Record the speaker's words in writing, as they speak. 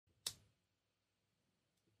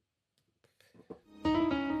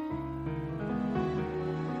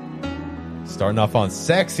Starting off on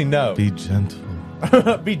sexy note. Be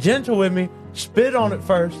gentle. Be gentle with me. Spit on it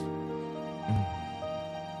first.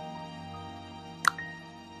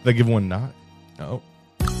 They give one knot. Oh.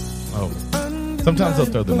 Sometimes they'll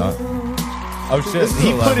throw the knot. Oh shit.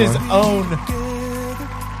 He put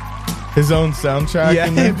His own soundtrack. Yeah,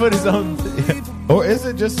 in he there? put his own. Or is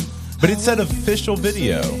it just? But it said official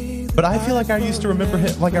video. But I feel like I used to remember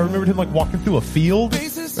him. Like I remembered him like walking through a field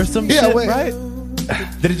or some shit. Wait. Right?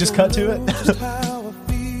 Did it just cut to it?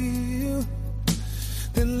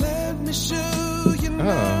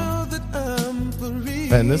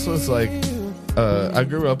 Man, this was like. I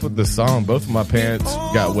grew up with this song. Both of my parents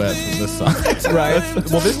got wet from this song. Right.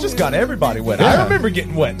 Well, this just got everybody wet. Yeah. I remember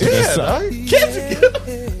getting wet to this song.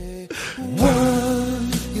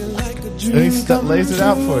 And he lays it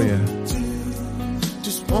out for you.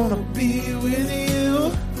 Just wanna be with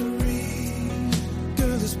you.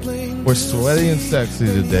 We're sweaty and sexy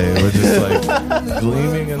today. We're just like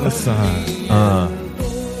gleaming in the sun.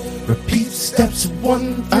 Repeat steps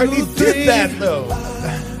 1, 2, I already 3. did that though.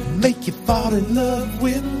 Make you fall in love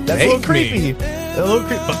with. That's Make a little creepy. A little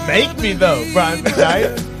creepy. But make me though, Brian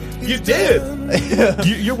McKnight. You did.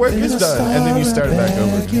 Your work is done, and then you start it back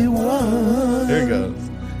over again. There it goes.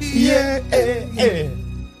 Yeah.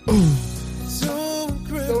 So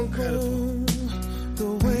incredible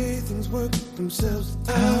the way things work themselves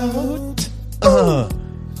out.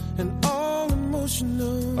 And all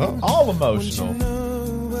emotional. All emotional.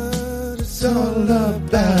 It's all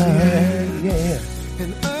about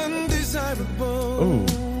and undesirable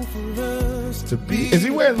for us To be. Is he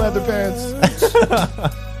wearing leather pants?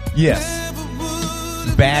 Yes.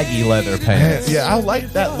 Baggy leather pants. Yeah, I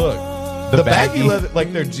like that look. The baggy baggy? leather,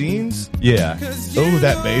 like their jeans. Yeah. Oh,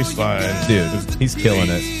 that bass line, Dude, he's killing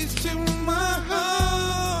it.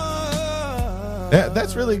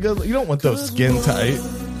 That's really good. You don't want those skin tight.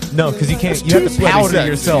 No, because you can't. That's You have too to sweaty powder sexy,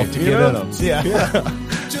 yourself to you get know? in them. Yeah.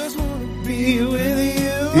 Just wanna be with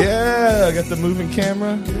you. Yeah, I got the moving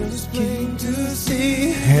camera. Just came to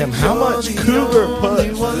see. Damn, how much cougar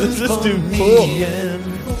punch does this dude pull?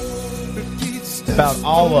 About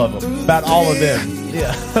all of them. About all of them.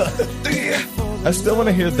 Yeah. I still want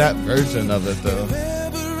to hear that version of it though.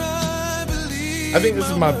 I think this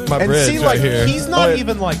is my And bridge see, right like here. he's not Oh,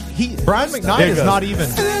 even like Brian McKnight There it is goes. not even.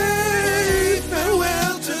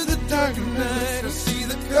 Farewell to the dark night. I see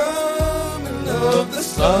the coming of the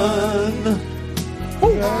sun.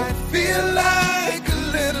 I feel like a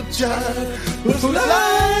little child whose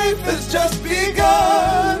life has just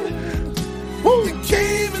begun. You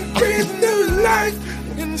came and breathed new life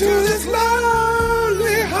into this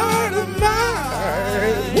lonely heart of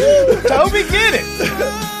mine. Toby, get it.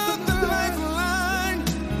 The lifeline,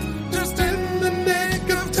 just in the nick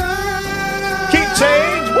of time. Keep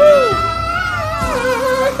change. Woo.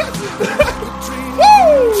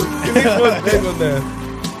 Give me one big one there.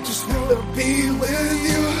 Just wanna be with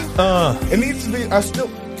you. It needs to be. I still.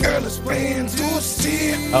 Girl, it's plain to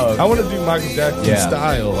see. I want to do Michael Jackson Yeah.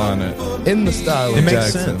 style on it. In the style It of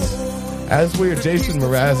makes Jackson. sense. As we are Jason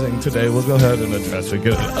Mrazing today, we'll go ahead and address it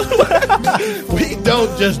good. We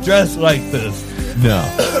don't just dress like this. No.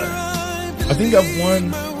 I think I've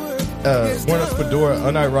worn a fedora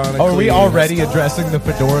unironically. Are we already addressing the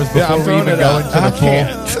fedoras before we even go into the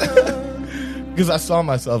full? Because I saw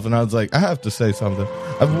myself and I was like, I have to say something.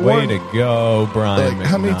 I've Way worn, to go, Brian. like,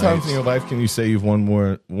 how many McKnight. times in your life can you say you've worn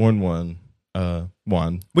one? We won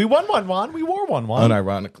one. We wore one.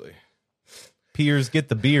 Unironically. Piers, get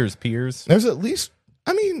the beers, Piers. There's at least,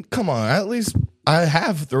 I mean, come on. At least I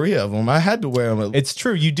have 3 of them. I had to wear them. It's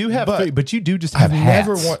true. You do have But three, but you do just have I've hats.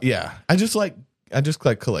 never worn. Yeah, I just like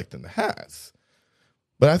collecting the hats.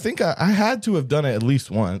 But I think I had to have done it at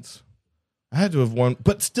least once. I had to have worn,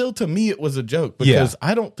 but still, to me, it was a joke because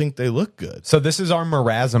I don't think they look good. So this is our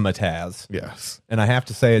Mrazamataz. Yes. And I have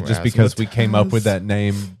to say it just because we came up with that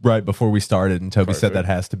name right before we started, and Toby said that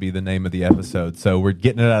has to be the name of the episode. So we're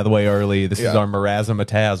getting it out of the way early. This is our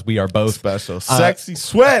Mrazamataz. We are both Special, sexy,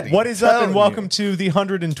 sweaty. What is up, and welcome to the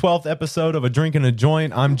 112th episode of A Drink and a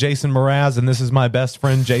Joint. I'm Jason Mraz, and this is my best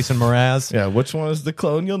friend, Jason Mraz. Yeah, which one is the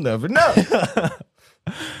clone? You'll never know.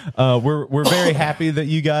 We're very happy that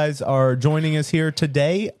you guys are joining us here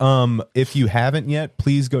today. If you haven't yet,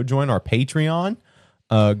 please go join our Patreon.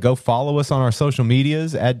 Go follow us on our social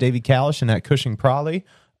medias at Davey Kalish and at Cushing Prolly.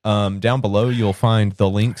 Down below, you'll find the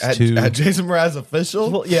links at Jason Mraz Official.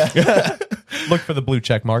 Well, yeah. Look for the blue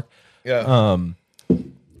check mark. Yeah.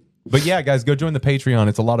 But yeah, guys, go join the Patreon.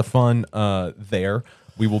 It's a lot of fun there.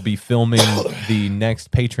 we will be filming the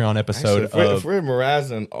next Patreon episode if we're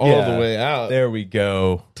Mrazing all the way out, There we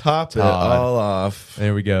go. top it all off.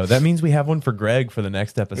 There we go. That means we have one for Greg for the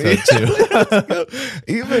next episode too.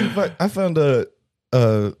 Even I found a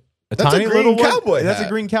that's tiny a green little cowboy hat. That's a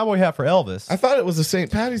green cowboy hat for Elvis. I thought it was a St.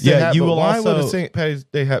 Patty's Day hat, you but will why also, would a St. Patty's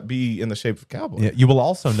Day hat be in the shape of a cowboy? Yeah, you will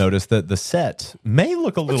also notice that the set may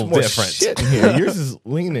look a little More different. shit in here. Yours is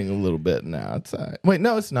leaning a little bit now. It's wait,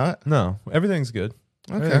 no, it's not. No, everything's good.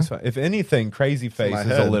 Okay. Everything's fine. If anything, Crazy Face is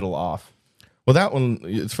a head. little off. Well, that one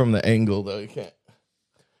is from the angle, though. You can't.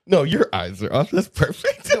 No, your eyes are off. That's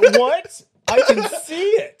perfect. What? I can see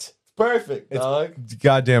it. Perfect, dog.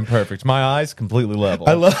 Goddamn perfect. My eyes completely level.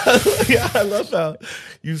 I love how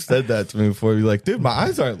you said that to me before. You're like, dude, my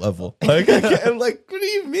eyes aren't level. Like, I'm like, what do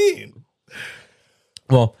you mean?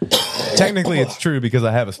 Well, technically it's true because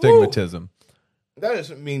I have astigmatism. That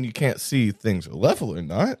doesn't mean you can't see things are level or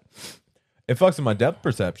not. It fucks with my depth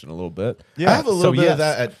perception a little bit. I have a little bit of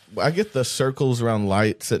that. I get the circles around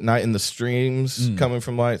lights at night and the streams coming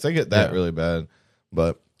from lights. I get that really bad.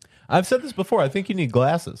 But I've said this before. I think you need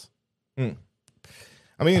glasses.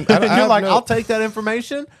 I mean, You're like, I'll take that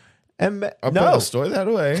information and I'll store that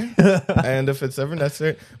away. And if it's ever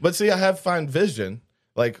necessary. But see, I have fine vision.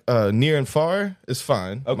 Like near and far is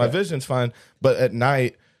fine. Okay. My vision's fine. But at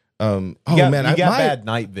night, you got bad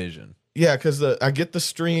night vision. Yeah, because I get the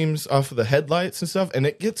streams off of the headlights and stuff, and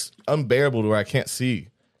it gets unbearable to where I can't see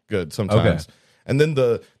good sometimes. Okay. And then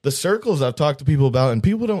the circles I've talked to people about, and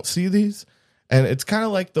people don't see these. And it's kind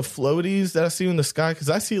of like the floaties that I see in the sky, because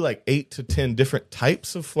I see like 8 to 10 different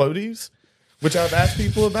types of floaties, which I've asked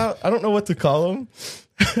people about. I don't know what to call them.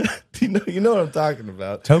 You know what I'm talking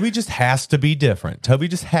about. Toby just has to be different. Toby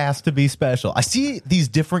just has to be special. I see these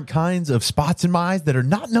different kinds of spots in my eyes that are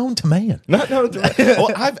not known to man. Not known to man.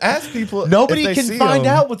 Well, I've asked people. Nobody if they can see find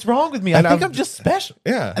them. out what's wrong with me. I think I'm just special.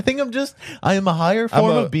 Yeah. I think I am a higher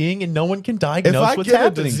form of being, and no one can diagnose If I what's get a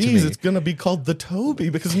happening disease, to me. it's going to be called the Toby,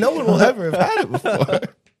 because no one will ever have had it before.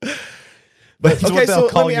 But That's what they'll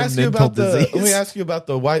call your mental disease. Let me ask you about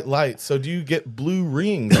the white lights. So, do you get blue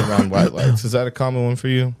rings around white lights? Is that a common one for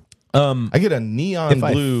you? I get a neon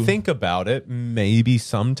blue. I think about it, maybe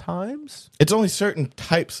sometimes. It's only certain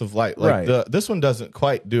types of light. Like this one doesn't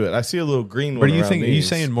quite do it. I see a little green one. What do you think? These. Are you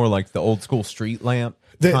saying more like the old school street lamp?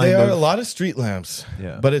 They are a lot of street lamps,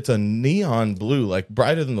 but it's a neon blue, like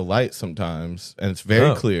brighter than the light sometimes, and it's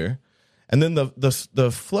very clear. And then the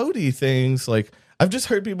floaty things, like I've just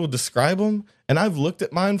heard people describe them, and I've looked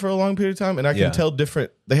at mine for a long period of time, and I can tell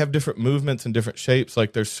they have different movements and different shapes.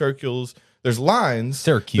 Like there's circles, there's lines,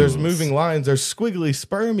 there's moving lines, there's squiggly,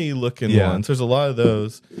 spermy looking ones. There's a lot of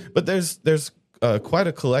those, but there's quite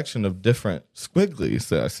a collection of different squigglies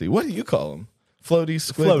that I see. What do you call them?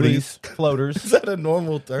 Floaties, squigglies, floaters. Is that a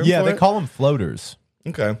normal term? Yeah, for they it? call them floaters.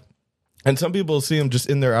 Okay. And some people see them just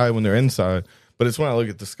in their eye when they're inside, but it's when I look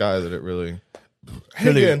at the sky that it really.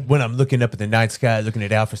 Again, when I'm looking up at the night sky, looking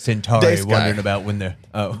at Alpha Centauri, wondering about when they're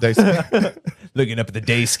day sky. looking up at the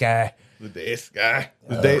day sky. The day sky.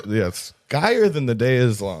 The day, skyer than the day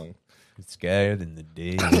is long. It's skyer than the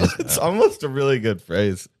day is. It's almost a really good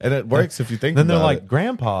phrase, and it works if you think. Then they're about like, it.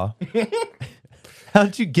 Grandpa,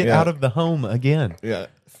 how'd you get out of the home again? Yeah.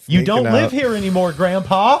 You don't live here anymore,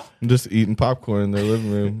 Grandpa. I'm just eating popcorn in their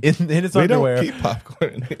living room. In his we underwear. Don't keep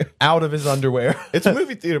popcorn in here. Out of his underwear. It's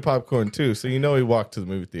movie theater popcorn, too, so you know he walked to the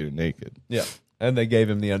movie theater naked. Yeah. And they gave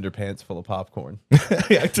him the underpants full of popcorn.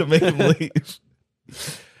 Yeah, to make him leave.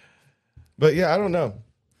 But yeah, I don't know.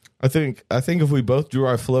 I think if we both drew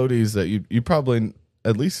our floaties, that you probably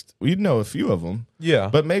at least you'd know a few of them. Yeah,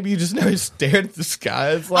 but maybe you just never stared at the sky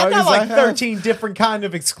as long I got as like I have. 13 different kind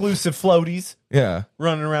of exclusive floaties. Yeah,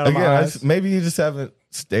 running around in my eyes. Maybe you just haven't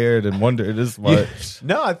stared and wondered as much.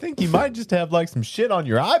 No, I think you might just have like some shit on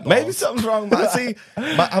your eyeballs. Maybe something's wrong.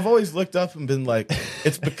 I've always looked up and been like,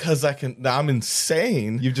 it's because I'm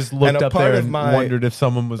insane. You just looked up there and wondered if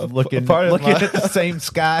someone was looking at the same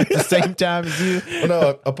sky at the same time as you. Well,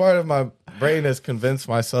 no, a part of my brain has convinced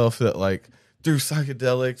myself that like through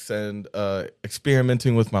psychedelics and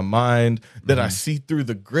experimenting with my mind that I see through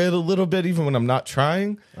the grid a little bit even when I'm not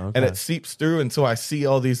trying, and it seeps through, and so I see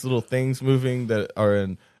all these little things moving that are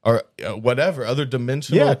in or whatever other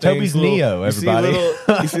dimensional things. Toby's Neo, everybody.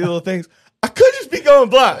 You see little things. I could just be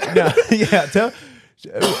going blind. No,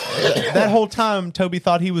 that whole time Toby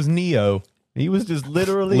thought he was Neo. He was just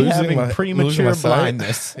literally having premature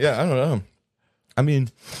blindness. Yeah, I don't know. I mean,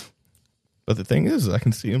 but the thing is, I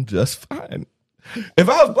can see him just fine. If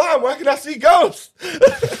I was blind, why can I see ghosts?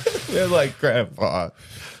 They're like, Grandpa,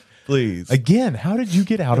 please. Again, how did you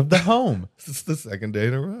get out of the home? This is the second day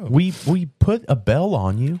in a row. We put a bell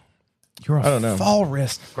on you. You're a I don't know. fall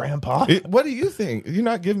wrist, Grandpa. What do you think? You're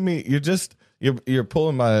not giving me. You're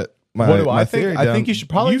pulling my. What do I think? theory I down. think you should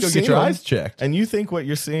probably You've go get seen your them, eyes checked. and you think what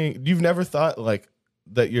you're seeing. You've never thought like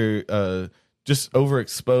that. You're just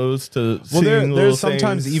overexposed to. Well, seeing there's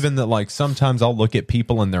sometimes things. even that, like, sometimes I'll look at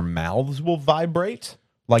people and their mouths will vibrate,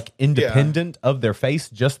 like, independent of their face.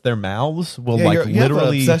 Just their mouths will, like, you have an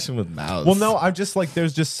literally. obsession with mouths. Well, no, I just like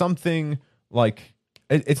there's just something like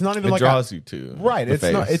it's not even it like draws you to right. the It's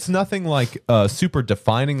face. not. It's nothing like super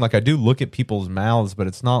defining. Like I do look at people's mouths, but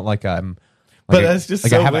it's not like I'm. But that's just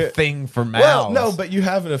like so I have weird. a thing for mouths. Well, no, but you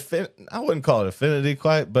have an I wouldn't call it affinity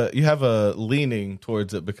quite, but you have a leaning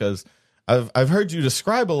towards it because I've heard you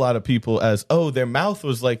describe a lot of people as, oh, their mouth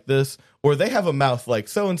was like this, or they have a mouth like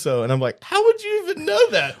so and so, and I'm like, how would you even know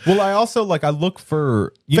that? Well, I also like I look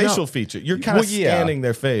for Facial feature. You're kind of scanning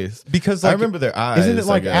their face because I like, remember their eyes. Isn't it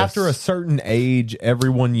like I guess. after a certain age,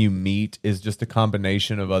 everyone you meet is just a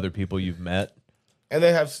combination of other people you've met? And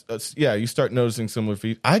they have, you start noticing similar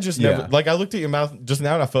feet. I just never, like, I looked at your mouth just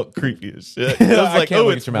now and I felt creepy as shit. I was I like, can't oh,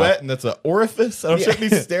 look at it's your mouth. wet and that's an orifice. I shouldn't be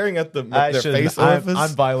staring at their face orifice.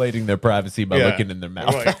 I'm violating their privacy by looking in their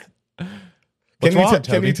mouth. Like, What's wrong, can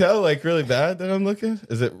Toby? you tell, like, really bad that I'm looking?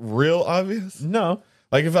 Is it real obvious? No.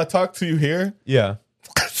 Like, if I talk to you here, Yeah.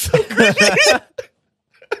 so creepy.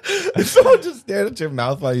 If someone just stared at your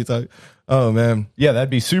mouth while you talk, oh, man. Yeah, that'd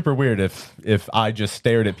be super weird if I just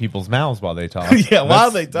stared at people's mouths while they talk. Yeah, while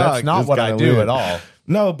they talk. That's not it's what I kinda do weird. at all.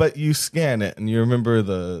 No, but you scan it and you remember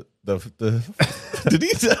the the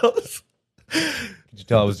details. Could you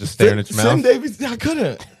tell I was just staring at your Send mouth? Davey. I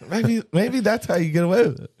couldn't. Maybe that's how you get away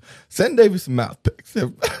with it. Send Davey some mouth pics.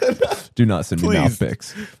 Do not send me mouth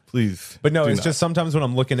pics. Please. But no, do it's not. just sometimes when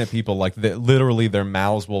I'm looking at people, like literally their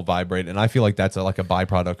mouths will vibrate, and I feel like that's like a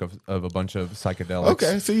byproduct of a bunch of psychedelics.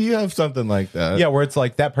 Okay, so you have something like that. Yeah, where it's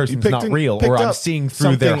like that person's picked not in- real, picked or I'm up seeing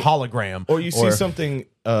through their something- hologram, Or you see something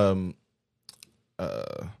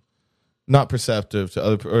not perceptive to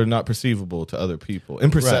other, or not perceivable to other people.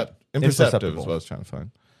 Imperceptive is what I was trying to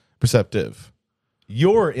find. Perceptive.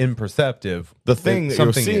 You're imperceptive. The thing that you're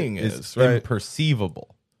Something seeing is, right? imperceivable.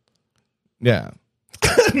 Yeah.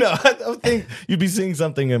 No, I don't think you'd be seeing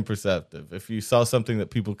something imperceptive if you saw something that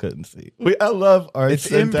people couldn't see. I love our It's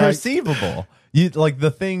syntax. imperceivable. You like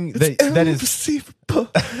the thing that is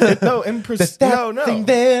imperceivable. No, no. thing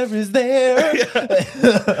there is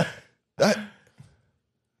there.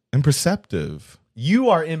 Imperceptive. You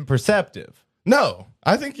are imperceptive. No,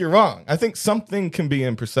 I think you're wrong. I think something can be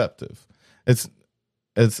imperceptive. It's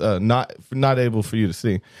not able for you to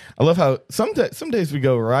see. I love how some days we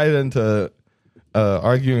go right into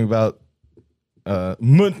arguing about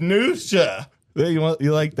minutia.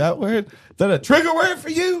 You like that word? Is that a trigger word for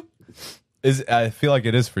you? I feel like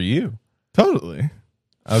it is for you. Totally.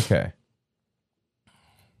 Okay.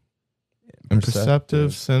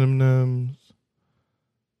 Imperceptive synonyms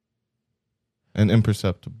and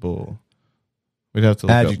imperceptible. We'd have to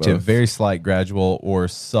look Adjective, up both. very slight, gradual, or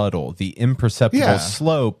subtle. The imperceptible Yeah.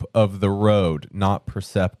 slope of the road, not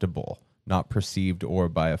perceptible, not perceived or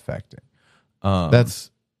by affecting.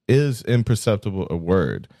 Is imperceptible a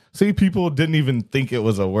word? See, people didn't even think it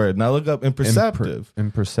was a word. Now look up imperceptive.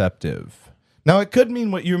 Imperceptive. Now it could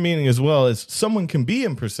mean what you're meaning as well as someone can be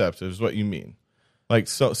imperceptive is what you mean. Like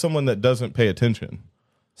someone that doesn't pay attention.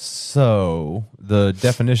 So the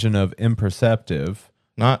definition of imperceptive,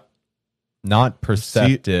 Not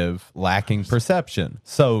perceptive, lacking perception.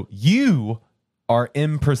 So you are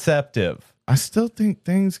imperceptive. I still think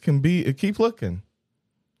things can be. Keep looking.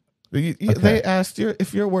 They asked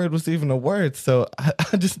if your word was even a word, so I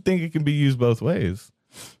just think it can be used both ways.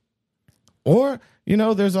 Or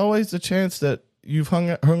there's always a chance that you've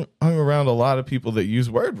hung around a lot of people that use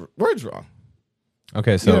words wrong.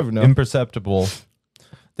 Okay, You so never know. imperceptible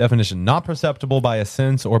definition, not perceptible by a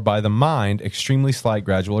sense or by the mind, extremely slight,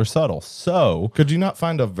 gradual, or subtle. So Could you not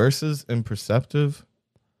find a versus imperceptive?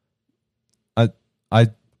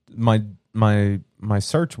 my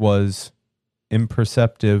search was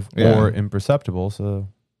imperceptive or imperceptible. So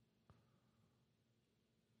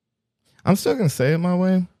I'm still gonna say it my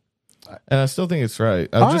way, and I still think it's right.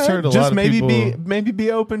 I've just heard a lot of people maybe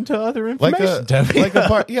be open to other like information. a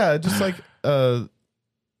part. Yeah, just like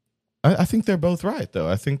I think they're both right though.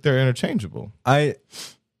 I think they're interchangeable. I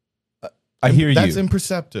hear That's you.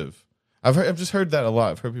 imperceptive. I've just heard that a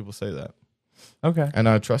lot. I've heard people say that, Okay. and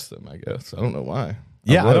I trust them. I guess I don't know why.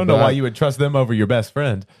 Yeah, I would, don't know but why you would trust them over your best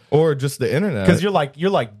friend. or just the internet. Because you're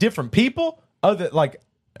like different people.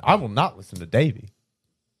 I will not listen to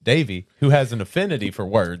Davey, who has an affinity for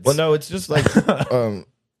words. Well, no, it's just like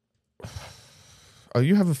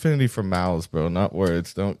you have affinity for mouths, bro, not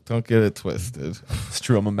words. Don't get it twisted. It's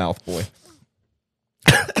true. I'm a mouth boy.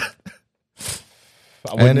 I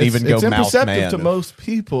wouldn't even go it's mouth imperceptive man. to most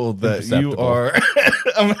people that you are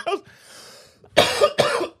a mouth.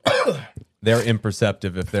 They're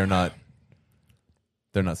imperceptive if they're not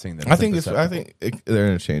seeing that. I think they're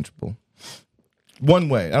interchangeable. One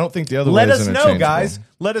way. I don't think the other way Let is us know, interchangeable. guys.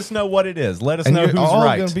 Let us know what it is. Let us And know you're who's all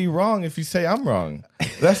right. going to be wrong if you say I'm wrong.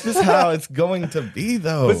 That's just how it's going to be,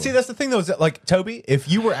 though. But see, that's the thing, though. Is that, like, Toby, if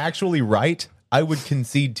you were actually right, I would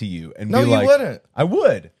concede to you and No, be you like, wouldn't. I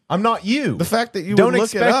would. I'm not you. The fact that you don't would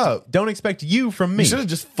look expect, it up. Don't expect you from me. You should have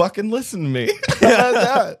just fucking listened to me. How about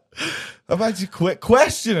that? How about you quit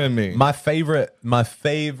questioning me? My favorite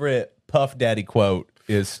Puff Daddy quote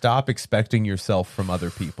is "Stop expecting yourself from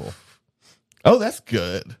other people." Oh, that's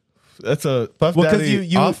good. That's a Puff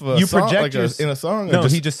Daddy off of a song, project like in a song. Or No,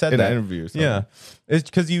 he just said in that an interview. Or something? Yeah, it's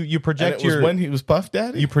because you project And it was when he was Puff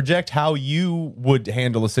Daddy. you project how you would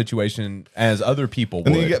handle a situation as other people would.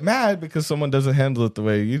 And then you get mad because someone doesn't handle it the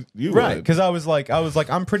way you right? would. Because I was like,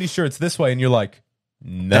 I'm pretty sure it's this way, and you're like,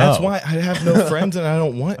 no. That's why I have no friends and I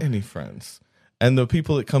don't want any friends. And the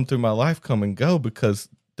people that come through my life come and go because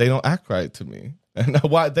they don't act right to me. And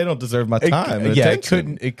why they don't deserve my time. And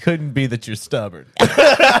attention. it couldn't be that you're stubborn. No,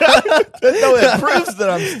 it proves that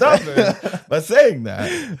I'm stubborn by saying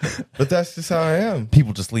that. But that's just how I am.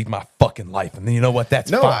 People just leave my fucking life, and then you know what?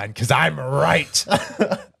 That's No. fine because I'm right.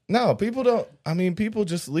 No, people don't. I mean, people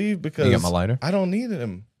just leave because You got my lighter? I don't need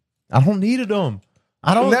them. I don't needed them.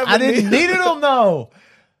 I Never didn't needed need them though.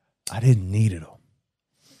 I didn't need them.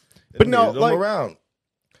 But no, Needed them like around.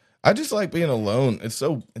 I just like being alone. It's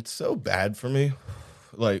so bad for me.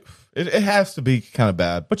 Like it has to be kind of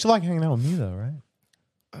bad. but you like hanging out with me though, right?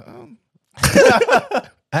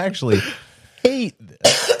 I actually hate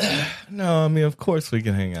this. No, I mean, of course we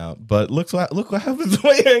can hang out, but look what happens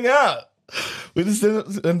when we hang out. We just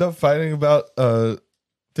end up fighting about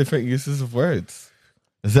different uses of words.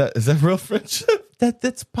 Is that real friendship?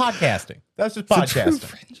 That's podcasting. That's just It's a true podcasting.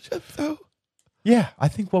 friendship, though. Yeah, I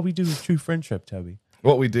think what we do is true friendship, Toby.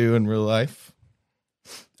 What we do in real life.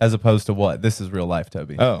 As opposed to what? This is real life,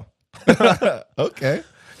 Toby. Oh, okay.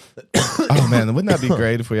 Oh man, wouldn't that be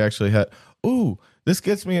great if we actually had? Ooh, this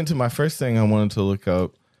gets me into my first thing I wanted to look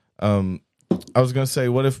up. I was gonna say,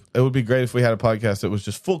 what if it would be great if we had a podcast that was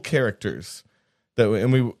just full characters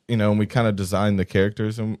and we kind of designed the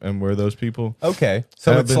characters and we're those people. Okay,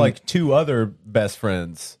 so I've it's been- like two other best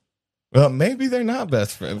friends. Well, maybe they're not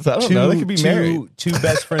best friends. I don't know. They could be married. Two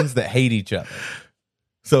best friends that hate each other.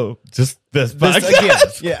 So just this This podcast. again,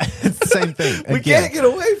 yeah, it's the same thing. We Again. can't get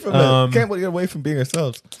away from it. Can't get away from being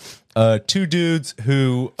ourselves. Two dudes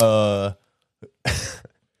who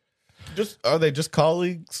Are they just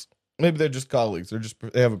colleagues? Maybe they're just colleagues.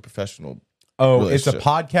 They have a professional. it's a relationship.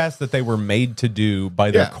 podcast that they were made to do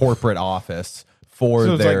by their Yeah. corporate office for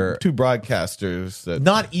So it's their like two broadcasters that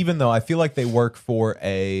not even though I feel like they work for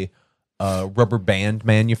a rubber band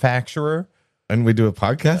manufacturer and we do a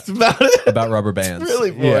podcast about it. about rubber bands.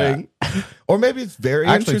 Really boring. Or maybe it's very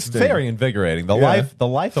Actually, it's interesting. very invigorating. The Yeah.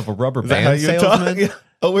 life of a rubber Is that how band you salesman. talk?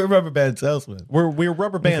 Oh, we're rubber band salesmen. We're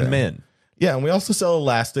rubber band Okay. men. Yeah, and we also sell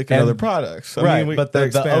elastic and And- other products. I Right, mean, but that the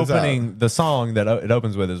expands out. opening, the song that it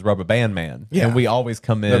opens with is Rubber Band Man. Yeah. And we always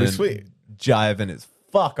come in That'd be sweet. jiving as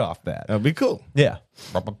fuck off that. That'd be cool. Yeah.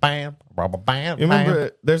 Rubber band, rubber band. You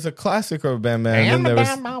remember, there's a classic rubber band man, and then there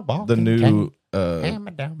was the new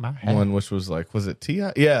one, which was like, was it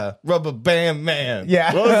T.I.? Yeah, Rubber Band Man.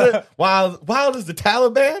 Yeah. What was it? Wild as the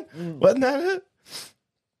Taliban? Wasn't that it?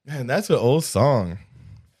 Man, that's an old song.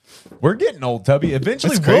 We're getting old, Tubby.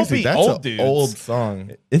 Eventually That's we'll crazy. be That's old an dudes. old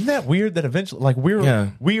song. Isn't that weird that eventually, like we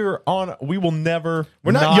will never.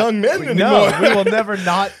 We're not young men anymore. No, we will never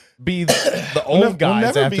not be the old guys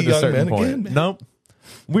never after be the young certain men point. again, man. Nope.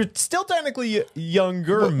 We're still technically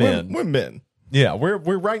younger men. We're men. Yeah, we're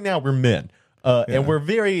right now we're men, and we're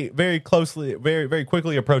very very closely, very very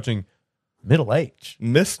quickly approaching middle age.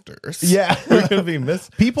 Misters. Yeah. We're going to be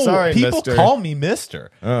People Sorry, mister. call me Mister.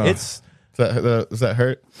 Oh. It's Does that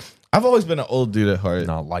hurt? I've always been an old dude at heart.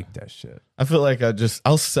 not like that shit. I feel like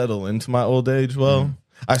I'll settle into my old age well.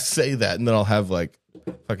 I say that and then I'll have like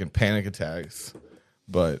fucking panic attacks.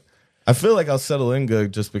 But I feel like I'll settle in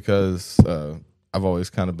good just because I've always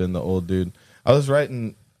kind of been the old dude. I was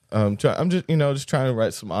writing I'm just trying to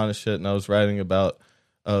write some honest shit, and I was writing about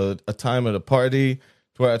a time at a party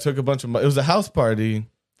where I took a bunch of it was a house party,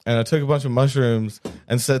 and I took a bunch of mushrooms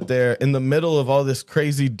and sat there in the middle of all this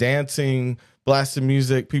crazy dancing, blasting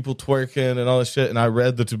music, people twerking and all this shit, and I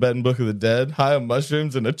read the Tibetan Book of the Dead high on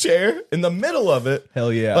mushrooms in a chair in the middle of it.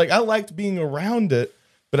 Hell yeah. Like I liked being around it,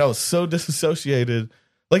 but I was so disassociated.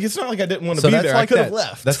 Like, it's not like I didn't want to be that's there. like I could have that,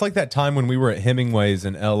 left. That's like that time when we were at Hemingway's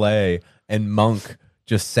in L.A. and Monk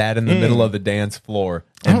just sat in the middle of the dance floor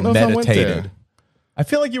I and don't know if I went meditated. there. I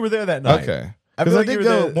feel like you were there that night. Okay. I Because feel I like you did were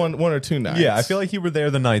go there- one or two nights. Yeah, I feel like you were there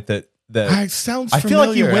the night that sounds I feel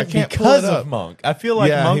like you familiar. went I can't pull because it of up. Monk. I feel like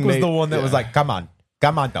Yeah, Monk he was made- the one that was yeah. like, come on,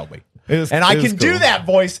 Toby. It was- And I it was can do cool. that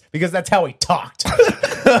voice because that's how he talked.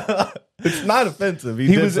 It's not offensive. He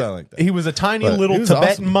did sound like that. He was a tiny But little he was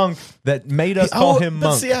Tibetan awesome. monk that made us call him but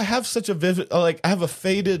Monk. see, I have such a I have a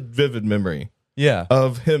faded, vivid memory Yeah.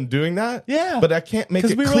 of him doing that. Yeah. But I can't make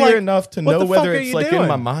 'Cause it we were clear like, enough to what know the whether fuck are it's you like in doing?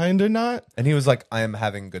 my mind or not. And he was like, I am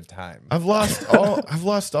having good time. I've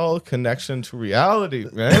lost all connection to reality,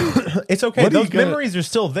 man. It's okay. What are you Those gonna- memories are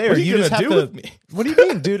still there. what are you just gonna have do to. with me? What do you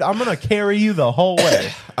mean, dude? I'm gonna carry you the whole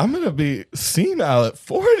way, I'm gonna be senile at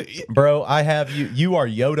 40. bro. I have you. You are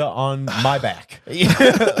Yoda on my back.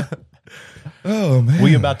 Oh man,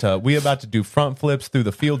 we about to do front flips through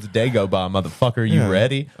the fields of Dagobah, motherfucker. You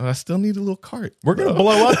ready? I still need a little cart. We're gonna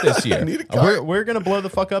blow up this year. I need a cart. We're gonna blow the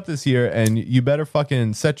fuck up this year, and you better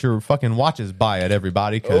fucking set your fucking watches by it,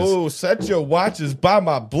 everybody. Because Oh, set your watches by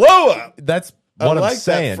my blow up. that's what like I'm that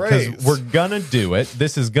saying. Because phrase. we're gonna do it.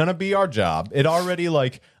 This is gonna be our job. It already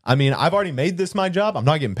I've already made this my job. I'm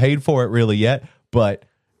not getting paid for it really yet, but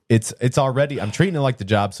it's already. I'm treating it like the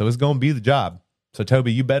job, so it's gonna be the job. So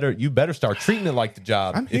Toby, you better start treating it like the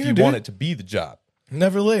job I'm if here, you dude. want it to be the job.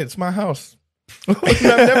 Never late. It's my house. I've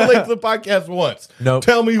never late to the podcast once. No,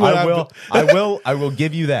 Tell me what I I've will. I will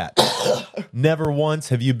give you that. Never once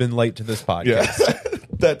have you been late to this podcast.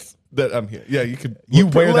 Yeah, that I'm here. Yeah, you could. You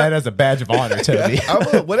wear that as a badge of honor, Toby. I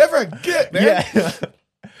will, whatever I get, man. Yeah,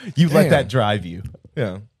 you let Damn. that drive you.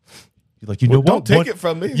 Yeah. You're like, you know Well, what? don't take it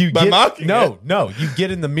from me You by get, mocking no, it. no. You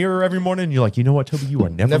get in the mirror every morning and you're like, you know what, Toby? You are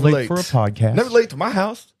never late for a podcast. Never late to my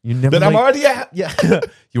house. You never that I'm late- already at. Yeah,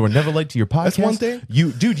 you are never late to your podcast. That's one thing.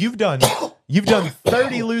 You've done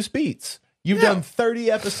 30 loose beats. You've done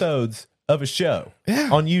 30 episodes of a show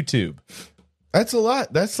on YouTube. That's a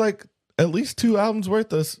lot. That's like at least 2 albums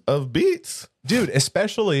worth of beats. Dude,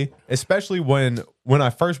 especially when I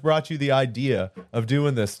first brought you the idea of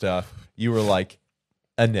doing this stuff, you were like,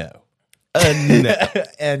 no. No.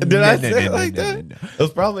 And Did I say it like that? no. It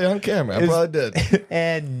was probably on camera. I probably did.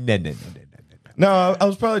 And no. No, I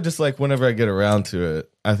was probably just like, whenever I get around to it,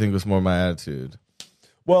 I think it was more my attitude.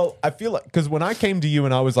 Well, I feel like, because when I came to you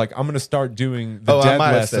and I was like, I'm going to start doing the I dead might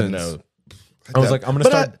have lessons. said no. I was like, I'm going to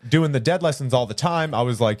But start doing the dead lessons all the time. I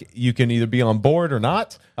was like, you can either be on board or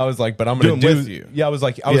not. I was like, but I'm going to Do do 'em with you. Yeah, I was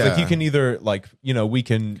like, Yeah. you can either we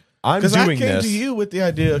can. I'm Because doing I came this to you with the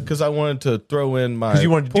idea because I wanted to throw in my. 'Cause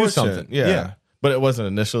you wanted to do portion. something. Yeah. Yeah. But it wasn't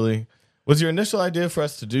initially. Was your initial idea for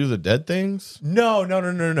us to do the dead things? No.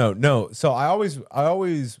 So I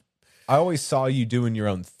always saw you doing your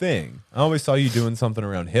own thing. I always saw you doing something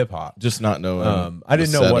around hip hop. Just not knowing. I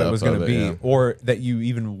didn't the know what it setup was going of to be, yeah. or that you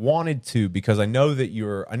even wanted to, because I know that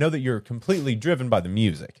you're completely driven by the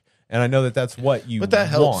music, and I know that that's what you. But that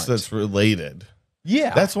helps. want. That's related.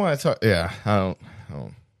 Yeah, That's why I talk. Yeah, I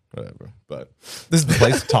don't. Whatever. But this is the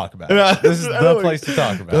place to talk about. it. This is the place to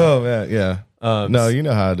talk about. it. oh man, yeah. No, s- you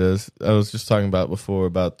know how it is. I was just talking about before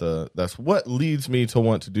about that's what leads me to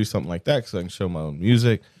want to do something like that, because I can show my own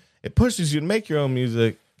music. It pushes you to make your own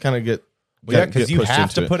music, kind of get. Yeah, because you pushed have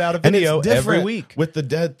into to it. put out a And it's video every different week. with the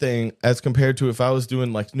dead thing as compared to if I was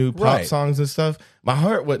doing like new pop Right. songs and stuff. My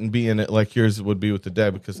heart wouldn't be in it like yours would be with the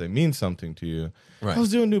dead, because they mean something to you. Right. I was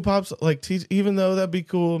doing new pop like even though that'd be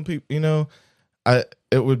cool and people,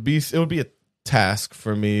 it would be a task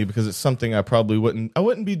for me, because it's something I probably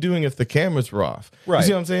wouldn't be doing if the cameras were off. Right. You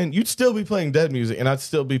see what I'm saying? You'd still be playing dead music and I'd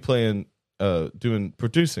still be playing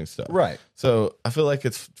producing stuff. Right. So I feel like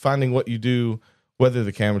it's finding what you do whether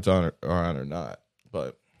the cameras are on or not.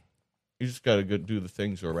 But you just got to go do the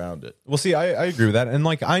things around it. Well, see, I agree with that, and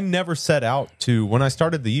like I never set out to, when I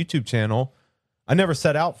started the YouTube channel, I never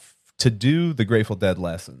set out to do the Grateful Dead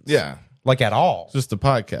lessons. Yeah. like at all. Just a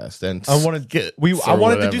podcast, and I wanted skits I or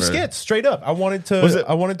wanted to do whatever. skits straight up. I wanted to Was it-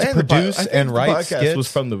 I wanted to and the produce I think and the write podcast skits.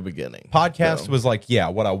 was from the beginning. Podcast So. was like, yeah,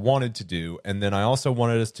 what I wanted to do, and then I also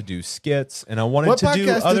wanted us to do skits, and I wanted What to do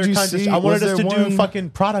podcast other did you kinds see? of. I wanted Was us to there do one- fucking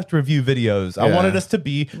product review videos. I Yeah. wanted us to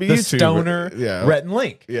be Be the YouTuber. stoner Yeah. Rhett and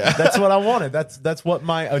Link. Yeah. That's what I wanted. That's what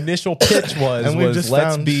my initial pitch was. And we was just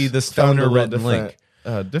let's found- be the found a stoner little Rhett and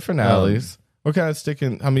Link. different alleys. We're kind of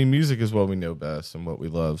sticking. I mean, music is what we know best and what we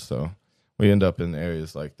love, so we end up in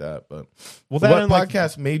areas like that. But Well, that what and, like-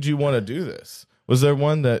 podcast made you want to do this? Was there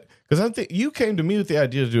one that? Because I think you came to me with the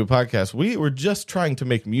idea to do a podcast. We were just trying to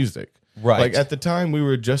make music, Right. Like at the time, we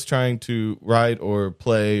were just trying to write or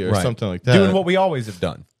play or Right. something like that. Doing what we always have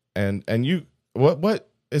done. and you what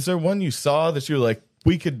is there one you saw that you're like,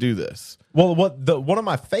 we could do this? Well, one of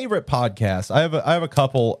my favorite podcasts, I have a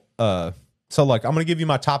couple. So like, I'm gonna give you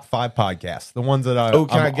my top 5 podcasts, the ones that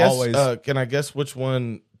can I guess which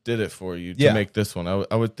one did it for you to make this one?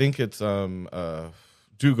 I would think it's Do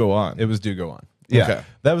Go On. It was Do Go On. Yeah, okay.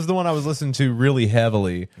 That was the one I was listening to really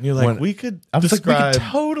heavily. And you're like, we could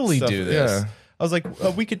totally do this. Yeah. I was like,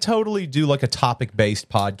 we could totally do like a topic-based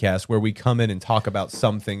podcast where we come in and talk about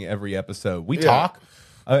something every episode. We talk,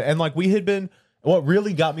 and like we had been. What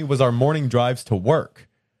really got me was our morning drives to work.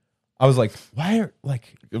 I was like, why are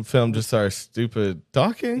like film just our stupid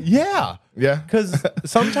talking? Yeah. Because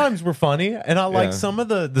sometimes we're funny, and I like some of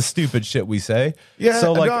the stupid shit we say. Yeah.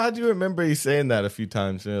 So like, no, I do remember you saying that a few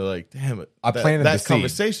times. And you're like, damn it, I planted that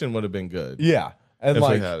conversation would have been good. Yeah, and if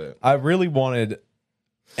like, we had it. I really wanted,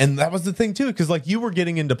 and that was the thing too, because like you were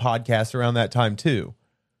getting into podcasts around that time too.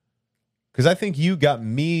 Because I think you got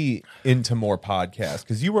me into more podcasts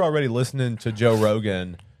because you were already listening to Joe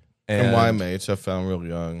Rogan and YMH. I found real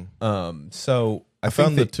young. So I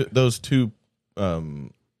found those two. I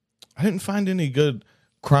didn't find any good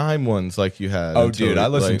crime ones like you had. Oh, dude, I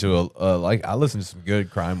listened to I listened to some good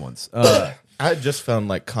crime ones. I just found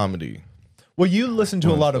like comedy. Well, you listened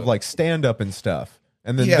to a lot of like stand up and stuff.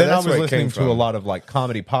 And then I was listening to a lot of like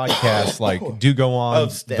comedy podcasts, like Do Go On,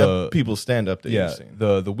 people stand up that you've seen.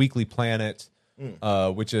 The Weekly Planet,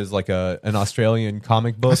 which is like an Australian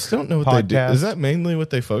comic book. I still don't know what they do. Is that mainly what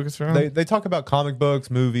they focus around? They talk about comic books,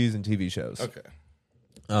 movies, and TV shows. Okay.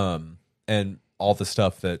 And all the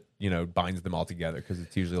stuff that binds them all together because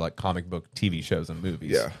it's usually like comic book, TV shows, and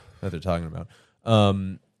movies that they're talking about.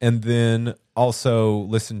 And then also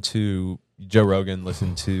listen to Joe Rogan.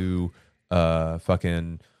 Listen to. Your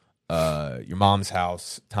Mom's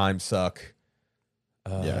House, Time Suck.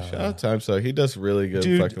 Shout out Time Suck. He does really good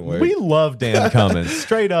fucking work. We love Dan Cummins.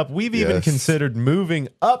 Straight up, we've even considered moving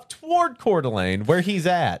up toward Coeur d'Alene, where he's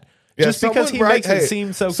at, just because he makes it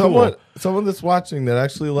seem so cool. Someone that's watching that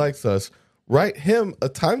actually likes us, write him a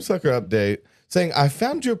Time Sucker update saying, I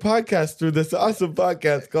found your podcast through this awesome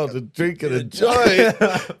podcast called A Drink and a Joint.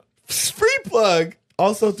 Free plug.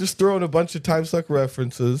 Also, just throw in a bunch of Time Sucker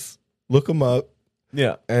references. Look them up,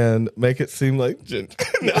 and make it seem like.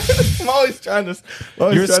 I'm always trying to.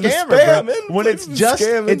 You're a scammer, bro. When it's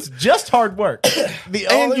just hard work.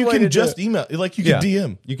 And you can just email, like you can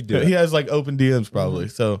DM. You can do it. He has like open DMs probably,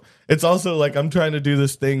 so it's also like I'm trying to do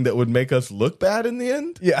this thing that would make us look bad in the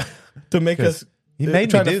end. Yeah, to make us. He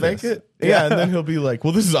made me do fake it. Yeah, and then he'll be like,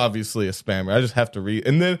 "Well, this is obviously a spammer. I just have to read."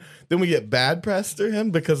 And then we get bad press to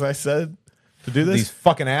him because I said. To do this, these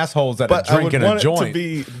fucking assholes that are drinking a joint. It to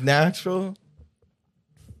be natural.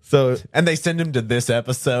 So and they send him to this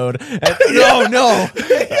episode. And, no, got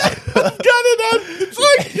it on. It's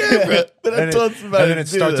like camera. And then it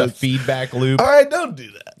starts a feedback loop. All right, don't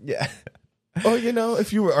do that. Yeah. Oh,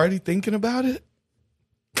 if you were already thinking about it,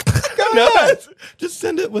 just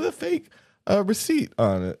send it with a fake receipt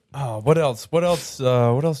on it. Oh, what else? What else do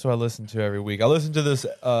I listen to every week? I listen to this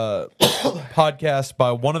podcast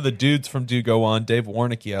by one of the dudes from Do Go On, Dave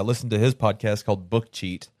Warnicki. I listen to his podcast called Book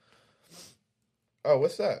Cheat. Oh,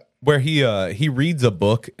 what's that? Where he reads a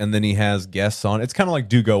book and then he has guests on. It's kind of like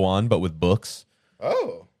Do Go On, but with books.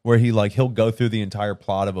 Oh. Where he'll go through the entire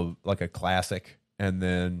plot of a classic, and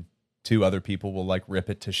then 2 other people will like rip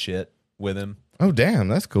it to shit with him. Oh, damn,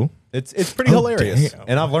 that's cool. It's pretty hilarious. Damn.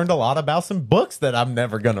 And I've learned a lot about some books that I'm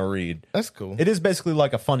never going to read. That's cool. It is basically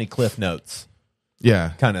like a funny Cliff Notes.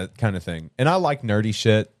 Yeah. Kind of thing. And I like nerdy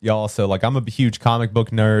shit, y'all. So like I'm a huge comic book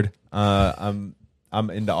nerd. I'm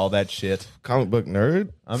into all that shit. Comic book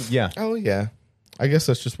nerd? Yeah. Oh, yeah. I guess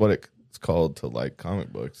that's just what it's called to like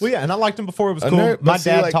comic books. Well, yeah, and I liked them before it was cool. Nerd, my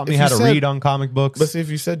dad taught me how to read on comic books. But see, if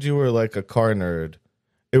you said you were like a car nerd,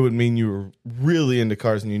 it would mean you were really into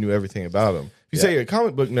cars and you knew everything about them. If you say you're a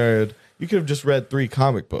comic book nerd, you could have just read 3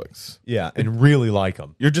 comic books. Yeah, and really like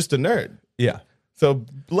them. You're just a nerd. Yeah. So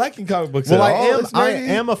liking comic books I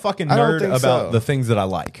am a fucking nerd about the things that I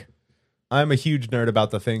like. I'm a huge nerd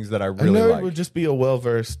about the things that I really like. A nerd would just be a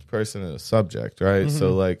well-versed person in a subject, right? Mm-hmm.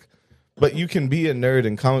 So like, but you can be a nerd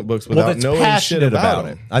in comic books without knowing shit about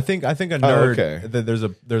it. I think a nerd, there's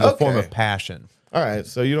a form of passion. All right,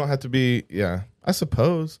 so you don't have to be, I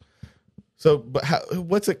suppose. So, but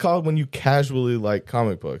what's it called when you casually like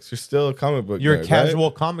comic books? You're still a comic book You're nerd, a casual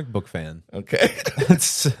right? comic book fan. Okay.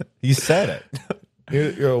 You said it.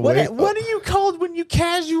 You're what are you called when you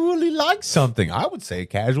casually like something? I would say a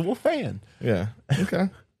casual fan. Yeah. Okay.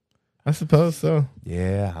 I suppose so.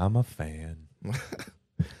 Yeah, I'm a fan.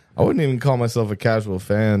 I wouldn't even call myself a casual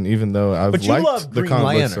fan, even though I've liked the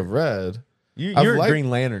comic books I've read. You're a Green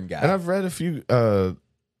Lantern guy. And I've read a few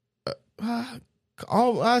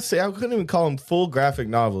I couldn't even call them full graphic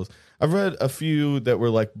novels. I've read a few that were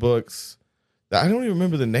like books that I don't even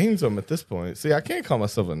remember the names of them at this point. See, I can't call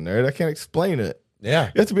myself a nerd. I can't explain it.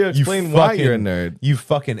 Yeah. You have to be able to explain why you're a nerd. You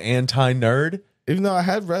fucking anti-nerd. Even though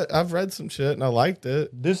I've read some shit and I liked it.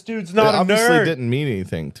 This dude's not it a obviously nerd. Didn't mean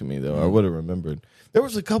anything to me though. I would have remembered. There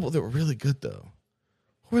was a couple that were really good though.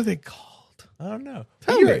 What were they called? I don't know.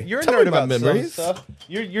 Tell me. You're a Tell nerd me about memories. some stuff.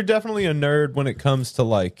 You're definitely a nerd when it comes to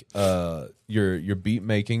like your beat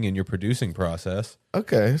making and your producing process.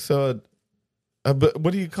 Okay, so but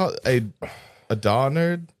what do you call a DAW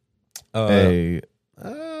nerd?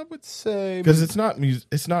 I would say Because it's not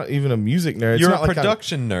even a music nerd. It's you're not a like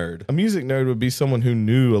production nerd. A music nerd would be someone who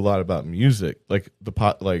knew a lot about music, like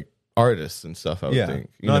like artists and stuff. I would think.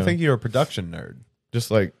 I think you're a production nerd. Just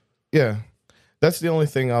like, yeah, that's the only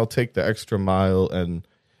thing I'll take the extra mile, and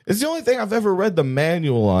it's the only thing I've ever read the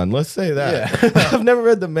manual on. Let's say that. Yeah. I've never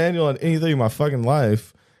read the manual on anything in my fucking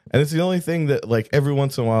life, and it's the only thing that like every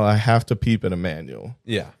once in a while I have to peep in a manual.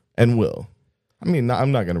 Yeah, and will. I mean,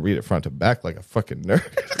 I'm not going to read it front to back like a fucking nerd,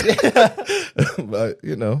 but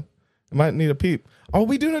I might need a peep. Are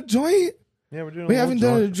we doing a joint? Yeah, we're doing. We haven't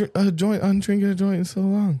done a joint on drinking a joint in so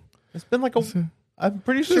long. It's been like I'm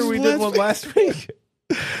pretty sure we did one last week.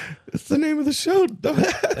 It's the name of the show,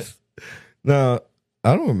 dumbass. No,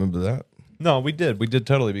 I don't remember that. No, we did. We did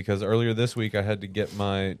totally, because earlier this week I had to get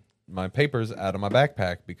my papers out of my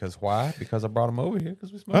backpack. Because why? Because I brought them over here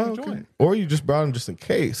because we smoked a joint. Or you just brought them just in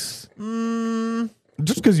case.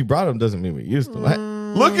 Just because you brought them doesn't mean we used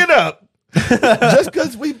them. Look it up. Just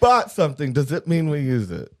because we bought something, does it mean we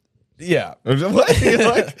use it? Yeah. Or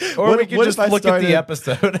we could just look at the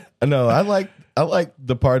episode. No, I like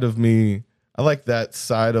the part of me. I like that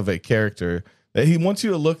side of a character that he wants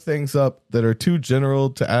you to look things up that are too general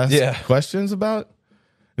to ask questions about.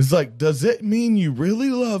 It's like, does it mean you really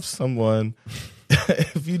love someone?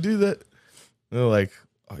 If you do that, they're like,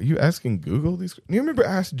 are you asking Google these? You remember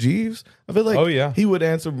Ask Jeeves? I feel like he would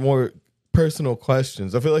answer more personal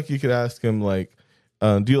questions. I feel like you could ask him like,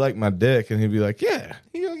 do you like my dick? And he'd be like, yeah.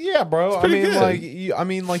 Yeah, bro. I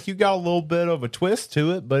mean, like you got a little bit of a twist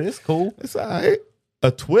to it, but it's cool. It's all right. A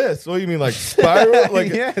twist? What do you mean, like spiral?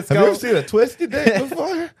 Like, yeah, have you ever seen a twisty dick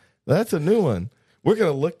before? That's a new one. We're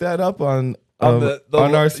gonna look that up on our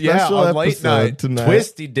special on episode late night tonight.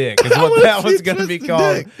 Twisty dick is what that one's gonna be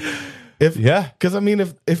called. Because I mean,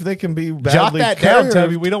 if they can be badly jot that curved, down,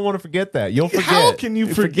 Toby. We don't want to forget that. You'll forget. How can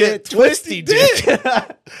you forget twisty dick?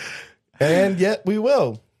 And yet we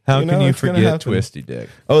will. How can you forget twisty dick?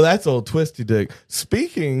 Oh, that's old twisty dick.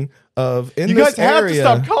 Speaking of, you guys have to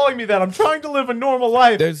stop calling me that. I'm trying to live a normal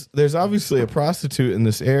life. There's obviously a prostitute in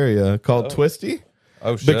this area called Twisty.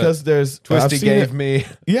 Oh shit! Because there's Twisty gave me.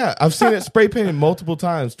 Yeah, I've seen it spray painted multiple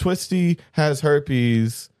times. Twisty has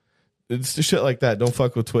herpes. It's shit like that. Don't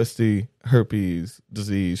fuck with Twisty. Herpes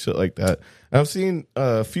disease, shit like that. And I've seen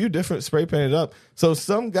a few different spray painted up. So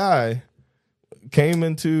some guy came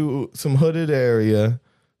into some hooded area,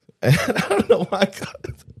 and I don't know why,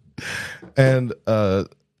 and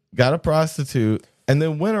got a prostitute, and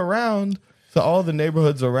then went around to all the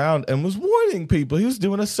neighborhoods around and was warning people. He was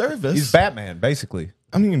doing a service. He's Batman, basically.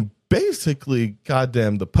 I mean, basically,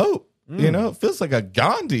 goddamn the Pope. You know, it feels like a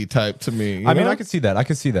Gandhi type to me. I mean, I can see that.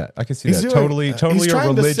 He's totally he's a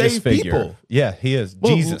religious figure. People. Yeah, he is.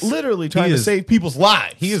 Well, Jesus, literally trying to save people's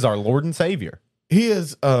lives. He is our Lord and Savior. He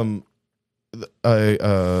is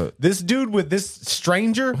this dude with this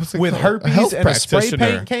stranger with called? herpes and a spray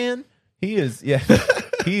paint can. He is, yeah.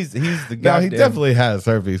 he's the guy. No, he definitely has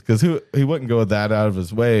herpes because he wouldn't go that out of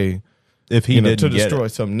his way if he didn't to get destroy it.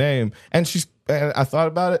 some name. And I thought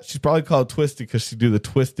about it. She's probably called Twisty because she do the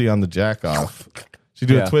twisty on the jack off. She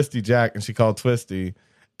do a twisty jack and she called Twisty,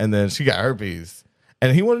 and then she got herpes.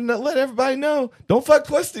 And he wanted to let everybody know, don't fuck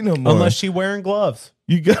Twisty no more. Unless she wearing gloves.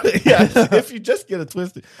 You got if you just get a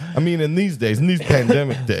Twisty. I mean, in these days, in these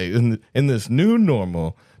pandemic days, in this new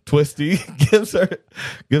normal, Twisty gives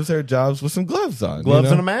her jobs with some gloves on. Gloves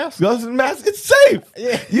and a mask? Gloves and a mask. It's safe.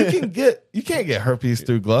 Yeah. You can't get herpes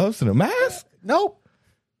through gloves and a mask. Nope.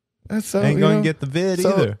 That's so ain't gonna get the vid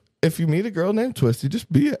either. If you meet a girl named Twisty, just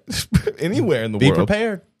be anywhere in the world. Be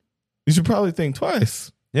prepared. You should probably think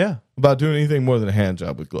twice. Yeah. About doing anything more than a hand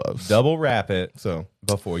job with gloves. Double wrap it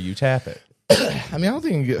before you tap it. I mean, I don't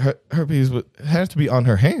think you get herpes, but it has to be on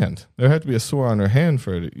her hand. There has to be a sore on her hand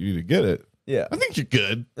for you to get it. Yeah. I think you're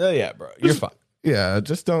good. Yeah, bro. You're fine. Yeah,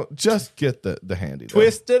 just get the handy.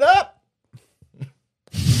 Twist it up.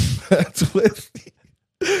 Twisty.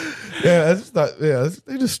 Yeah, I just thought,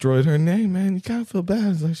 they destroyed her name, man. You kind of feel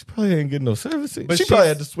bad. It's like she probably ain't getting no services. But she probably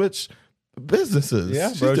had to switch businesses.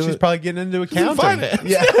 Yeah, bro. She's probably getting into accounting. Finance.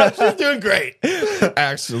 Yeah, she's doing great.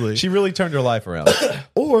 Actually, She really turned her life around.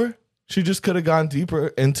 or she just could have gone deeper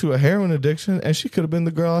into a heroin addiction, and she could have been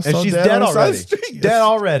the girl I And saw she's dead dead on the side of already. the street. Dead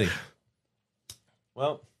already.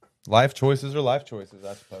 Well, life choices are life choices,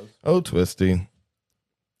 I suppose. Oh, Twisty.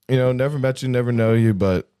 Never met you, never know you,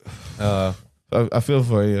 but I feel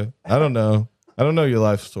for you. I don't know your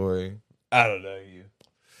life story. I don't know you.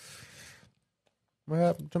 What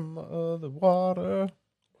happened to my other water?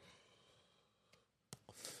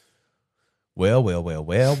 Well. Well.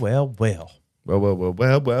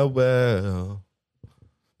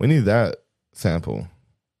 We need that sample.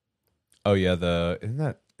 Oh yeah, isn't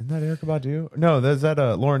that Erykah Badu? No, is that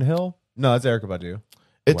Lauryn Hill? No, that's Erykah Badu.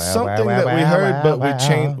 It's something that we heard, but we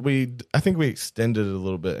changed. I think we extended it a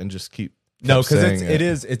little bit and just keep. No, because it's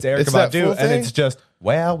Erykah It's that Badu, full and thing? it's just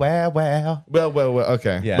wow. Well.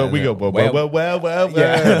 Okay, Yeah, but we go well.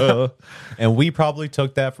 Yeah. And we probably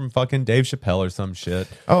took that from fucking Dave Chappelle or some shit.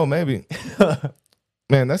 Oh, maybe.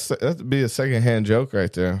 Man, that'd be a secondhand joke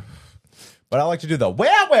right there. But I like to do the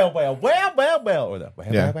well, or the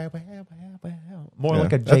well. More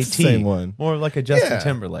like a JT, that's the same one. More like a Justin Yeah.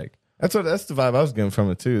 Timberlake. That's the vibe I was getting from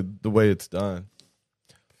it too. The way it's done.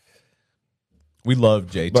 We love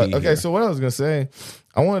JT. But okay, here. so what I was gonna say,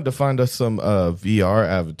 I wanted to find us some VR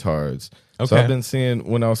avatars. So Okay. I've been seeing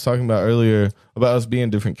when I was talking about earlier about us being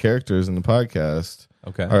different characters in the podcast.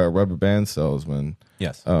 Okay. Or a rubber band salesman.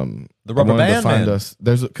 Yes. The rubber band man. us.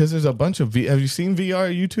 There's a bunch of have you seen VR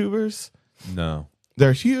YouTubers? No.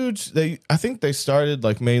 They're huge. I think they started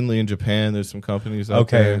like mainly in Japan. There's some companies out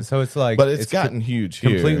there. Okay, so it's like, But it's gotten huge here.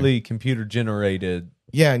 completely computer generated.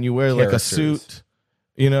 Yeah, and you wear like a characters. suit,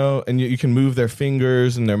 and you can move their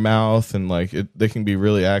fingers and their mouth, and like they can be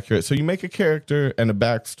really accurate. So you make a character and a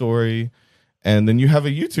backstory, and then you have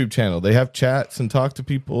a YouTube channel. They have chats and talk to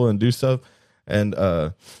people and do stuff. And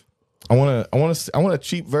I want a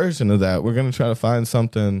cheap version of that. We're gonna try to find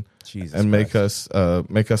something Jesus and make us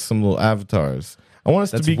some little avatars. I want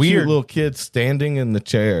us That's to be weird. cute little kids standing in the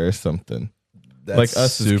chair or something. That's Like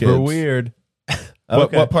us as super kids. weird.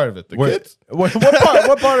 What part of it? The kids? What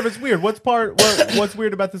part of it's weird? What's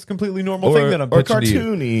weird about this completely normal thing that I'm or pitching to you?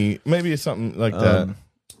 cartoony, maybe something like that.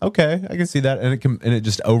 Okay, I can see that, and it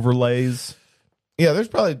just overlays. Yeah,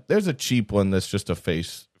 there's a cheap one that's just a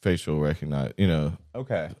facial recognition,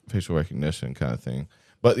 Okay, facial recognition kind of thing.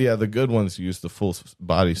 But yeah, the good ones use the full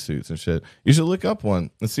body suits and shit. You should look up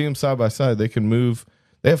one and see them side by side. They can move.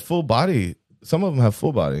 They have full body. Some of them have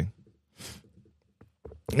full body.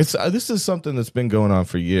 This is something that's been going on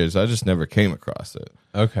for years. I just never came across it.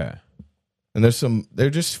 okay. And they're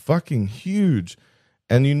just fucking huge.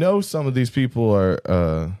 And some of these people are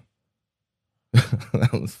that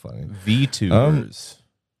was funny. VTubers.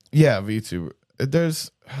 Yeah, VTuber.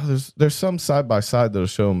 There's some side by side that'll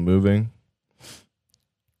show them moving.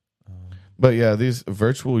 But yeah, these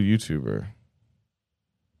virtual YouTuber.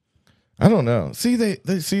 I don't know. See,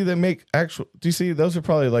 they make actual. Do you see? Those are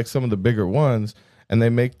probably like some of the bigger ones, and they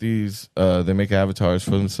make these. They make avatars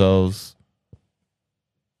for themselves.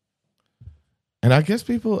 And I guess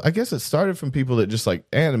it started from people that just like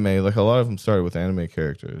anime. Like a lot of them started with anime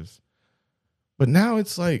characters, but now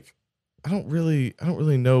it's like I don't really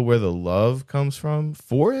know where the love comes from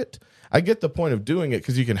for it. I get the point of doing it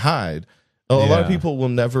because you can hide. A lot of people will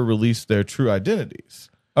never release their true identities.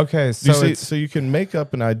 Okay, so So you can make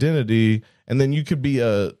up an identity, and then you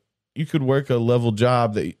could work a level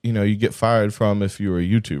job that you get fired from if you were a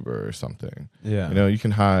YouTuber or something. yeah, You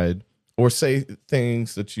can hide or say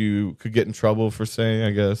things that you could get in trouble for saying,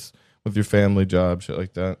 I guess, with your family job, shit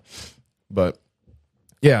like that. But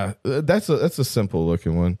yeah, that's a simple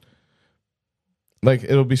looking one. Like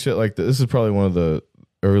it'll be shit like this is probably one of the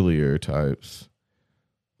earlier types.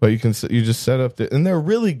 But you just set up and they're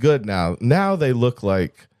really good now. Now they look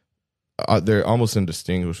like they're almost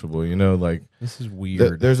indistinguishable. Like this is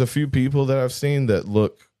weird. There's a few people that I've seen that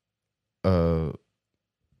look, that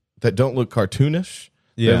don't look cartoonish.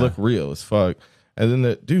 Yeah. They look real as fuck. And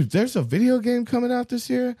then there's a video game coming out this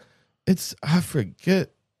year. I forget.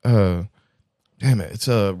 Damn it! It's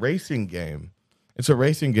a racing game. It's a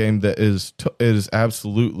racing game that is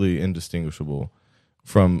absolutely indistinguishable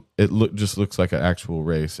from it. Just looks like an actual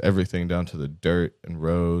race. Everything down to the dirt and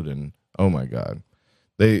road and oh my god,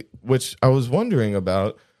 which I was wondering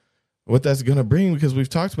about what that's gonna bring because we've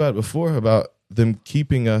talked about it before about them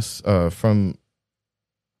keeping us from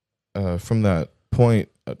that point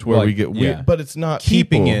to where we get weird. But it's not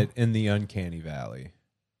keeping people. it in the uncanny valley.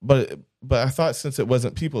 But I thought since it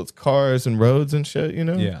wasn't people, it's cars and roads and shit.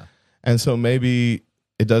 Yeah. And so maybe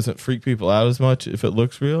it doesn't freak people out as much if it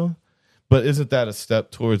looks real. But isn't that a step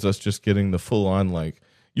towards us just getting the full on, like,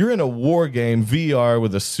 you're in a war game, VR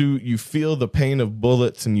with a suit, you feel the pain of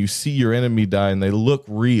bullets and you see your enemy die and they look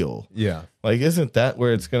real. Yeah. Like, isn't that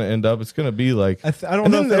where it's going to end up? It's going to be like, I don't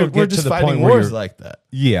know if they'll we're get to just the fighting point where wars you're, like that.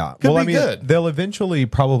 yeah. Could well, be I mean, good. they'll eventually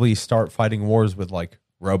probably start fighting wars with like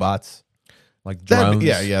robots, like drones.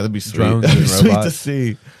 That'd be sweet. Drones That'd be and sweet to robots.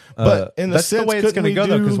 see. But in that's the way it's going to go,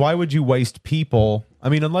 though, because why would you waste people? I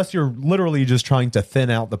mean, unless you're literally just trying to thin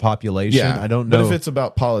out the population. Yeah, I don't know. But if it's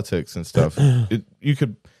about politics and stuff, you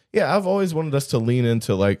could. Yeah, I've always wanted us to lean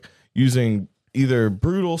into like using either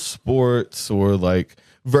brutal sports or like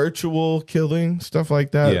virtual killing, stuff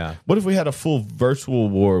like that. Yeah. What if we had a full virtual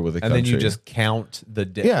war with a country? And then you just count the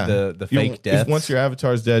You- fake deaths. Once your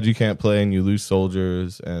avatar's dead, you can't play, and you lose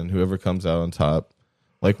soldiers, and whoever comes out on top,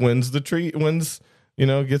 like wins, gets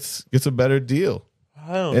a better deal.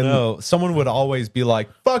 I don't know. Someone would always be like,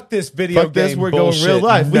 "Fuck this video Fuck game this, we're bullshit, going real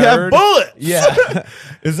life. We nerd." have bullets. Yeah.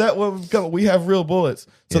 Is that what we've got? We have real bullets.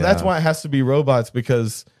 So Yeah. that's why it has to be robots,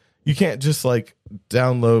 because you can't just like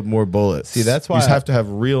download more bullets. See, that's why you just have to have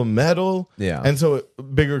real metal. Yeah. And so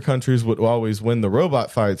bigger countries would always win the robot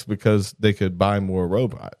fights because they could buy more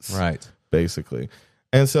robots. Right. Basically.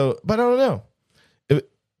 And so, but I don't know.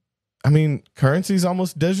 Currency's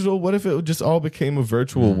almost digital. What if it just all became a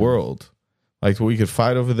virtual world? Like we could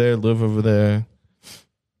fight over there, live over there.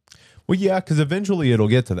 Well, yeah, because eventually it'll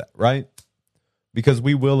get to that, right? Because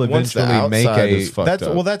we will Once the eventually make outside is fucked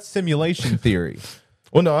up. that's simulation theory.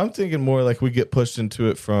 Well, no, I'm thinking more like we get pushed into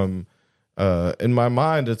it from. In my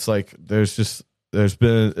mind, it's like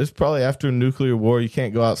it's probably after a nuclear war. You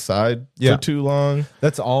can't go outside Yeah. for too long.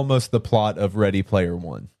 That's almost the plot of Ready Player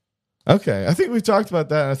One. Okay, I think we've talked about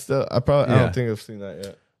that. I Yeah. don't think I've seen that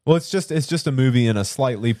yet. Well, it's just a movie in a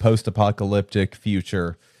slightly post-apocalyptic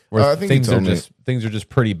future where I think you things are told me. things are just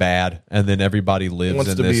pretty bad, and then everybody lives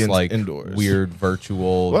Wants in to be this in- like indoors. weird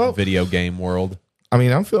virtual Well- video game world.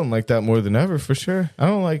 I'm feeling like that more than ever for sure. I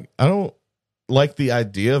don't like the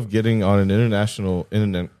idea of getting on an international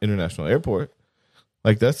airport.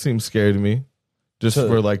 Like that seems scary to me. Just So-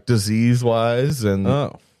 for like disease wise and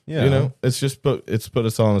Oh, yeah, it's just put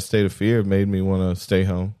us all in a state of fear. It made me want to stay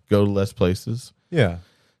home, go to less places. yeah.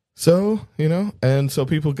 So, and so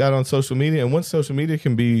people got on social media, and once social media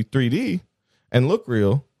can be 3D and look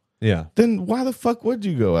real, Yeah. then why the fuck would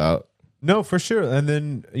you go out? No, for sure. And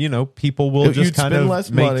then, people will You'd just kind spend of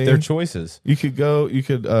less make money. their choices. You could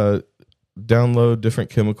download different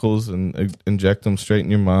chemicals and inject them straight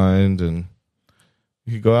in your mind, and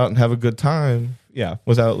you could go out and have a good time Yeah.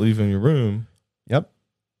 without leaving your room. Yep.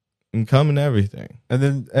 Income and everything. And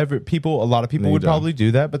then a lot of people Then would you're done. probably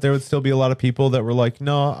do that, but there would still be a lot of people that were like,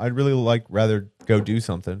 no, I'd really rather go do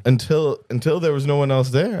something. Until there was no one else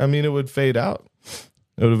there. It would fade out.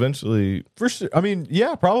 It would eventually. For sure.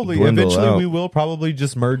 Yeah, probably. Dwindle Eventually, out. we will probably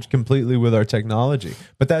just merge completely with our technology.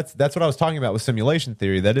 But that's what I was talking about with simulation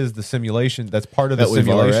theory. That is the simulation. That's part of the That we've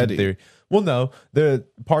simulation already- theory. Well, no, the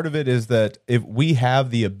part of it is that if we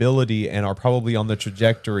have the ability and are probably on the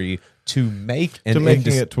trajectory to make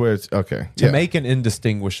making it to where it's okay. Yeah. make an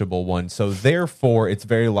indistinguishable one. So therefore, it's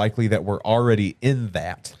very likely that we're already in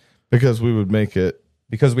that Because we would make it.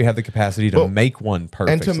 because we have the capacity to Well, make one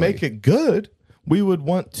perfectly. And to make it good, we would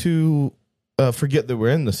want to forget that we're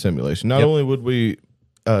in the simulation. Not Yep. only would we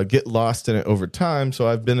get lost in it over time, so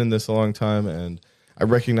I've been in this a long time and I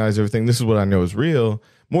recognize everything. This is what I know is real.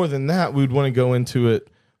 More than that, we would want to go into it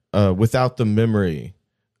without the memory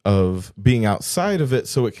of being outside of it,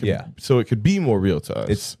 so it could be more real to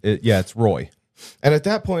us. It's Roy. And at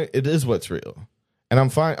that point, it is what's real. And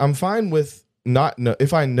I'm fine with not know.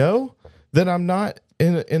 If I know that I'm not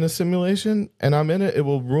in a simulation and I'm in it, it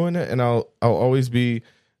will ruin it, and I'll always be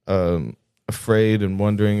afraid and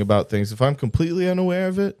wondering about things. If I'm completely unaware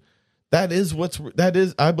of it, I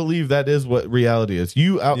believe that is what reality is.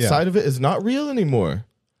 You outside of it is not real anymore.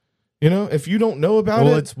 If you don't know about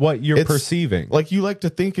it, It's what you're perceiving. like you like to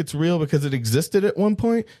think it's real because it existed at one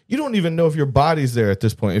point. You don't even know if your body's there at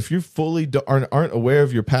this point. If you fully aren't aware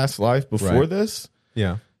of your past life before Right. this,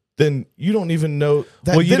 Yeah. then you don't even know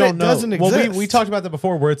that. Well, you then don't it know. doesn't exist. Well, we talked about that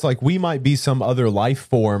before, where it's like we might be some other life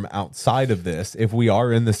form outside of this. If we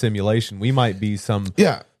are in the simulation, we might be some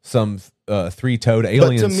three-toed But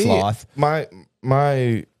alien to me, sloth. my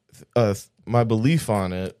belief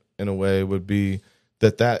on it in a way would be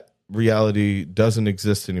that reality doesn't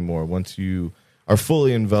exist anymore once you are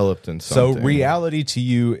fully enveloped in something. So reality to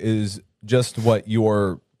you is just what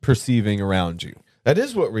you're perceiving around you. That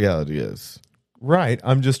is what reality is. Right.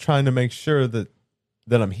 I'm just trying to make sure that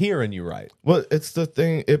I'm hearing you right. Well, it's the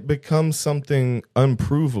thing. It becomes something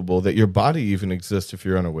unprovable that your body even exists if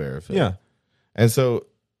you're unaware of it. Yeah. And so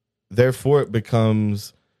therefore it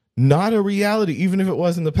becomes not a reality, even if it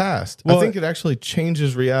was in the past. Well, I think it actually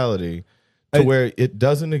changes reality to where it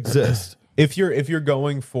doesn't exist. If you're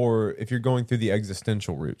going through the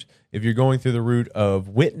existential route, if you're going through the route of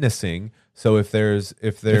witnessing, so if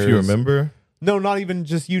you remember. No, not even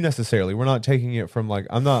just you necessarily. We're not taking it from like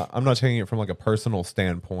I'm not taking it from like a personal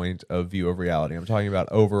standpoint of view of reality. I'm talking about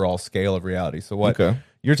overall scale of reality. So what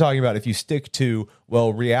you're talking about, if you stick to,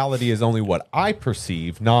 well, reality is only what I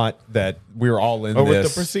perceive, not that we're all in or this.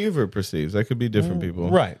 what the perceiver perceives. That could be different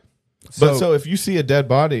people. Right. So if you see a dead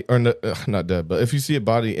body, or not dead, but if you see a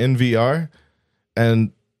body in VR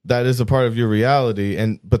and that is a part of your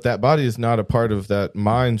reality, but that body is not a part of that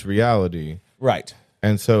mind's reality. Right.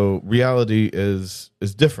 And so reality is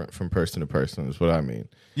different from person to person is what I mean.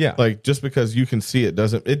 Yeah. Like just because you can see it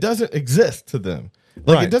doesn't exist to them.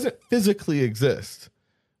 Like it doesn't physically exist.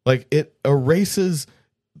 Like it erases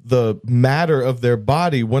the matter of their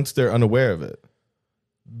body once they're unaware of it.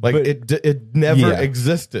 Like it never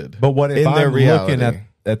existed. But what if I'm looking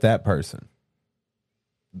at that person?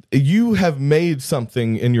 You have made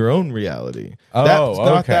something in your own reality. That's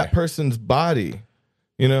not that person's body.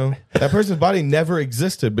 You know, that person's body never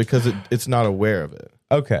existed because it's not aware of it.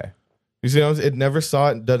 Okay. You see, it never saw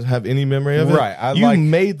it, doesn't have any memory of it. Right. You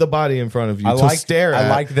made the body in front of you to stare at. I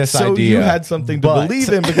like this so idea. You had something to believe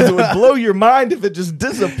in because it would blow your mind if it just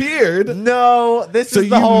disappeared. No, this is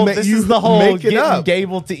the whole getting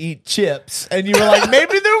Gable to eat chips, and you were like,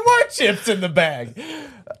 maybe there were chips in the bag.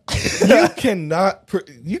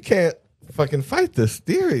 You can't fucking fight this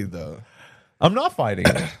theory, though. I'm not fighting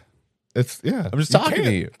it. I'm just talking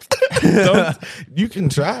to you. You can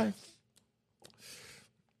try.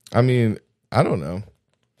 I mean, I don't know.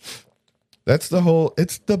 It's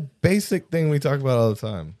the basic thing we talk about all the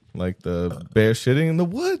time. Like the bear shitting in the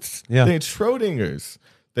woods. Yeah. It's Schrodinger's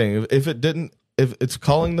thing. If it's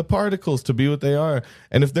calling the particles to be what they are,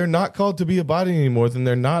 and if they're not called to be a body anymore, then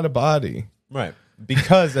they're not a body. Right.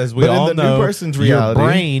 Because as we all know, new person's reality, your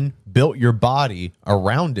brain built your body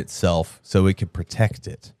around itself so it could protect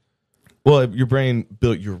it. Well, your brain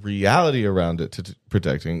built your reality around it to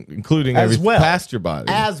protecting, including everything past your body.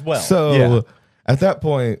 As well. So at that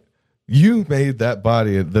point, you made that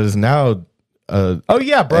body that is now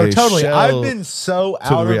totally. I've been so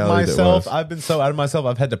out of myself.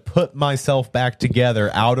 I've had to put myself back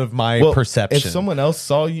together out of my perception. If someone else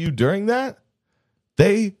saw you during that,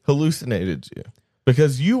 they hallucinated you.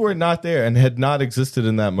 Because you were not there and had not existed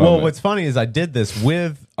in that moment. Well, what's funny is I did this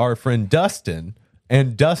with our friend Dustin,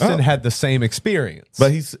 and Dustin had the same experience.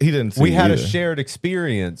 But he didn't see We had either. a shared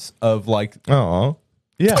experience of like... Oh.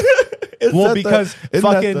 Yeah. Well, because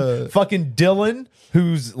fucking Dylan,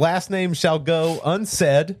 whose last name shall go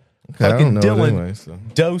unsaid, fucking Dylan anyway,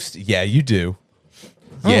 dosed... Yeah, you do.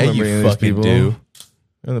 Yeah, you fucking do.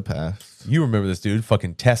 In the past. You remember this dude,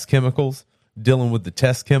 fucking test chemicals. Dealing with the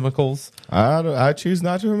test chemicals. I choose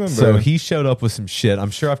not to remember. So he showed up with some shit.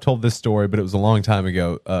 I'm sure I've told this story, but it was a long time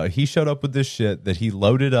ago. He showed up with this shit that he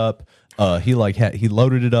loaded up. He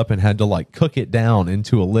loaded it up and had to like cook it down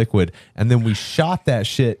into a liquid, and then we shot that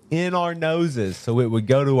shit in our noses so it would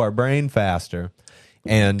go to our brain faster.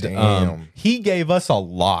 And he gave us a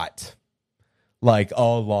lot, like a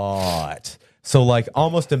lot. So like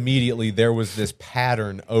almost immediately there was this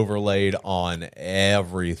pattern overlaid on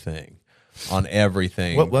everything.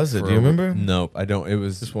 What was it? Do you remember? Nope, I don't. It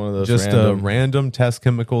was just one of those a random test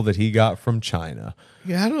chemical that he got from China.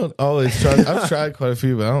 Yeah, I don't always trust. I've tried quite a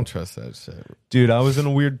few, but I don't trust that shit. Dude, I was in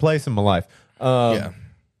a weird place in my life. Yeah.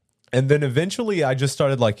 And then eventually I just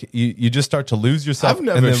started like, you just start to lose yourself. I've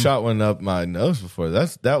never shot one up my nose before.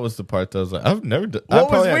 That was the part that I was like, I've never done. What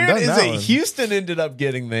was weird is that Houston ended up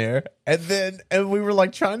getting there, and we were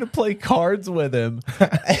like trying to play cards with him,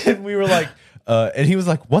 and we were like, and he was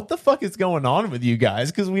like, what the fuck is going on with you guys?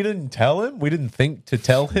 Because we didn't tell him. We didn't think to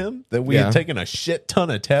tell him that we had taken a shit ton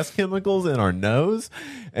of test chemicals in our nose.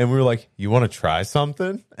 And we were like, you want to try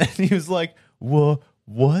something? And he was like, well,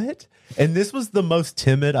 what? And this was the most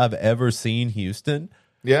timid I've ever seen Houston.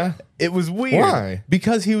 Yeah. It was weird. Why?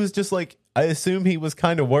 Because he was just like, I assume he was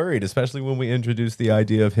kind of worried, especially when we introduced the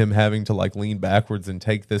idea of him having to like lean backwards and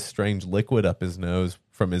take this strange liquid up his nose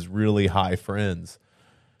from his really high friends.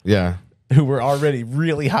 Yeah. Who were already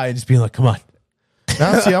really high and just being like, come on.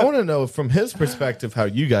 Now, see, I want to know from his perspective how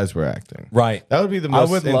you guys were acting. Right. That would be the most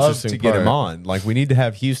interesting I would love to get part. him on. Like, we need to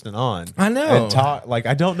have Houston on. I know. And talk. Like,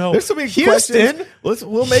 I don't know. There's so many Houston. questions.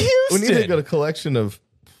 We need to get a collection of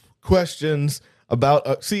questions about,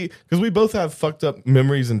 because we both have fucked up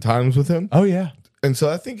memories and times with him. Oh, yeah. And so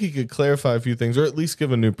I think he could clarify a few things or at least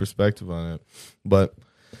give a new perspective on it. But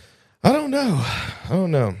I don't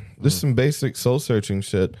know. This is some basic soul searching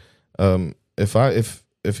shit.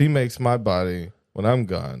 if he makes my body when I'm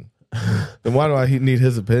gone, then why do I need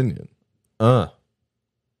his opinion?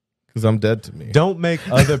 Because I'm dead to me. Don't make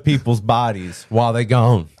other people's bodies while they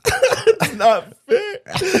gone. It's not fair.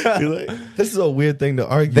 This is a weird thing to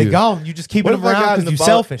argue. They gone. You just keeping them around because you're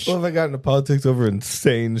selfish. What if I got into politics over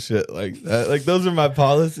insane shit like that? Like those are my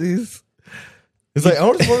policies. It's like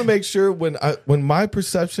I just want to make sure when my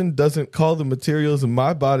perception doesn't call the materials in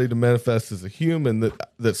my body to manifest as a human,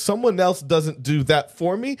 that someone else doesn't do that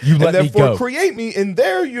for me, and therefore create me in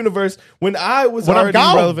their universe when I was already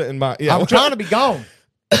relevant in my. Yeah, I'm trying to be gone.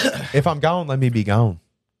 If I'm gone, let me be gone.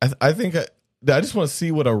 I think I just want to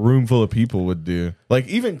see what a room full of people would do. Like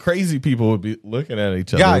even crazy people would be looking at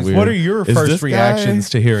each other. Guys, weird. what are your first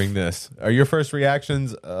reactions to hearing this? Are your first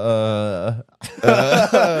reactions or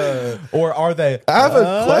are they I have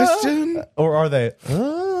a question? Or are they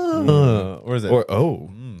or is it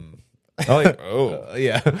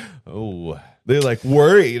yeah. Oh. They're like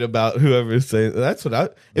worried about whoever's saying. That's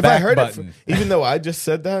what if I heard it, even though I just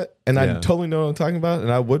said that and I totally know what I'm talking about,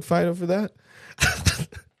 and I would fight over that.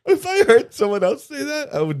 If I heard someone else say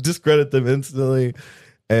that, I would discredit them instantly,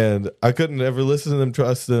 and I couldn't ever listen to them,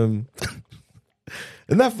 trust them.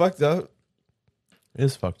 Isn't that fucked up?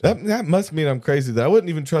 It's fucked up. That must mean I'm crazy. That I wouldn't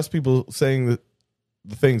even trust people saying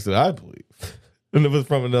the things that I believe, and it was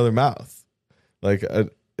from another mouth. Like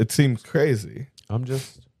it seems crazy. I'm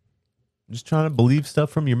just trying to believe stuff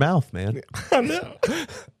from your mouth, man. I know.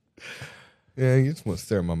 Yeah, you just want to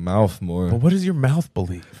stare at my mouth more. But what does your mouth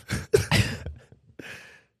believe?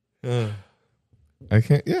 I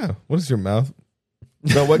can't. Yeah. What is your mouth?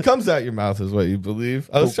 No, what comes out your mouth is what you believe.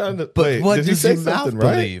 I was trying to. But wait, what did does he say your mouth something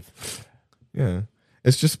right? believe? Yeah,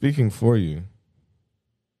 it's just speaking for you.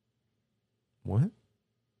 What?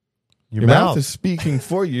 Your mouth is speaking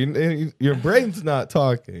for you. Your brain's not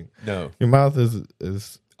talking. No, your mouth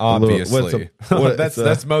is obviously.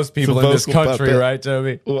 That's most people in this country, puppet. Right,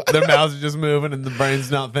 Toby? Their mouths are just moving and the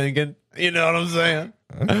brain's not thinking. You know what I'm saying?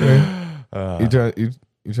 Okay.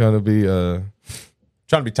 You trying to be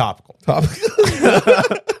topical. Topical.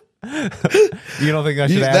 You don't think I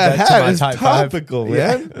should add that to my type topical, 5?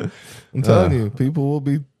 Man. Yeah. I'm telling you, people will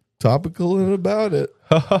be topical and about it.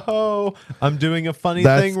 Oh, I'm doing a funny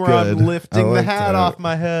thing where I'm lifting the hat off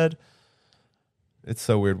my head. It's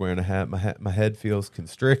so weird wearing a hat. My head feels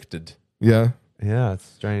constricted. Yeah. Yeah, it's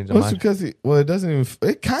strange. Well, it's because it doesn't even.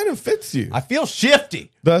 It kind of fits you. I feel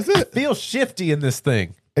shifty. Does it? I feel shifty in this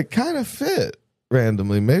thing. It kind of fit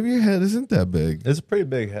randomly. Maybe your head isn't that big. It's a pretty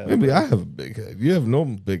big head. Maybe I have a big head. You have no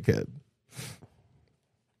big head.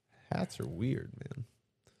 Hats are weird, man.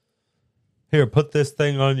 Here, put this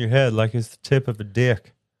thing on your head like it's the tip of a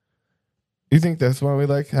dick. You think that's why we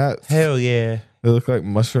like hats? Hell yeah. They look like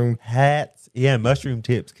mushroom hats. Yeah, mushroom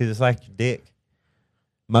tips because it's like your dick.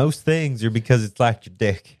 Most things are because it's like your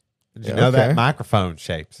dick. Did you know that? Microphone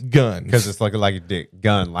shapes. Guns. Because it's looking like a dick.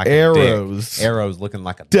 Gun like arrows. A dick. Arrows looking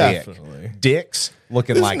like a Definitely. dick. Dicks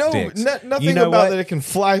looking like dicks. Nothing about that it can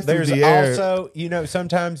fly through the air. There's also,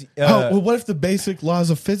 sometimes... well, what if the basic laws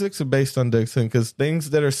of physics are based on dicks? Because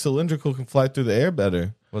things that are cylindrical can fly through the air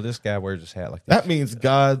better. Well, this guy wears his hat like that. That means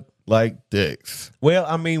God liked dicks. Well,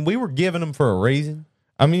 I mean, we were giving them for a reason.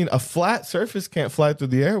 I mean, a flat surface can't fly through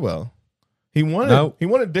the air well. He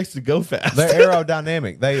wanted dicks to go fast. They're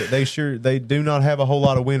aerodynamic. They do not have a whole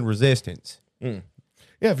lot of wind resistance. Mm.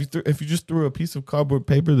 Yeah, if you just threw a piece of cardboard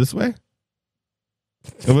paper this way,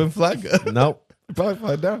 it wouldn't fly good. Nope. It'd probably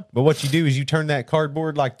fly down. But what you do is you turn that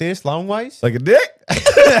cardboard like this, long ways. Like a dick.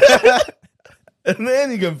 And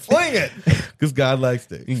then you can fling it. Because God likes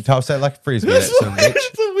dicks. You can toss that like a frisbee. That's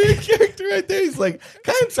a weird character right there. He's like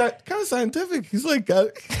kind of scientific. He's like got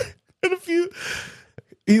a few...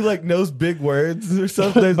 He like knows big words or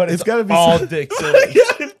something, but it's got to be all dicks.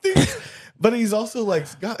 But he's also like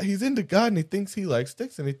he's into God, and he thinks he likes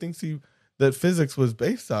dicks, and he thinks that physics was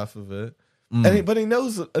based off of it. But he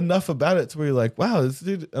knows enough about it to where you're like, wow, this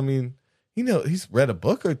dude. I mean, he's read a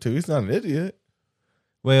book or two. He's not an idiot.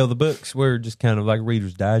 Well, the books were just kind of like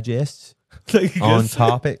Reader's Digests on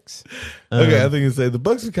topics. Okay, I think you say the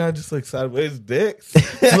books are kind of just like sideways dicks,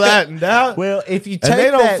 flattened out. Well, if you take and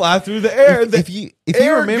they don't fly through the air. If you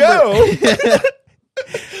remember,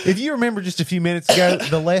 if you remember just a few minutes ago,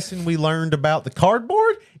 the lesson we learned about the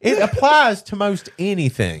cardboard, it applies to most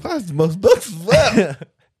anything. Applies to most books as well.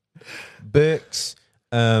 Books,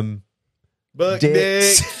 book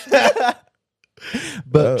dicks,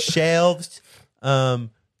 bookshelves,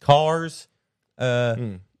 cars,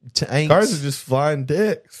 tanks. Cars are just flying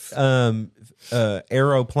dicks.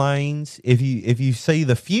 Aeroplanes. If you see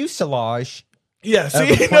the fuselage, yeah.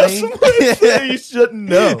 See, you know you shouldn't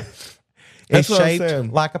know. is That's what I'm shaped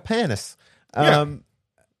saying. like a penis.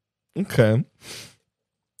 Okay.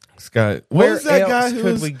 This guy. Where What was that guy else who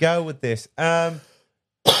could was? we go with this? No,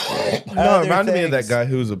 it other reminded me of that things. guy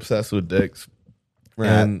who was obsessed with dicks. Right.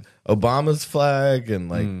 And Obama's flag and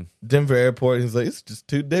like Denver airport. He's like, it's just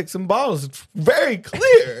 2 dicks and bottles. It's very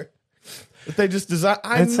clear that they just designed.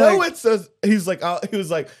 I It's know like- it says. He was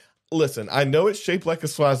like, listen, I know it's shaped like a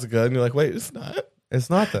swastika, and you're like, wait, it's not. It's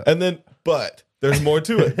not that. And then, but there's more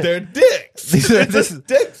to it. They're dicks. These are- It's this a is-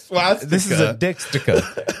 dick swastika. This is a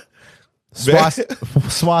dickstica.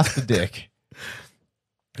 Swasta dick.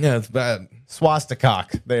 Yeah, it's bad.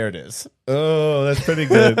 Swasticock. There it is. Oh, that's pretty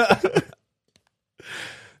good.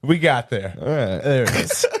 We got there. All right. There it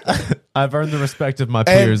is. I've earned the respect of my And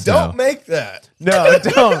peers don't now. make that. No,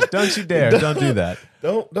 don't you dare. Don't do that.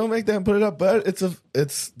 Don't make that and put it up. But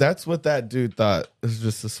that's what that dude thought. It's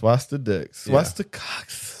just a swastika dick.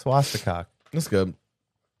 Swastikox. Swasticock. That's good.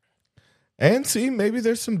 And see, maybe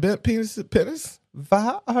there's some bent penis.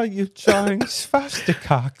 Why are you drawing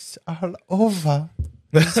swasticocks all over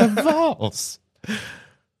the walls?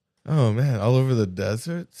 Oh man, all over the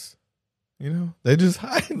deserts. You know, they just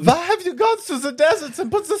hide. Why have you gone to the deserts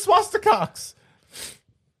and put the swasticocks?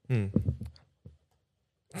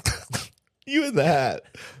 You in the hat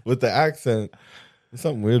with the accent. There's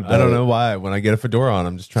something weird about I don't it. know why. When I get a fedora on,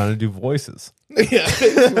 I'm just trying to do voices. Yeah.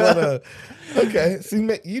 You wanna- okay. See,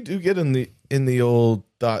 you do get in the old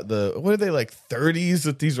what are they, like 30s,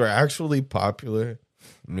 that these were actually popular.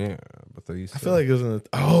 Yeah, but they used to. I feel like it was in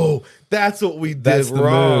that's what we did that's the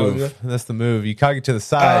wrong. move. That's the move. You cock it to the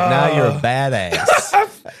side. Now you're a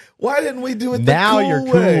badass. Why didn't we do it Now the cool you're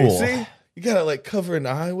way? cool. See, you gotta like cover an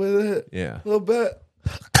eye with it. Yeah. A little bit.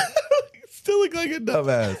 You still look like a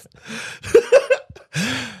dumbass.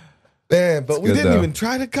 Man, but we good, didn't though. even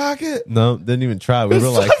try to cock it. No, didn't even try. We were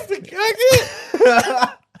like, To cock it.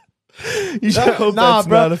 I hope nah, that's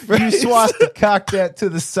bro. not a phrase. You swastika that to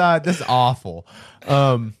the side. That's awful.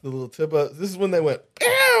 The little tip up. This is when they went,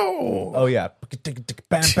 ow. Oh yeah. Oh, and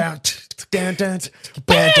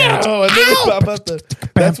then they pop up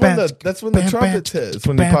that's when the trumpet hits,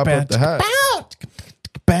 when you pop up the hat.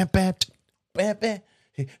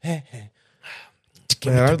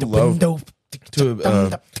 Man, I'd love to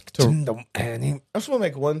I just want to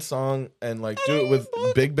make one song and like do it with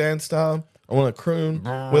big band style. I want to croon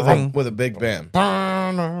with a big band.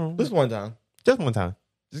 Just one time. Just one time.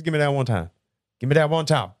 Just give me that one time. Give me that one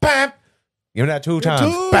time. Bam. Give me that 2 times.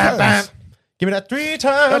 Two Bam, bam. times. Give me that 3 I'll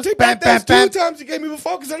times. take Bam, back bam, those bam. 2 times you gave me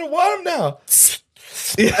before because I don't want them now.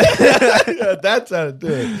 Yeah, that's how to do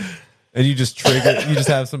it. And you just trigger. You just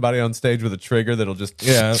have somebody on stage with a trigger that'll just.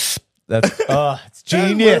 Yeah. That's it's That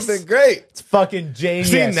genius. would have been great. It's fucking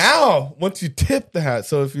genius. See, now, once you tip the hat,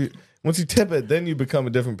 so once you tip it, then you become a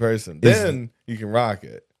different person. Is- Then you can rock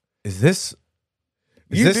it. Is this?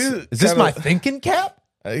 You Is do this kinda- my thinking cap?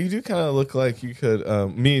 You do kind of look like you could,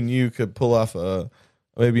 me and you could pull off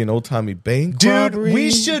maybe an old timey bank Dude, robbery.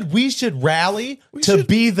 we should rally to should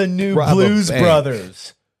be the new rob a Blues bank.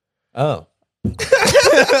 Brothers. Oh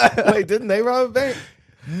Wait, didn't they rob a bank?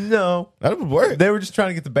 no, That would work. they were just trying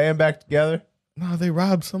to get the band back together. No, they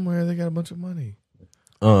robbed somewhere. They got a bunch of money.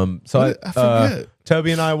 So I forget.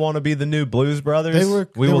 Toby and I want to be the new Blues Brothers. They were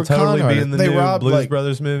will totally con be in the artists. They new robbed, Blues like-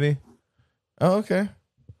 Brothers movie. Oh, okay.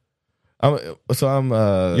 I'm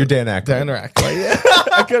You're Dan Aykroyd. Dan Aykroyd. Yeah.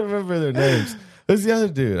 I couldn't remember their names. Who's the other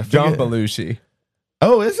dude? I John forget. Belushi.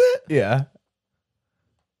 Oh, is it? Yeah.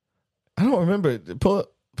 I don't remember. Pull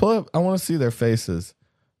up. I want to see their faces.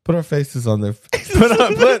 Put our faces on their faces.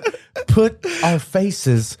 Put our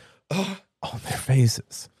faces on their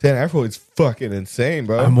faces. Dan Aykroyd's fucking insane,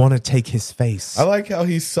 bro. I want to take his face. I like how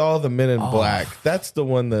he saw the Men in Black. That's the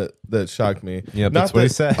one that shocked me. Yep, that's what he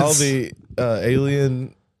says. All the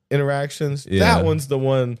alien interactions. Yeah. That one's the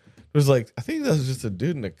one. It was like, I think that was just a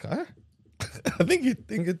dude in a car. I think you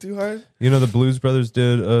think it too hard. You know, the Blues Brothers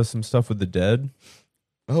did some stuff with the dead.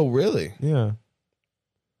 Oh, really? Yeah.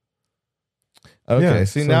 Okay. Yeah,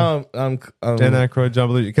 See, so- now I'm Dan Aykroyd, John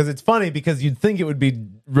Belushi. Because it's funny because you'd think it would be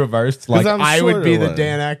reversed. Like I'm I would be shorter the one.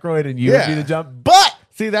 Dan Aykroyd and you would be Yeah. the John. But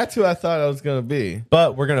see, that's who I thought I was gonna be.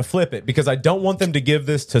 we're going to flip it because I don't want them to give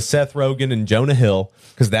this to Seth Rogen and Jonah Hill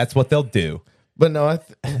because that's what they'll do. But no,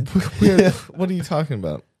 what are you talking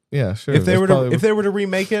about? Yeah, sure. If they That's were probably- to if they were to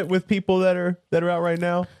remake it with people that are out right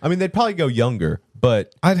now, I mean they'd probably go younger,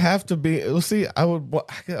 but I'd have to be. Well, see, I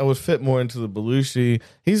would fit more into the Belushi.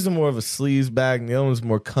 He's the more of a sleaze bag, and the other one's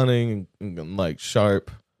more cunning and like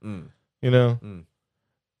sharp. You know,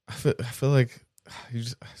 I feel like I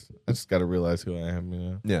just got to realize who I am. You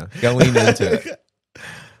know, yeah, gotta lean into it.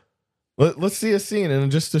 Let's see a scene,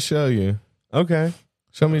 and just to show you, Okay.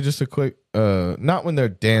 show me just a quick. not when they're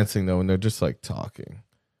dancing though, when they're just like talking.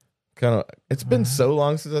 Kind of. It's been so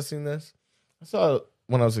long since I've seen this. I saw it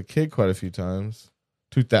when I was a kid quite a few times.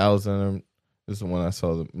 2000 is the one I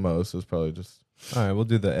saw the most. It was probably just. All right, we'll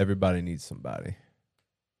do the Everybody Needs Somebody.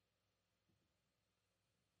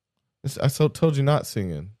 I told you not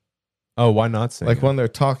singing. Oh, why not sing? Like when they're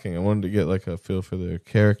talking, I wanted to get like a feel for their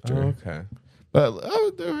character. Oh, okay.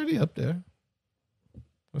 But they're already up there.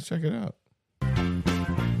 Let's check it out.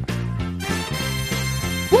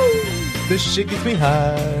 Woo! This shit gets me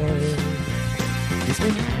high.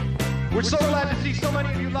 We're so glad to see so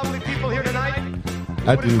many of you lovely people here tonight.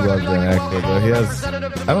 I do love Dan Aykroyd, though. He has, I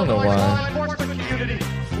don't know why.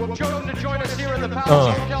 Who have chosen to join us here in the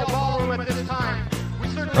Palace Hotel Ballroom at this time. We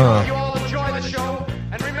certainly hope you all enjoy the show.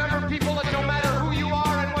 And remember, people, that no matter who you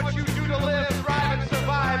are and what you do to live, thrive, and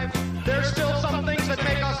survive, there's still some things that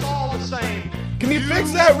make us all the same. Can you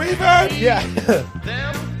fix that reverb? Yeah.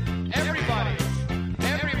 Them, everybody.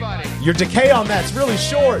 Your decay on that's really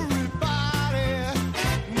short.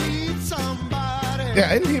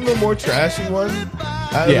 Yeah, isn't he the more trashy one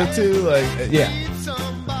out of the two? Like, Yeah.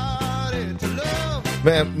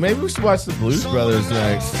 man, maybe we should watch the Blues Brothers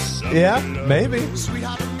next. Yeah, maybe.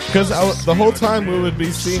 Because the whole time we would be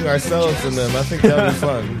seeing ourselves in them. I think that would be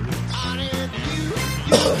fun.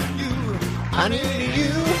 I need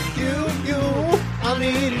you. I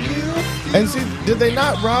need you. And see, did they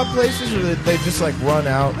not rob places, or did they just like run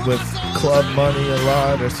out with club money a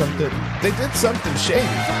lot or something? They did something shady.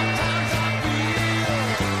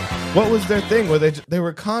 What was their thing? Where they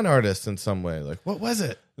were con artists in some way? Like, what was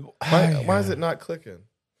it? Why is it not clicking?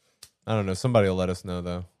 I don't know. Somebody will let us know,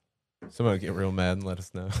 though. Somebody will get real mad and let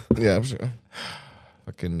us know. Yeah, I'm sure.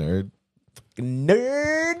 Fucking nerd.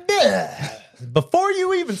 Nerd. Before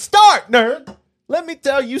you even start, nerd, let me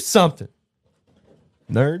tell you something.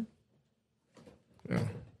 Nerd. Yeah.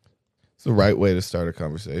 It's the right way to start a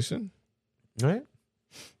conversation. Right?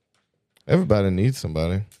 Everybody needs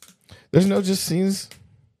somebody. There's no just scenes.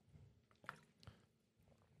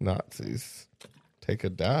 Nazis. Take a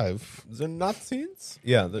dive. Is there Nazis?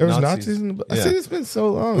 Yeah, There was Nazis in the... I Yeah. see it's been so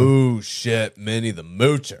long. Ooh, shit, Minnie the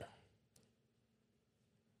Moocher.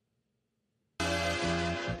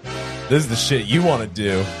 This is the shit you want to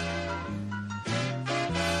do.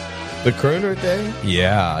 The crooner thing?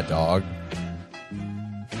 Yeah, dog.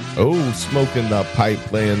 Oh, smoking the pipe,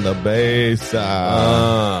 playing the bass.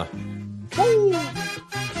 Woo.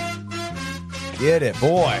 Get it,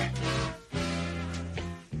 boy.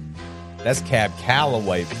 That's Cab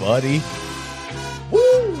Calloway, buddy. Woo!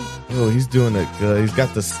 Oh, he's doing it good. He's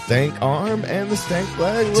got the stank arm and the stank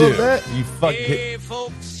leg a Dude, little bit. you fucking... Hey,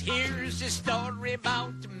 folks, here's a story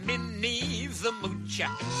about Minnie the Moocher.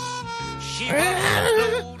 She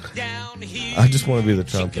was low down here. I just want to be the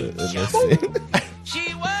trumpet in this scene.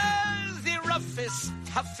 She was the roughest,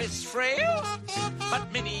 toughest frail,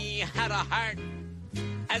 but Minnie had a heart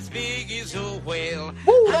as big as a whale.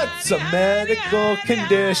 Woo, that's a medical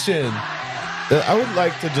condition. I would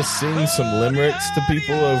like to just sing some limericks to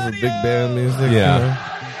people over big band music. Yeah.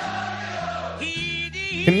 You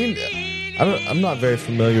know? Can you? I'm not very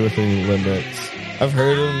familiar with any limericks. I've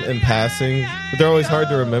heard them in passing, but they're always hard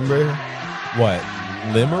to remember. What?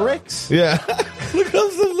 Limericks? Yeah. Look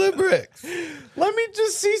up some limericks. Let me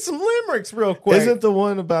just see some limericks real quick. Isn't the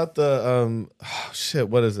one about the oh shit,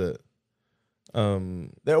 what is it?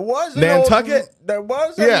 There was Nantucket? There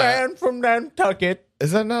was a Yeah. man from Nantucket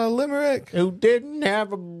Is that not a limerick? who didn't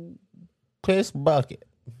have a piss bucket.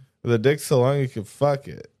 The dick's so long you can fuck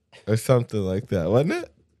it. Or something like that, wasn't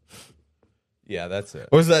it? Yeah, that's it.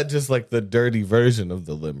 Or is that just like the dirty version of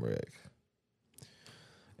the limerick?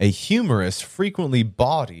 A humorist frequently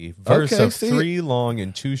bawdy verse Okay, of see? 3 long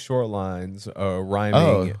and 2 short lines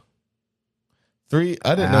rhyming. Three.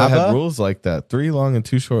 I didn't know I had ABBA? rules like that. 3 long and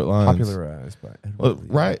 2 short lines. Popularized by Edward Well,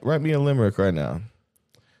 Lee. write me a limerick right now.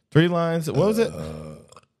 3 lines. What was it?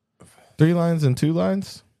 3 lines and 2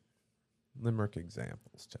 lines? Limerick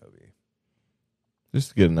examples, Toby. Just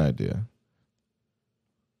to get an idea.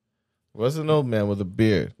 Was an old man with a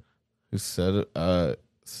beard who said is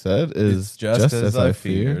It's just as I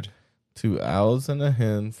feared. 2 owls and a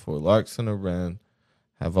hen, 4 larks and a wren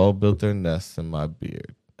have all built their nests in my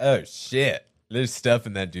beard. Oh, shit. There's stuff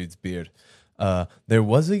in that dude's beard. There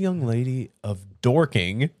was a young lady of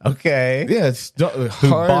Dorking, okay, Yeah, it's who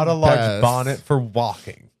bought a large bonnet for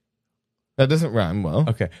walking. That doesn't rhyme well.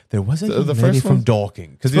 Okay, there was a So young the lady first from one?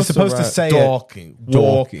 Dorking, because you're supposed to say Dorking. it.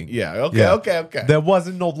 Dorking. Yeah, okay, Yeah. okay. There was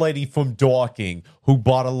an old lady from Dorking who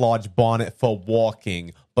bought a large bonnet for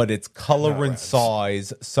walking, but its color and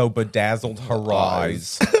size so bedazzled her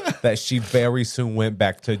eyes that she very soon went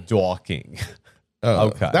back to Dorking. Oh,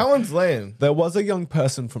 Okay. that one's lame. There was a young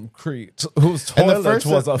person from Crete whose And the toilet first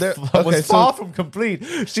was, one- there- okay, was so- far from complete.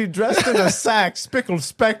 She dressed in a sack spickled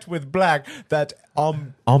specked with black. That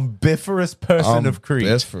ombiferous person of Crete.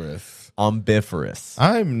 Ombiferous. Ombiferous.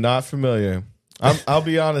 I'm not familiar. I'll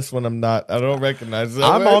be honest when I'm not. I don't recognize that.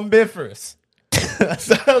 I'm word. ombiferous.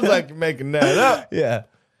 Sounds like you're making that up. Yeah.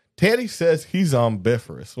 Teddy says he's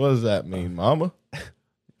ombiferous. What does that mean, Mama?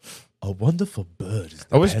 A wonderful bird. Is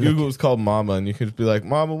the I wish pelican. Google was called Mama and you could be like,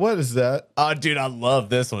 Mama, what is that? Oh, dude, I love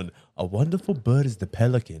this one. A wonderful bird is the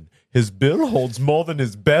pelican. His bill holds more than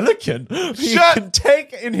his bellican. He can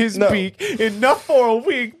take in his beak enough for a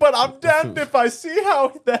week, but I'm damned if I see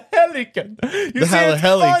how the helican. You see, it's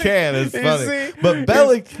heli funny. can is You funny. see? But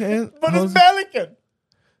belly can. But his bellican.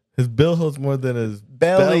 His bill holds more than his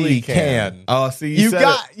Belly can. Oh, see, You said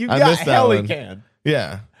got it. I missed that one. helican.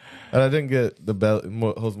 Yeah. And I didn't get the belly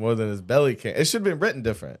holds more than his belly can. It should have been written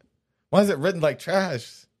different. Why is it written like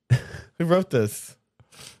trash? Who wrote this?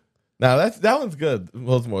 Now that one's good.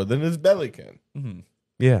 Holds more than his belly can.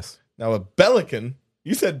 Yes. Now a bellican,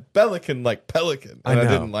 you said bellican like pelican, and I know.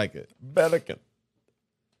 didn't like it. Bellican.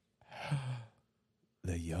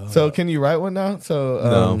 The young. So can you write one now? So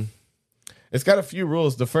No. It's got a few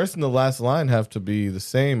rules. The first and the last line have to be the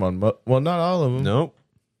same on well, not all of them. Nope.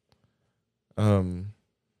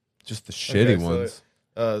 Just the shitty Okay,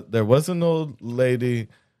 so, ones. there was an old lady.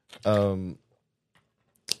 There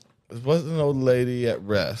was an old lady at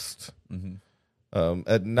rest.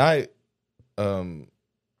 At night,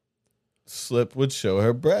 Slip would show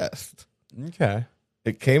her breast. Okay.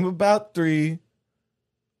 It came about 3.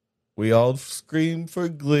 We all scream for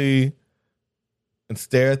glee and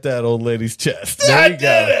stare at that old lady's chest. There you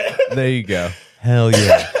go. There you go. Hell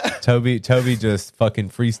yeah. Toby just fucking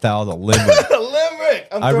freestyled a limerick. Limerick.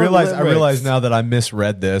 I realize now that I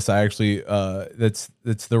misread this. I actually that's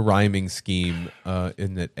the rhyming scheme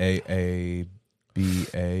in that A B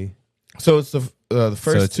A So it's the So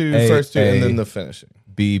first it's two, A, and then the finishing.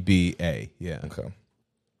 B B A. Yeah. Okay.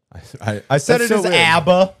 I said That's it so as weird.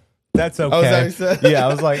 ABBA. That's okay. Oh, is that what you said? Yeah, I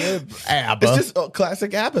was like ABBA. It's just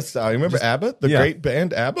classic ABBA style. You remember ABBA? The yeah. great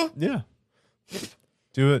band ABBA? yeah.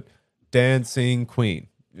 Do it, dancing queen.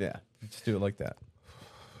 Yeah, just do it like that.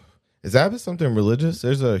 Is ABBA something religious?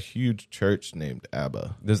 There's a huge church named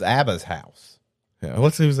ABBA. There's ABBA's house. Yeah.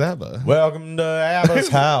 Who's ABBA? Welcome to ABBA's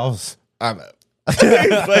house. ABBA. He's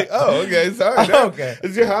like, oh, okay, sorry. no. Okay.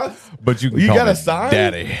 It's your house? But you can You call got me a sign?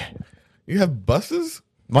 Daddy. You have buses?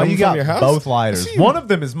 Why coming you from got your house? both lighters? See you- One of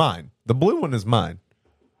them is mine. The blue one is mine.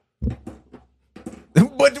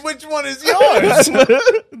 Which one is yours?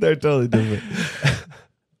 They're totally different.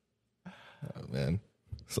 Oh, man.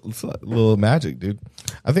 It's a little magic, dude.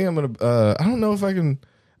 I think I'm going to, I don't know if I can,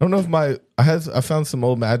 I don't know if I found some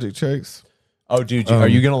old magic tricks. Oh, dude, are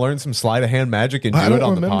you going to learn some sleight of hand magic and do it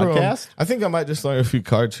on the podcast? I think I might just learn a few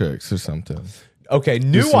card tricks or something. Okay,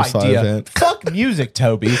 new some sleight of idea. hand. Fuck music,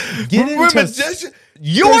 Toby. Get We're into magicians.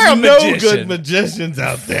 You're There's a no magician. good magicians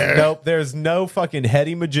out there. Nope, there's no fucking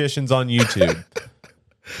heady magicians on YouTube.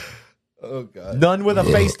 Oh, God. None with a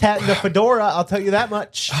face tat and a fedora, I'll tell you that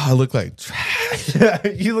much. Oh, I look like trash.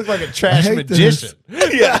 You look like a trash hate magician.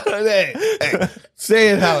 Yeah. Hey, say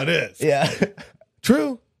it how it is. Yeah.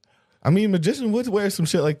 True. I mean, magician would wear some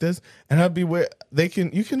shit like this, and I'd be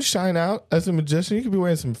you can shine out as a magician. You could be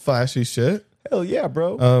wearing some flashy shit. Hell yeah,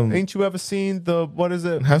 bro. Ain't you ever seen what is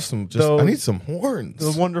it? Have some. I need some horns.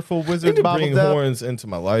 The Wonderful I need Wizard to Bible bring Death? horns into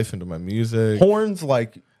my life, into my music. Horns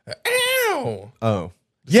like Ow! oh.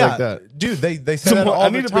 Just Yeah, like that. dude, they say that all I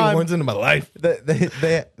the need to bring time. horns into my life. They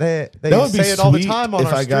That would be say it all the sweet time on if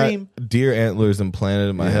our I stream. got deer antlers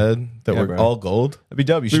implanted in my head that were bro. all gold. That'd be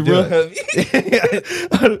dope. You Be should do real it.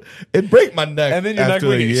 heavy. It'd break my neck. And then your neck after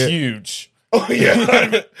would a get year. huge. Oh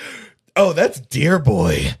yeah. Oh, that's Deer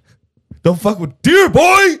Boy. Don't fuck with Deer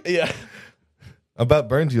Boy. Yeah. I about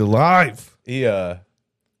burned you alive. He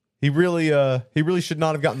really should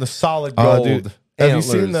not have gotten the solid Oh, gold. dude. Have you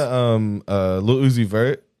antlers. seen the Lil Uzi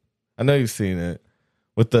Vert? I know you've seen it.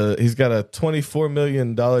 He's got a $24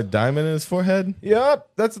 million diamond in his forehead. Yep,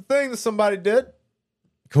 that's the thing that somebody did.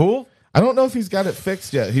 Cool. I don't know if he's got it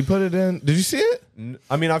fixed yet. He put it in. Did you see it?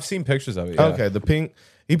 I mean, I've seen pictures of it. Yeah. Okay, the pink.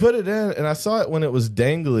 He put it in, and I saw it when it was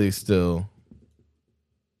dangly still.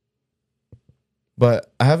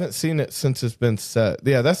 But I haven't seen it since it's been set.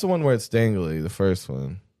 Yeah, that's the one where it's dangly, the first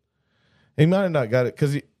one. He might have not got it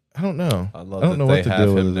because I don't know. I love don't know that what they to have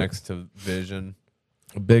do him with it. next to Vision.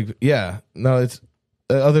 Big, yeah. No, it's.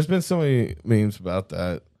 There's been so many memes about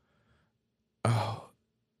that. Oh,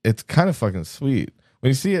 it's kind of fucking sweet when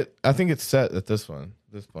you see it. I think it's set at this one.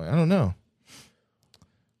 At this point, I don't know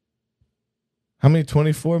how many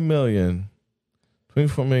 24 million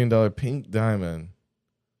 $24 million pink diamond.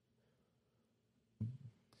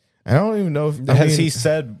 I don't even know if Has he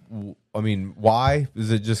said? I mean, why?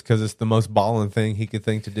 Is it just because it's the most balling thing he could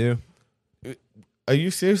think to do? Are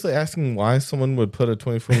you seriously asking why someone would put a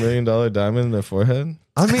 $24 million diamond in their forehead?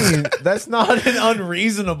 I mean, that's not an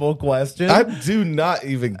unreasonable question. I do not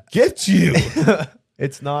even get you.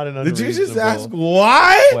 It's not an Did unreasonable you just ask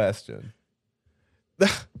why? question.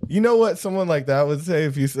 You know what someone like that would say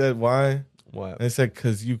if you said why? What? They said,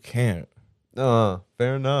 because you can't.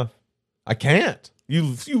 Fair enough. I can't.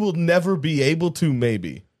 You will never be able to,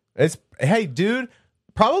 maybe. Hey, dude,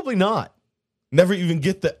 probably not. Never even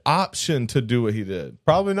get the option to do what he did.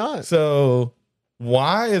 Probably not. So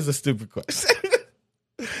why is a stupid question?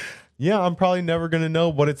 Yeah, I'm probably never going to know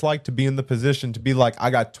what it's like to be in the position to be like, I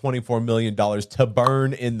got $24 million to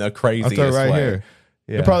burn in the craziest I'll throw it right way. here.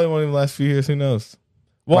 Yeah. It probably won't even last a few years. Who knows?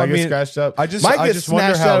 Well, Might I get mean, scratched up. I just might wonder get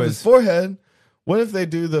snatched how out of his forehead. What if they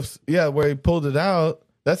do where he pulled it out?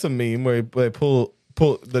 That's a meme where they pull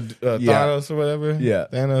the Thanos or whatever. Yeah.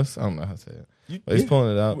 Thanos. I don't know how to say it. But he's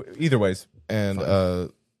pulling it out. Either ways. And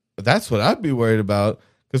that's what I'd be worried about,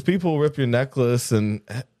 because people rip your necklace and,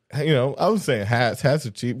 I was saying hats. Hats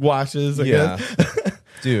are cheap. Watches, I guess.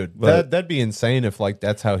 Dude, But- that'd be insane if like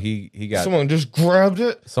that's how he got Someone just grabbed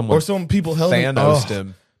it. Someone or some people held Thanos'd it.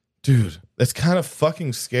 him. Dude, that's kind of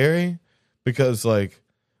fucking scary, because like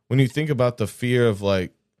when you think about the fear of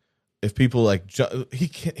like if people like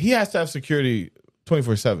he has to have security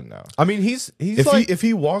 24/7 now. I mean, he's If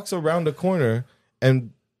he walks around a corner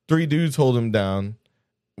and 3 dudes hold him down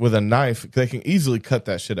with a knife, they can easily cut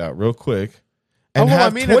that shit out real quick. And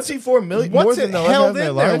have 24 million more what's than it they'll ever held have in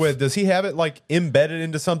in their there life. with? Does he have it like embedded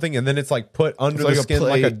into something and then it's like put under It's the skin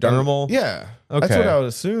like a plate dermal? and- yeah, Okay. that's what I would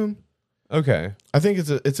assume. Okay. I think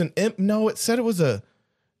it's an no. It said it was a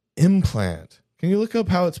implant. Can you look up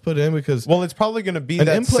how it's put in? Because Well, it's probably going to be an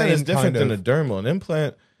that implant same is different kind than a of, dermal. An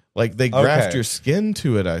implant, like they graft Okay. your skin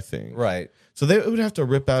to it, I think. right. So they would have to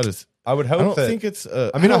rip out his. I would I hope don't that. think it's.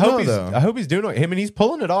 I mean, I don't hope know, he's. though. I hope he's doing it. I mean, he's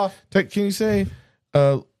pulling it off. Can you say,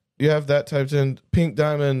 you have that typed in pink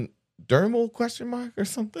diamond dermal question mark or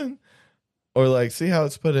something, or like see how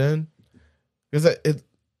it's put in, because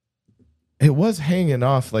it was hanging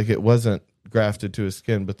off like it wasn't grafted to his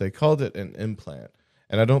skin, but they called it an implant,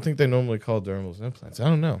 and I don't think they normally call dermals implants. I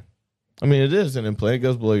don't know. I mean, it is an implant. It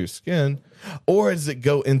goes below your skin, or does it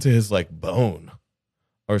go into his like bone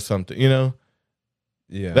or something?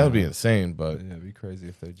 Yeah, That would be insane. But Yeah, it'd be crazy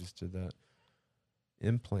if they just did that.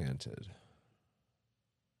 Implanted.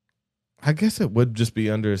 I guess it would just be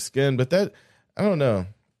under his skin. But that, I don't know.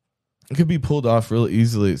 It could be pulled off real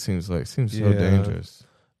easily. It seems so Yeah. dangerous.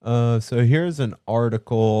 So here's an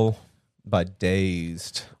article by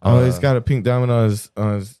Dazed. Oh, he's got a pink diamond on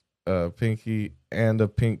his pinky and a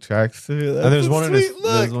pink tracksuit. And there's one in his. Look.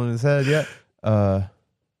 There's one in his head. Yeah.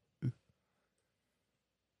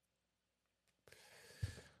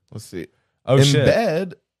 Let's see. Oh shit.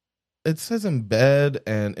 Embed. It says embed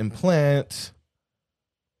and implant.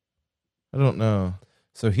 I don't know.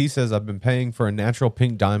 So he says, I've been paying for a natural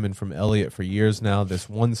pink diamond from Elliot for years now. This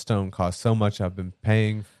one stone cost so much. I've been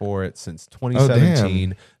paying for it since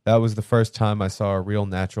 2017. That was the first time I saw a real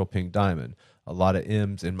natural pink diamond. A lot of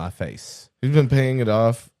M's in my face. He's been paying it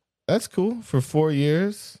off. That's cool. For 4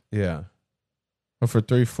 years Yeah. or for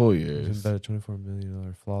 3 full He's years. bet a $24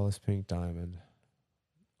 million flawless pink diamond.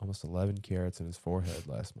 Almost 11 carats in his forehead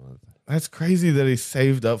last month. That's crazy that he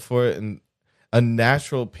saved up for it. And a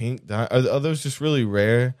natural pink diamond. Are those just really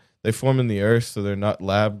rare? They form in the earth, so they're not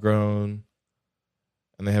lab grown,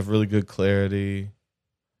 and they have really good clarity.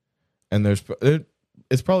 And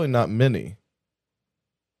it's probably not many.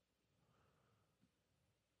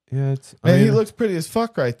 Yeah, it's. Man, he looks pretty as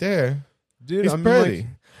fuck right there. dude. He's I'm pretty.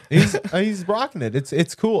 Like, he's rocking it.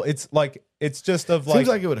 It's cool. It's like it's just of like. Seems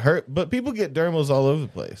like it would hurt, but people get dermals all over the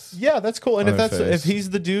place. Yeah, that's cool. And On if their that's face. if he's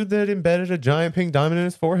the dude that embedded a giant pink diamond in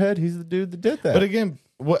his forehead, he's the dude that did that. But again,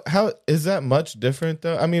 how is that much different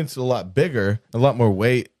though? I mean, it's a lot bigger, a lot more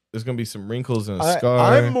weight. There's gonna be some wrinkles and a scar.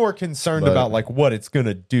 I'm more concerned but- about like what it's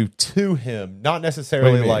gonna do to him, not What do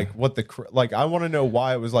necessarily you mean? like what like. I want to know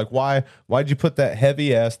why it was like why'd you put that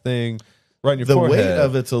heavy ass thing right in your the forehead? weight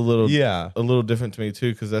of it's a little different to me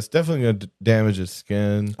too, because that's definitely going to damage his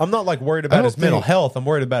skin. I'm not like worried I about don't his mental think- health. I'm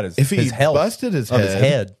worried about If he his health busted his of head, his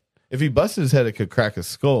head. if he busted his head, it could crack his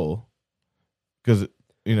skull. Because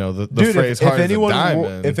the Dude, phrase if "hard as a anyone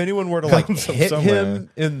diamond," if anyone were to like comes from hit somewhere. him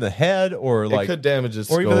in the head or it like could damage his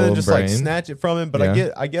or skull even then and just brain. like snatch it from him. But Yeah.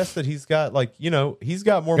 I guess that he's got like he's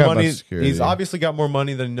got more Got a bunch money. of security. He's obviously got more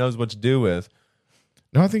money than he knows what to do with.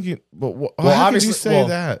 No, I think he. But how could obviously, you say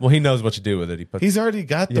that? Well, he knows what to do with it. He's already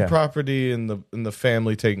got the Yeah. property and the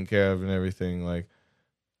family taken care of and everything. Like,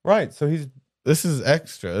 right. So he's. this is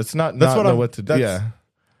extra. It's not. That's Not what know I'm- what to do. that's- Yeah.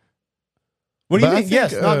 What do you But I mean? think,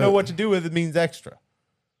 Yes, not know what to do with it means extra.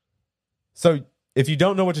 So if you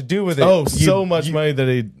don't know what to do with it, so much money that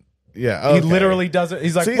he. Yeah. He okay. literally doesn't.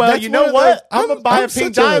 He's like, See, well, that's you one know of what? those- I'm gonna buy I'm a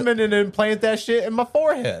pink such a- diamond and implant that shit in my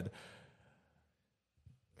forehead.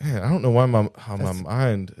 Man, I don't know why my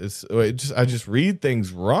mind is. I just read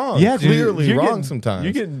things wrong. Yeah, dude, clearly you're wrong getting- sometimes.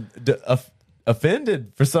 You're getting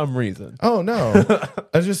offended for some reason. Oh no!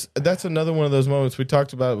 That's another one of those moments we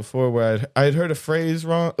talked about before where I had heard a phrase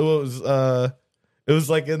wrong. It was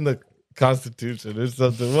like in the Constitution or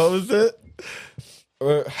something. What was it?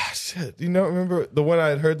 Shit, remember the one I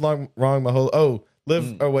had heard wrong my whole.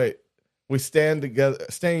 We stand together,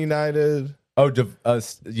 stand united. Oh,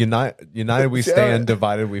 united we stand,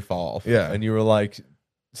 divided we fall. Yeah. And you were like,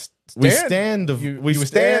 We stand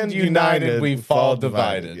united, we fall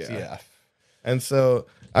divided. Yeah. And so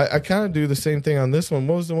I kind of do the same thing on this one.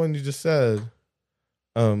 What was the one you just said?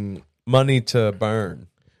 Money to burn.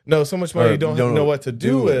 No, so much money Or you don't know what to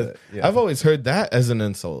do with. it. Yeah. I've always heard that as an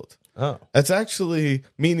insult. Oh. That's actually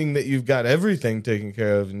meaning that you've got everything taken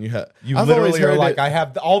care of, and You I've literally always are heard like, it- I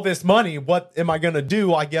have all this money. What am I going to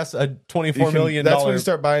do? I guess a $24 million. That's when you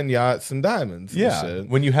start buying yachts and diamonds. and Yeah. shit.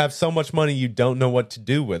 When you have so much money, you don't know what to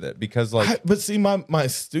do with it because, like, But see, my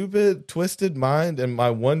stupid, twisted mind and my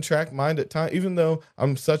one-track mind at times, even though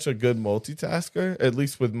I'm such a good multitasker, at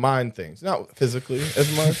least with mind things, not physically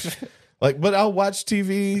as much. But I'll watch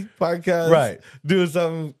TV, podcasts, Right. doing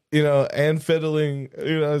something, and fiddling.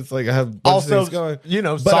 It's like I have a bunch of also, things going.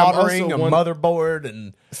 But I'm soldering a also motherboard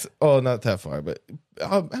and Oh, not that far, but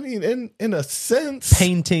I mean, in a sense,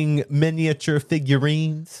 painting miniature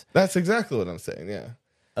figurines, that's exactly what I'm saying.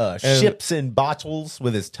 Yeah. ships and bottles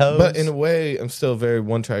with his toes. But in a way, I'm still very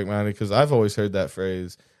one-track minded because I've always heard that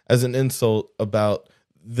phrase as an insult about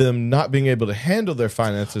them not being able to handle their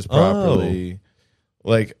finances properly.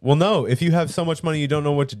 Well, no, if you have so much money you don't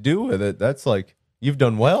know what to do with it, that's like you've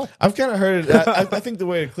done well. I've kind of heard it. I think the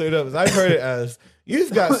way it cleared up is I've heard it as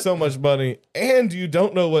you've got so much money and you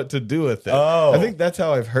don't know what to do with it. Oh. I think that's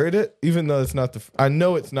how I've heard it, even though it's not I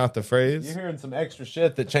know it's not the phrase. You're hearing some extra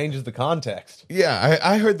shit that changes the context. Yeah,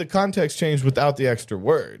 I heard the context change without the extra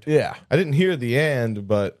word. Yeah. I didn't hear the and,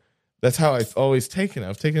 but that's how I've always taken it.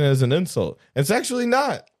 I've taken it as an insult. And it's actually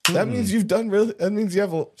not. That means you've done that means you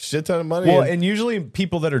have a shit ton of money. Well, and usually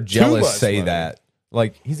people that are jealous much say money. that.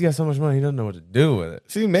 Like, he's got so much money, he doesn't know what to do with it.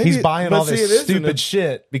 See, maybe he's buying but all see, it this isn't stupid a-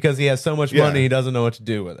 shit because he has so much Yeah. money, he doesn't know what to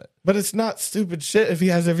do with it. But it's not stupid shit if he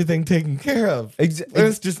has everything taken care of. Exa-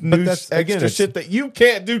 It's just but new that's- extra again, it's- shit that you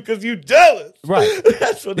can't do because you jealous. Right.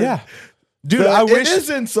 That's what. Yeah. Dude, Dude, I wish. it is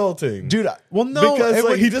insulting. Dude, well, no. because it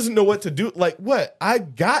would- he doesn't know what to do. Like what?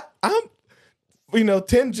 I'm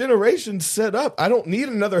 10 generations set up. I don't need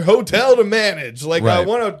another hotel to manage. Like I Right.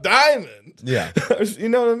 want a diamond. Yeah. You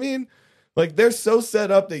know what I mean? Like they're so set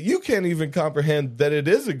up that you can't even comprehend that it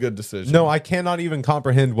is a good decision. No, I cannot even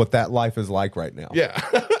comprehend what that life is like right now. Yeah.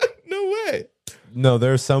 No way. No,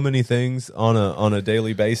 there are so many things on a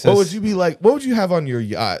daily basis. What would you be like? What would you have on your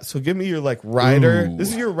yacht? So give me your rider. Ooh. This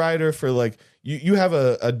is your rider for you have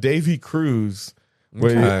a Davy Cruise.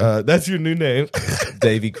 Where Okay. that's your new name.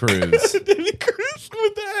 Davy Cruz. Davy Cruise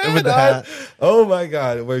with the hat. With the on. hat. Oh my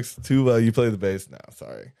god, it works too well. You play the bass now.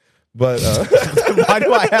 Sorry. But Why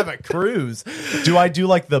do I have a cruise? Do I do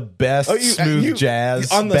like the best smooth jazz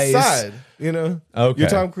on the bass? side? Okay. You're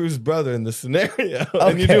Tom Cruise's brother in the scenario, and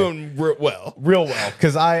Okay. you're doing well. Real well,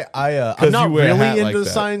 because I'm not you wear a hat really like into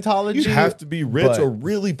that. Scientology. You have to be rich but- or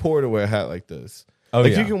really poor to wear a hat like this. Oh,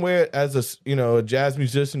 like yeah. you can wear it as a jazz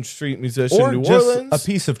musician, street musician, or New just Orleans, a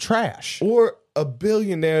piece of trash. or a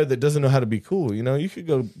billionaire that doesn't know how to be cool. You could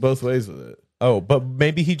go both ways with it. Oh, but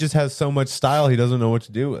maybe he just has so much style he doesn't know what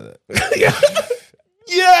to do with it.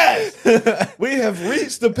 Yes, we have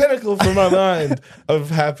reached the pinnacle for my mind of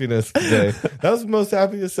happiness today. That was the most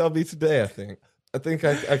happiest I'll be today. I think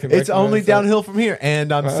I can. It's only recognize that. downhill from here,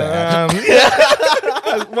 and I'm sad.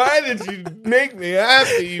 Why did you make me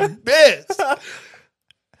happy, you bitch?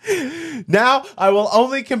 Now I will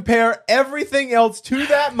only compare everything else to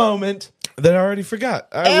that moment. That I already forgot.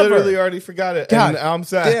 I Ever. literally already forgot it. God and I'm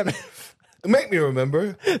sad. damn it. Make me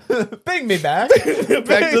remember. Bring me back. Back to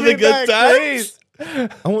Bring the me good back, times. please.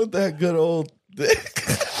 I want that good old. I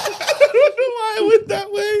don't know why I went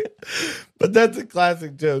that way, but that's a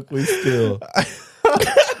classic joke. We still.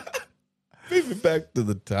 Bring me back to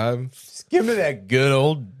the times. Just give me that good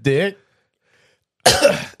old dick.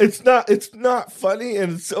 It's not funny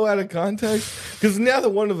and it's so out of context because now that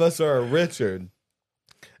one of us are a Richard,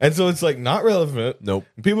 And so it's like not relevant. Nope.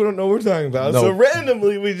 People don't know what we're talking about. Nope. So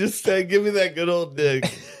randomly we just say, give me that good old dick.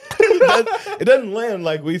 It doesn't land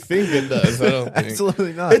like we think it does, I don't think.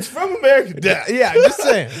 Absolutely not. It's from American Dad. Yeah, just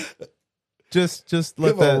saying. Just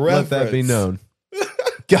let Give a that be reference. known.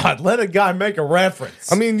 God, let a guy make a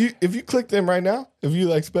reference. I mean, if you click them right now, if you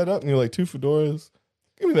like sped up and you're like 2 fedoras,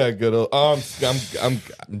 give me that good old. I'm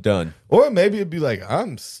done. Or maybe it'd be like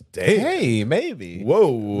I'm staying. Hey, maybe.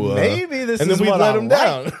 Whoa. Maybe this and is then we what let I them like.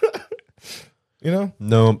 down. You know.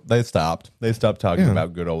 No, they stopped. They stopped talking Yeah.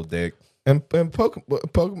 about good old dick. And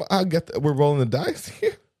Pokemon, I get that we're rolling the dice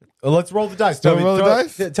here. Let's roll the dice. Wanna roll the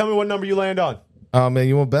dice? Tell me what number you land on. Oh man,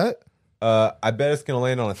 you want to bet? I bet it's gonna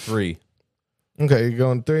land on a 3. Okay, you're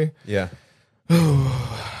going 3. Yeah.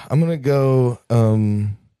 I'm gonna go.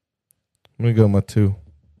 My 2.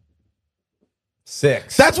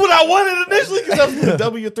 6. That's what I wanted initially because I was gonna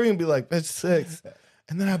double your 3 and be like, that's 6,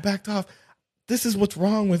 and then I backed off. This is what's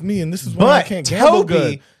wrong with me, and this is why I can't gamble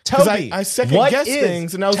good. 'Cause I second guess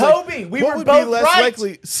things, and I was Toby, like, we what were would both be less right.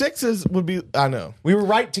 likely? 6s would be. I know. We were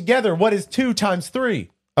right together. What is 2 times 3?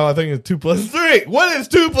 Oh, I think it's 2 plus 3. What is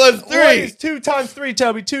 2 plus 3? What is 2 times 3,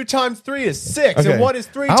 Toby? 2 times 3 is 6. Okay. And what is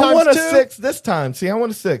 3 I times 2? want a 6 this time. See, I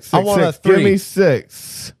want a 6. I want a 3. Give me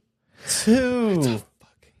 6. 2.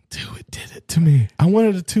 2. It did it to me. I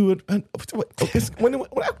wanted a 2.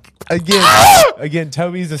 Again,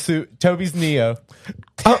 Toby's Neo.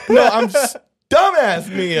 No, I'm dumbass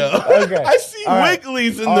Neo. Okay. I see All right.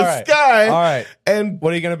 wigglies in All the right. sky. All right. And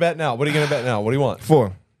What are you going to bet now? What do you want?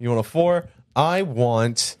 4. You want a 4? I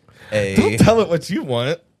want a... Don't tell it what you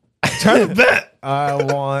want. Try to bet. I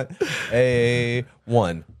want a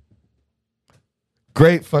 1.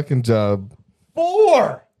 Great fucking job.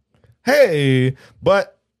 4! Hey,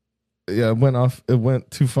 but yeah, it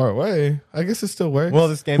went too far away. I guess it still works. Well,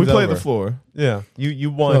 this game's we play over. the floor. Yeah. You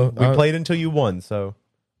won. So, we played until you won, so...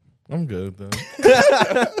 I'm good though.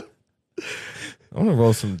 I want to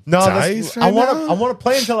roll some dice. I Right want to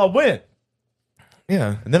play until I win,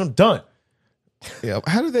 Yeah, and then I'm done. yeah.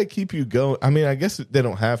 How do they keep you going? I mean, I guess they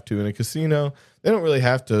don't have to in a casino. They don't really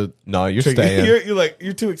have to. No, you're trick- staying.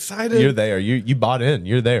 You're too excited. You're there. You bought in.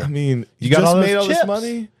 You're there. I mean, You got just all those made all this chips.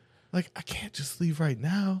 money. Like, I can't just leave right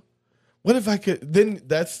now. What if I could? Then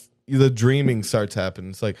that's the dreaming starts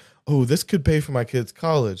happening. It's like, oh, this could pay for my kids'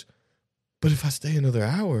 college, but if I stay another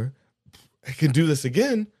hour, I can do this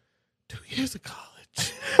again. 2 years of college.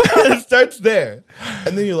 It starts there,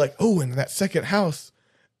 and then you're like, oh, and that second house,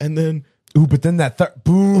 and then Ooh, but then that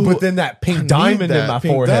then that I pink need diamond in that my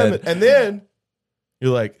pink forehead. diamond. And then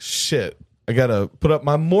you're like, shit, I gotta put up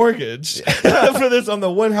my mortgage for this on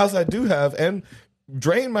the one house I do have, and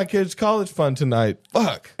drain my kids' college fund tonight.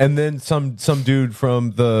 Fuck. And then some dude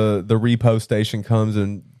from the repo station comes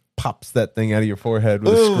and pops that thing out of your forehead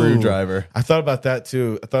with a Ooh. screwdriver. I thought about that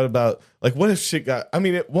too. I thought about like, what if shit got? I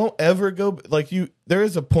mean, it won't ever go like you. There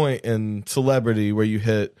is a point in celebrity where you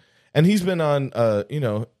hit, and he's been on.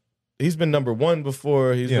 He's been number 1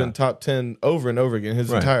 before. He's been top 10 over and over again. His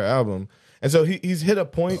Right. entire album, and so he's hit a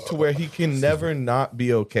point to where he can never not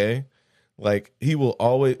be okay. Like he will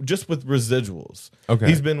always just with residuals. Okay.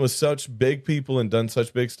 He's been with such big people and done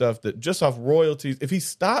such big stuff that just off royalties, if he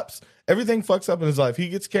stops, everything fucks up in his life. He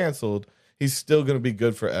gets canceled. He's still going to be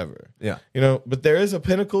good forever. Yeah. But there is a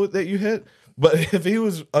pinnacle that you hit. But if he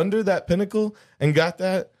was under that pinnacle and got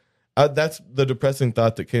that, that's the depressing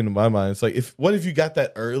thought that came to my mind. It's like, what if you got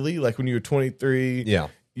that early, like when you were 23? Yeah.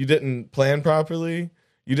 You didn't plan properly.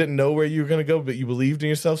 You didn't know where you were going to go, but you believed in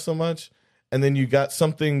yourself so much. And then you got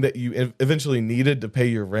something that you eventually needed to pay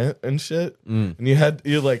your rent and shit. And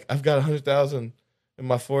you're like, I've got 100,000 in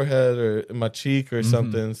my forehead or in my cheek or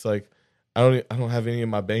something. It's like, I don't have any in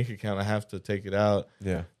my bank account. I have to take it out.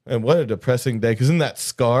 Yeah. And what a depressing day. Because then that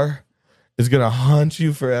scar is going to haunt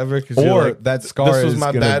you forever. Or that scar this was is my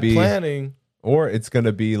gonna bad be- planning. Or it's going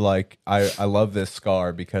to be like, I love this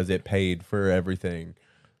scar because it paid for everything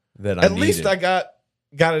that I At needed. least I got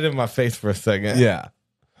it in my face for a second. Yeah.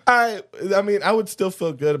 I mean, I would still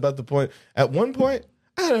feel good about the point. At one point,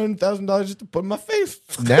 I had $100,000 just to put in my face.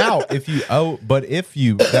 Now,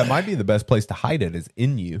 that might be the best place to hide it is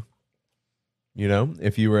in you.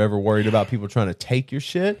 If you were ever worried about people trying to take your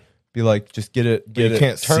shit, be like, just get it you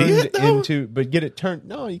can't turned see it, though? get it turned.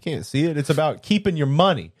 No, you can't see it. It's about keeping your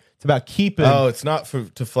money. It's about keeping. Oh, it's not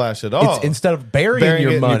to flash at all. It's instead of burying it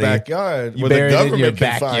your in money, your backyard, you where bury the it in your government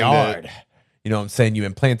can find backyard. it. You know what I'm saying? You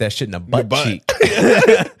implant that shit in a butt butt. cheek.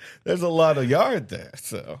 There's a lot of yard there,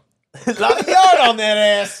 so A lot of yard on that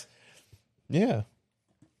ass. Yeah.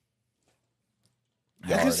 I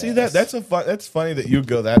can see that. That's funny that you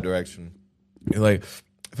go that direction. You're like,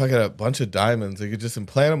 if I got a bunch of diamonds, they could just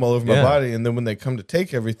implant them all over my body, and then when they come to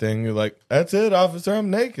take everything, you're like, "That's it, officer, I'm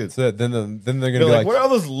naked." So then they're gonna You're be like, "What are all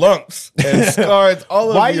those lumps and scars all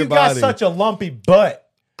over "Why your you body?" got such a lumpy butt?"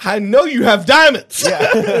 I know you have diamonds.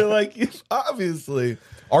 Yeah, like obviously.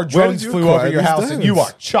 Our Where drones did you flew over acquire your these house, and you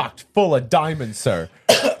diamonds? are chocked full of diamonds, sir.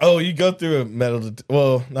 Oh, you go through a metal.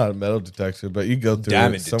 Well, not a metal detector, but you go through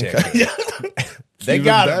Diamond some detector. kind. Yeah. They Even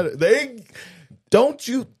got better. 'em. They don't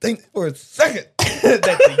you think for a second That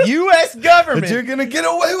the U.S. government. that you're gonna get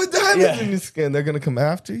away with diamonds Yeah. in your skin? They're gonna come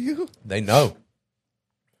after you. They know.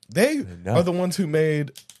 They know. are the ones who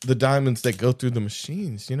made the diamonds that go through the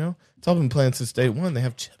machines. You know, it's all been planned since day one. They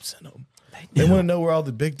have chips in them. They want to know where all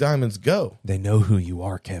the big diamonds go. They know who you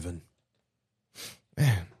are, Kevin.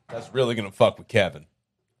 Man, That's really gonna fuck with Kevin.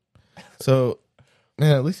 so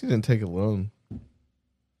man, at least he didn't take a loan.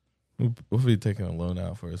 What if he taking a loan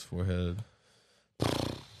out for his forehead?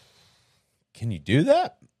 Can you do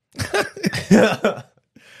that? I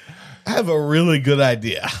have a really good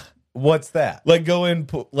idea. What's that? Like go in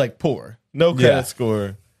like poor, no credit Yeah.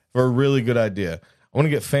 score for a really good idea. I want to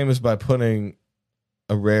get famous by putting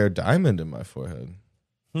a rare diamond in my forehead,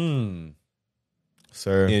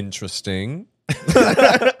 sir. Interesting.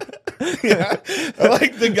 Yeah. I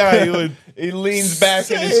like the guy who would He leans back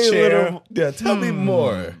in say his a chair. little- yeah, tell me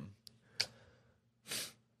more.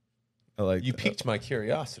 I like You that. piqued my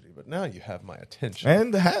curiosity, but now you have my attention.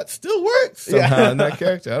 And the hat still works somehow in that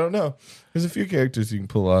character. I don't know. There's a few characters you can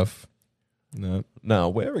pull off. No. Now,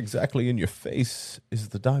 where exactly in your face is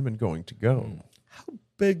the diamond going to go? How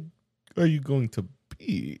big are you going to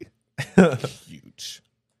be? Huge.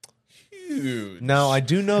 Huge. Now, I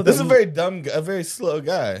do know that This is a very dumb guy, a very slow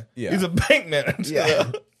guy. Yeah. He's a bank manager.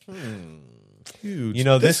 Yeah. Huge. You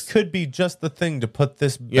know, this could be just the thing to put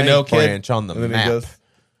this bank know, kid. branch on the And then map. he goes,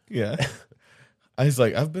 yeah. He's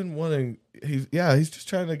like, I've been wanting. He's just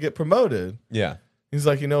trying to get promoted. Yeah. He's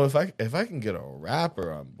like, if I can get a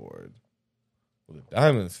rapper on board with a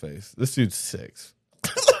diamond's face, this dude's 6.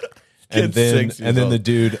 And Kid's then 6 years and then old.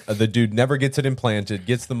 the dude never gets it implanted,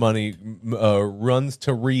 gets the money, runs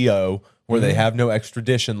to Rio where they have no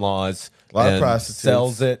extradition laws, A lot of and prostitutes.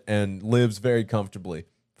 sells it and lives very comfortably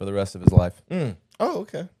for the rest of his life. Oh,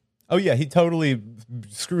 okay. Oh yeah, he totally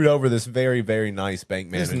screwed over this very, very nice bank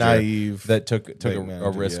manager naive that took bank a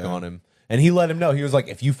manager, risk yeah. on him. And he let him know. He was like,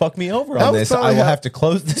 if you fuck me over That on was this, I probably will how- have to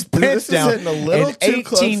close this branch This is down. hitting a little And too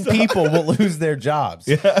close 18 to- people will lose their jobs.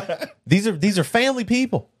 Yeah. These are family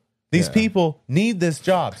people. These Yeah. people need this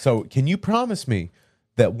job. So can you promise me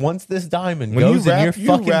that once this diamond When goes you in rap, your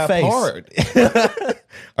fucking rap face, hard.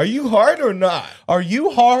 Are you hard or not? are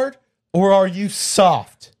you hard or are you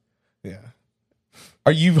soft? Yeah.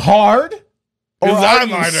 Are you hard or 'Cause are I'm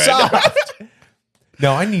you hard right now. soft?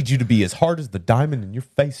 No, I need you to be as hard as the diamond in your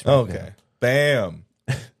face right Okay. now. Bam.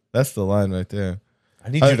 That's the line right there. I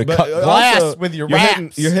need you to But cut glass also, with your you're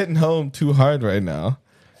raps. You're hitting home too hard right now.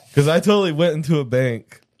 Because I totally went into a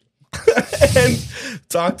bank and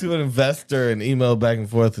talked to an investor and emailed back and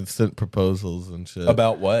forth and sent proposals and shit.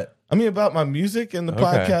 About what? I mean, about my music and the Okay.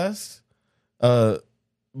 podcast.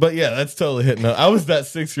 But yeah, that's totally hitting up. I was that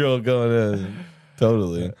 6-year-old going in.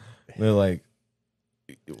 Totally. They're like,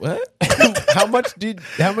 what? How much do you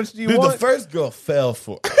Dude, want? the first girl fell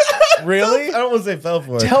for it. Really? I don't want to say fell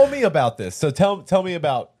for it. Tell me about this. So tell me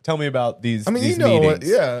about these. I mean, these you know what?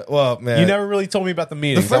 meetings. Yeah. Well, man. You never really told me about the the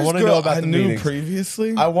meetings. first I want to girl know about I the knew meetings.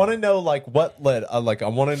 previously. I want to know like what led. I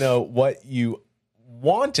want to know what you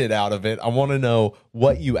wanted out of it. I want to know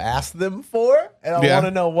what you asked them for, and I Yeah. want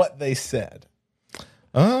to know what they said.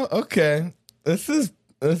 Oh, okay. This is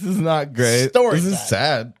not great. Story this is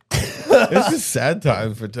sad. This is sad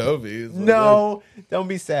time for Toby. It's like, No, don't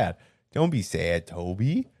be sad. Don't be sad,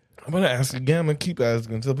 Toby. I'm gonna ask again. I'm gonna keep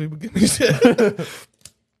asking until people give me shit.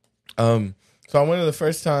 So I went in the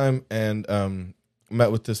first time and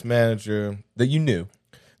met with this manager That you knew.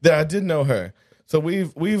 that I did know her. So we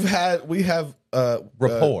have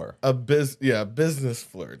Rapport. business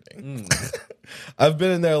flirting. I've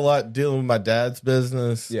been in there a lot dealing with my dad's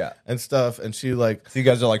business, Yeah. and stuff. And she like So you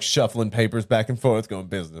guys are like shuffling papers back and forth, going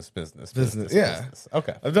business. yeah.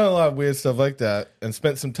 Okay. I've done a lot of weird stuff like that and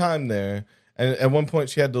spent some time there. And at one point,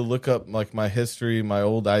 she had to look up like my history, my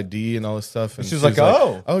old ID, and all this stuff. And She was like,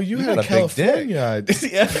 "Oh, you you had got a a big dick." California ID."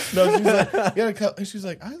 Yeah, no, she's like, "You had a and she's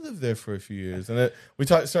like, "I lived there for a few years." And we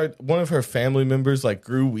started. One of her family members like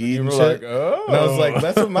grew weed and were shit. like, "Oh." And I was like,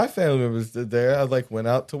 "That's what my family members did there." I like went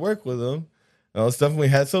out to work with them and all this stuff. And we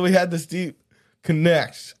had this deep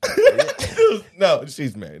connection. No,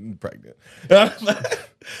 she's married and pregnant.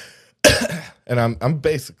 And I'm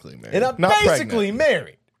basically married. And I'm not basically pregnant.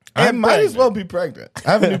 married. I might as well be pregnant.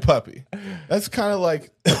 I have a new puppy. That's kind of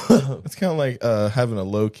like having a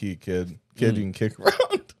low key kid you can kick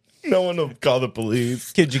around. No one will call the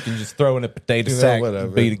police. Kid, you can just throw in a potato sack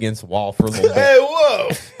and beat against the wall for a little bit. Hey, whoa!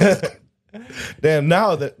 Damn!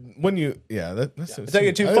 Now that when you that's take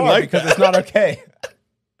it too far because it's not okay.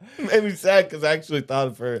 Made me sad because I actually thought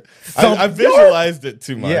of her. I visualized it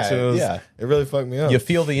too much. Yeah, it really fucked me up. You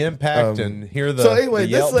feel the impact and hear the. So anyway,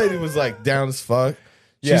 the this lady was like down as fuck.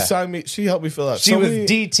 She signed me. She helped me fill out. She was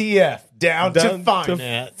DTF down to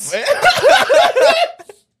finance.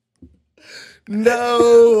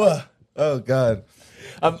 No. Oh God.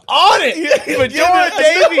 I'm on it. Majora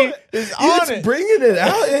Davey is on it. Bringing it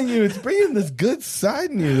out in you. It's bringing this good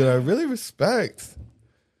side in you that I really respect.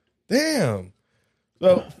 Damn.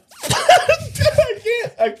 So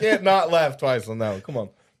I can't not laugh twice on that one. Come on.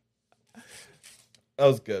 That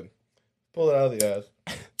was good. Pull it out of the ass.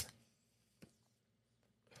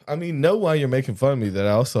 I mean, know why you're making fun of me that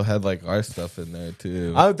I also had like our stuff in there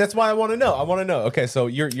too. That's why I want to know. I want to know. Okay, so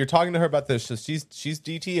you're talking to her about this. So she's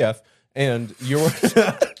DTF, and you're,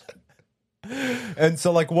 and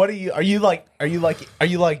so like, what are you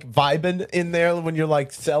vibing in there when you're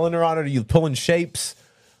like selling her on it? Are you pulling shapes?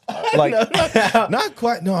 Like no, not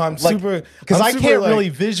quite. No, I'm like, super because I can't really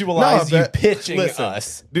visualize you pitching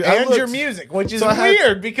us and your music, which is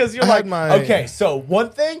weird because you're like, okay, so one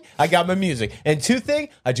thing, I got my music, and two thing,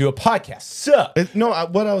 I do a podcast. So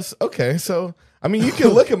so I mean, you can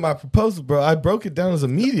look at my proposal, bro. I broke it down as a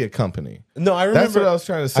media company. No, I remember. That's what I was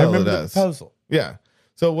trying to sell it as. The proposal. Yeah.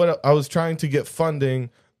 So what I was trying to get funding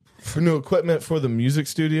for new equipment for the music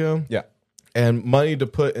studio. Yeah. And money to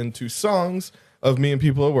put into songs of me and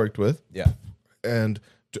people I worked with. Yeah. And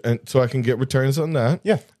so I can get returns on that.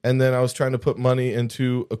 Yeah. And then I was trying to put money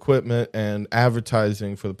into equipment and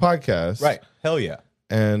advertising for the podcast. Right. Hell yeah.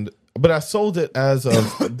 But I sold it as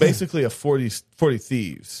basically a 40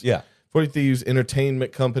 Thieves. Yeah. 40 Thieves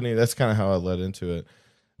entertainment company. That's kind of how I led into it.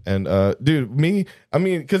 And dude,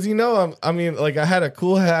 because like I had a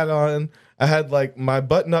cool hat on. I had like my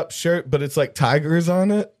button-up shirt, but it's like tigers on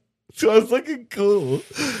it. So I was looking cool.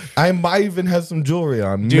 I might even have some jewelry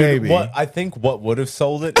on, dude, maybe. I think what would have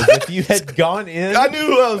sold it is if you had gone in. I knew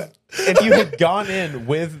who I was. If you had gone in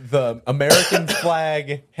with the American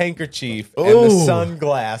flag handkerchief and the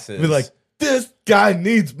sunglasses. Be like, this guy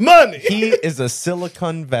needs money. He is a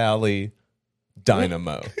Silicon Valley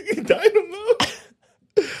dynamo. Dynamo?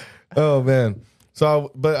 Oh, man.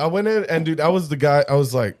 But I went in and, dude, I was the guy. I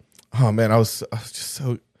was like, oh, man, I was just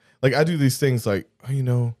so, like, I do these things like,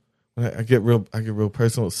 I get real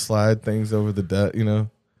personal, slide things over the deck,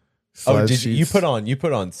 Oh, did you put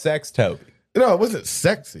on sex, Toby? No, it wasn't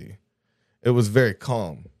sexy. It was very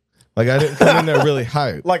calm. Like I didn't come in there really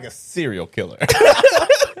hype. Like a serial killer.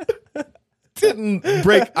 Didn't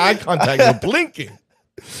break eye contact with blinking.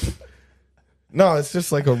 No, it's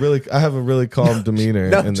just like I have a really calm demeanor.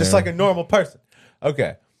 No, just like a normal person.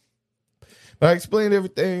 Okay. But I explained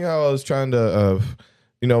everything, how I was trying to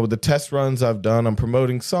with the test runs I've done, I'm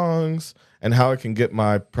promoting songs and how I can get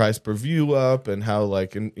my price per view up and how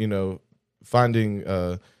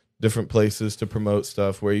finding different places to promote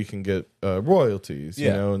stuff where you can get royalties,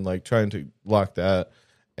 and like trying to lock that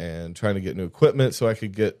and trying to get new equipment so I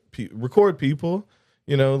could get record people,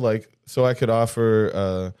 so I could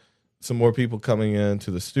offer some more people coming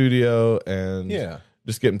into the studio and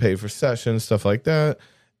just getting paid for sessions, stuff like that.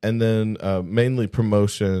 And then mainly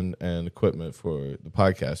promotion and equipment for the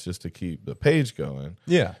podcast just to keep the page going.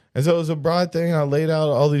 Yeah. And so it was a broad thing. I laid out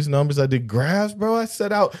all these numbers. I did graphs, bro. I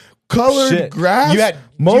set out colored graphs. You had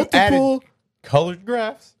multiple colored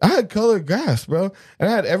graphs? I had colored graphs, bro. And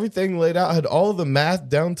I had everything laid out. I had all the math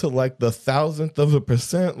down to like the 1,000th of a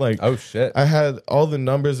percent. Like, oh, shit. I had all the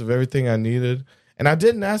numbers of everything I needed. And I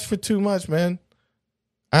didn't ask for too much, man.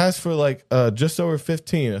 I asked for like just over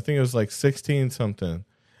 15. I think it was like 16 something.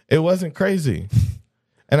 It wasn't crazy.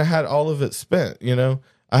 And I had all of it spent,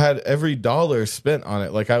 I had every dollar spent on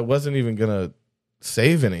it. Like I wasn't even going to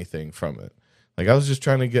save anything from it. Like I was just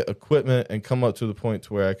trying to get equipment and come up to the point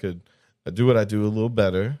to where I could do what I do a little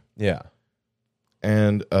better. Yeah.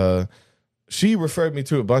 And she referred me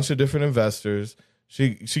to a bunch of different investors.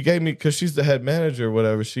 She gave me, because she's the head manager or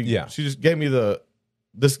whatever, she just gave me the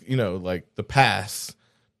pass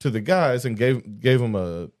to the guys and gave them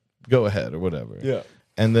a go ahead or whatever. Yeah.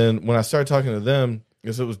 And then when I started talking to them,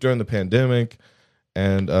 because it was during the pandemic,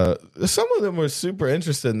 and some of them were super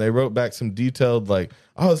interested, and they wrote back some detailed, like,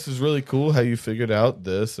 oh, this is really cool how you figured out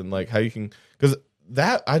this, and like how you can, because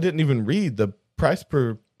that I didn't even read. The price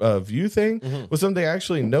per view thing was something I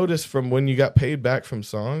actually noticed from when you got paid back from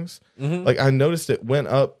songs. Like I noticed it went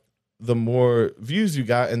up the more views you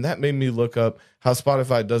got. And that made me look up how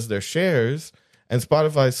Spotify does their shares. And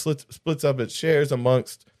Spotify splits up its shares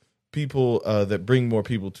amongst people that bring more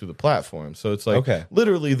people to the platform. So it's like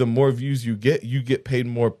literally the more views you get paid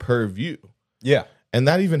more per view. Yeah. And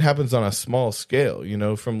that even happens on a small scale,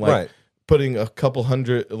 from like putting a couple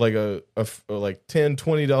hundred, like like $10,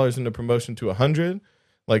 $20 into promotion to 100.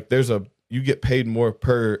 Like you get paid more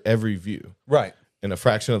per every view. Right. In a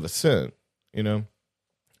fraction of a cent,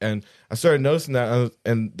 And I started noticing that,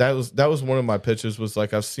 and that was one of my pitches. Was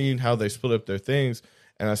like I've seen how they split up their things,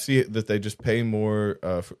 and I see that they just pay more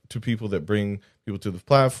to people that bring people to the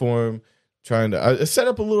platform. Trying to set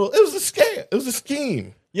up a little. It was a scam. It was a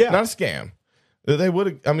scheme. Yeah, not a scam. They would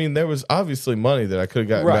have. I mean, there was obviously money that I could have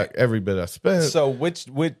gotten back every bit I spent. So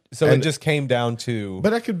it just came down to.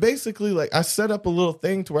 But I could basically I set up a little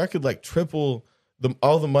thing to where I could triple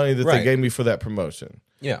all the money that they gave me for that promotion.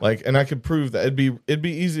 Yeah. And I could prove that it'd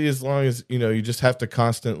be easy as long as, you just have to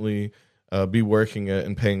constantly be working it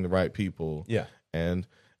and paying the right people. Yeah. And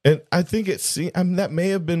I think that may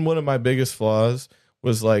have been one of my biggest flaws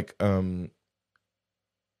was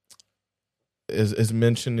is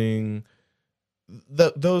mentioning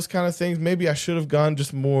those kind of things. Maybe I should have gone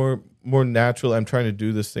just more natural. I'm trying to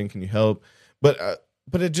do this thing. Can you help? But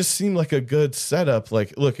it just seemed like a good setup.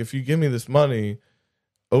 Like, look, if you give me this money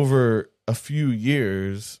over a few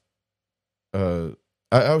years,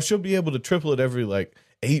 I should be able to triple it every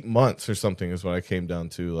 8 months or something is what I came down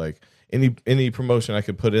to. Any promotion I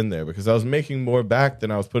could put in there because I was making more back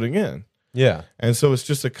than I was putting in. Yeah. And so it's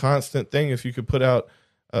just a constant thing. If you could put out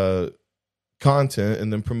content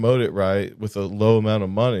and then promote it right with a low amount of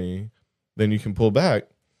money, then you can pull back.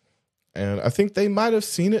 And I think they might have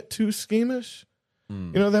seen it too schemish.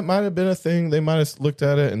 That might have been a thing. They might have looked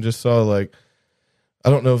at it and just saw I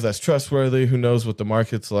don't know if that's trustworthy. Who knows what the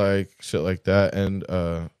market's like, shit like that. And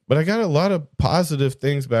but I got a lot of positive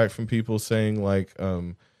things back from people saying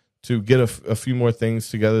to get a few more things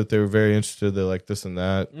together that they were very interested. They like this and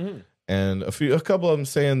that, and a couple of them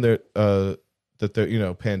saying that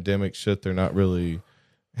they're pandemic shit. They're not really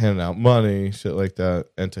handing out money, shit like that,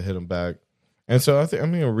 and to hit them back. And so I think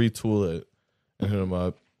I'm gonna retool it and hit them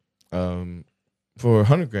up for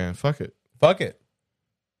 $100,000. Fuck it.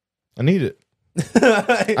 I need it.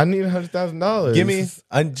 I need $100,000. Give me.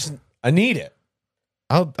 I need it.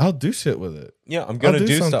 I'll do shit with it. Yeah, I'm gonna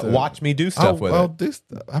do stuff. Watch me do stuff with I'll it. do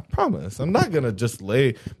stuff. I promise. I'm not gonna just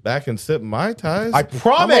lay back and sip Mai Tais. I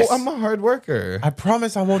promise. I'm a hard worker. I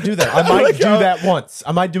promise I won't do that. I might do that once.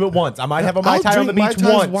 I might do it once. I might have a Mai Tai on the beach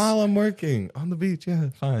once while I'm working on the beach. Yeah,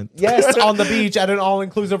 fine. Yes, on the beach at an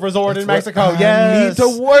all-inclusive resort in Mexico. I Yes, need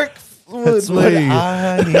to work. That's what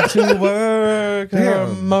I need to work.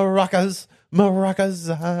 Maracas.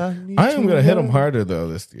 I am gonna hit them harder though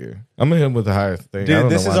this year. I'm gonna hit them with a higher thing. Dude,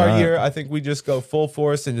 this is our year. I think we just go full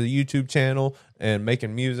force into the YouTube channel and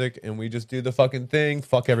making music, and we just do the fucking thing.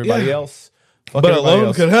 Fuck everybody else. But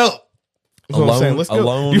alone could help. That's what I'm saying. Let's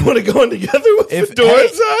go. You want to go in together with the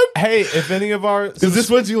doors on? Hey, if any of our is this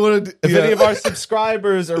what you want to do? If any of our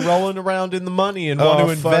subscribers are rolling around in the money and want to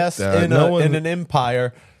invest in an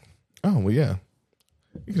empire, oh well, yeah.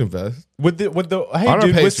 You can invest with the hey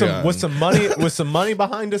dude with some money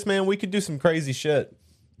behind us, man. We could do some crazy shit.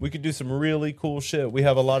 We could do some really cool shit. We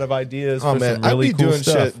have a lot of ideas. Oh for man, some really I'd be cool doing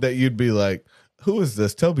stuff. shit that you'd be like, "Who is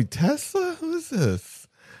this? Toby Tesla? Who is this?"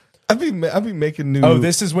 I'd be making new. Oh,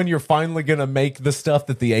 this is when you're finally gonna make the stuff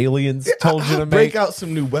that the aliens told you to break make. out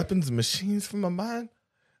some new weapons and machines from my mind.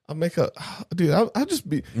 I'll make dude. I'll just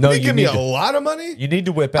be. No, you give me a lot of money. You need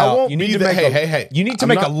to whip out. You need to make hey. You need to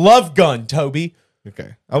make a love gun, Toby.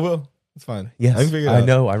 Okay, I will. It's fine. Yes, I can figure it out. I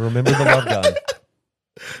know. I remember the love gun.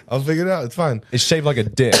 I'll figure it out. It's fine. It's shaped like a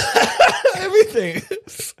dick. Everything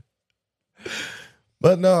is.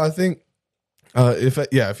 But no, I think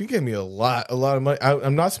if you gave me a lot of money,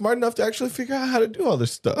 I'm not smart enough to actually figure out how to do all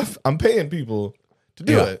this stuff. I'm paying people to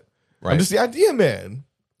do it. Right. I'm just the idea man.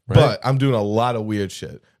 Right. But I'm doing a lot of weird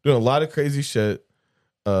shit. Doing a lot of crazy shit.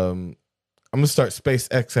 I'm gonna start Space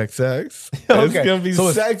XXX. Okay. It's gonna be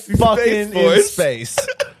so sexy fucking in space.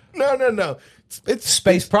 No. It's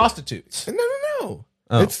space prostitutes. No.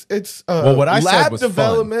 Oh. It's what I lab said was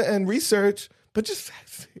development and research, but just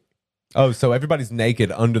sexy. Oh, so everybody's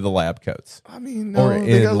naked under the lab coats. I mean, no, or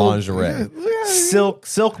in lingerie,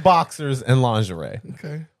 silk boxers and lingerie.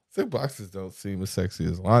 Okay, silk boxers don't seem as sexy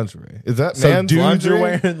as lingerie. Is that so? Man's Dudes lingerie? are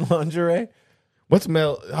wearing lingerie. What's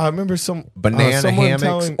male? I remember some banana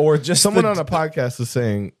hammocks, or just someone on a podcast was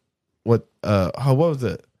saying what? What was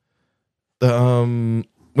it? The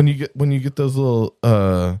when you get those little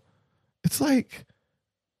it's like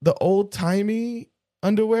the old timey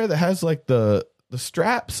underwear that has like the the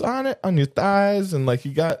straps on it on your thighs, and like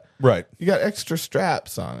you got extra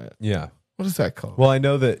straps on it. Yeah. What is that called? Well, I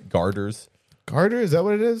know that garters. Garter, is that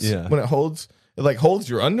what it is? Yeah. When it holds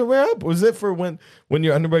your underwear up? Was it for when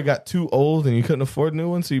your underwear got too old and you couldn't afford new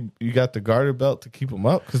ones, so you got the garter belt to keep them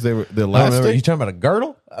up because they're elastic? Are you talking about a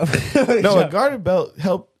girdle? No, a garter belt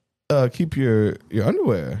helped keep your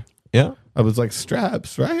underwear. Yeah. It was like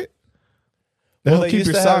straps, right? They help keep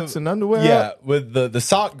your socks and underwear up. with the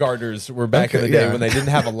sock garters were back in the day when they didn't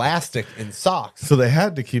have elastic in socks. So they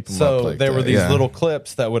had to keep them up So like there were that, these little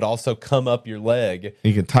clips that would also come up your leg.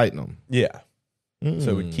 You can tighten them. Yeah.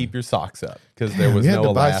 So it would keep your socks up because there was we had no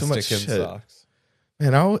to buy so elastic much in shit. socks.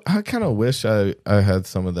 Man, I kind of wish I had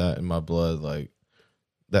some of that in my blood, like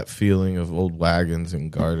that feeling of old wagons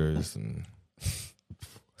and garters. And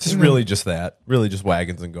It's really just that. Really just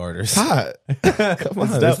wagons and garters. hot. Come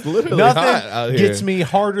on, it's literally Nothing hot out here. gets me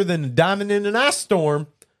harder than a diamond in an ice storm.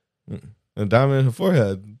 A diamond in the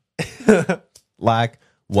forehead. Like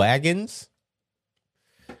wagons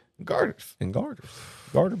Garters. and garters.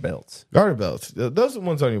 Garter belts. Garter belts. Those are the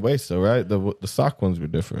ones on your waist, though, right? The sock ones were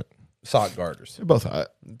different. Sock garters. They're both hot.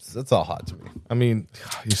 That's all hot to me. I mean,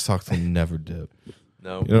 your socks will never dip.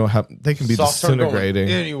 No. You know how they can be Socks aren't going disintegrating.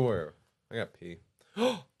 anywhere. I got pee.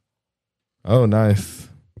 Oh, nice.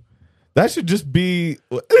 That should just be.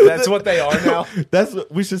 That's what they are now. That's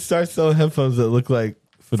what we should start selling headphones that look like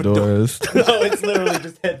fedoras. No, it's literally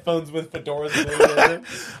just headphones with fedoras.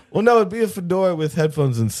 Well, no, it'd be a fedora with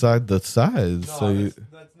headphones inside the sides.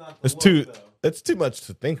 That's not it's too. It's too much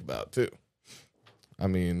to think about, too. I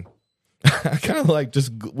mean, I kind of like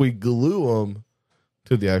we glue them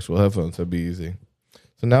to the actual headphones. That'd be easy.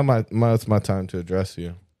 So now it's my time to address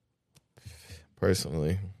you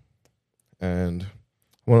personally, and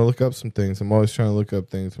I want to look up some things. I'm always trying to look up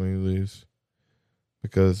things when he leaves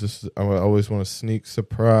because I always want to sneak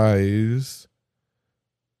surprise.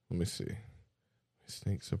 Let me see,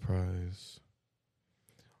 sneak surprise.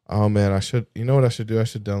 Oh man, I should. You know what I should do? I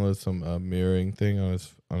should download some mirroring thing on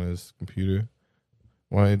his computer.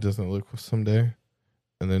 Why it doesn't look someday,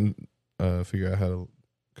 and then figure out how to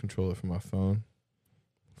control it from my phone.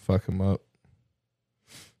 Fuck him up.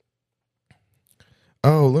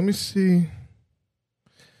 Oh, let me see.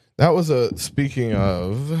 That was speaking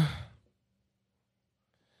of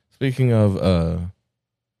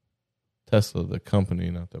Tesla, the company,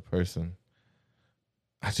 not the person.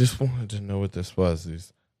 I just wanted to know what this was.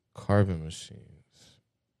 These carbon machines.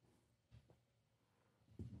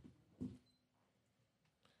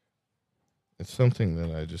 It's something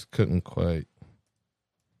that I just couldn't quite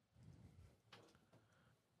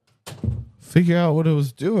figure out what it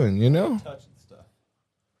was doing, you know? Touching stuff.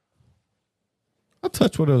 I'll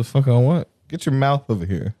touch whatever the fuck I want. Get your mouth over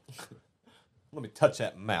here. Let me touch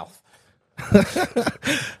that mouth.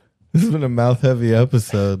 This has been a mouth-heavy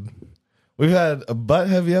episode. We've had a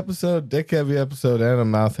butt-heavy episode, dick-heavy episode, and a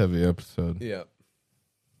mouth-heavy episode. Yeah.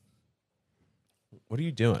 What are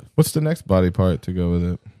you doing? What's the next body part to go with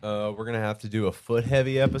it? We're gonna have to do a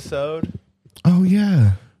foot-heavy episode. Oh,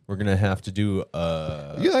 yeah. We're gonna have to do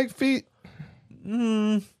You like feet?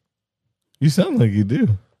 You sound like you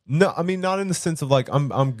do. No, I mean not in the sense of like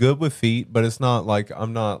I'm good with feet, but it's not like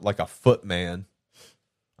I'm not like a foot man.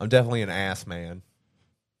 I'm definitely an ass man.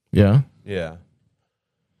 Yeah. Yeah.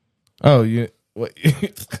 Oh, what?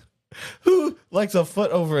 Who likes a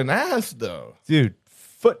foot over an ass, though? Dude,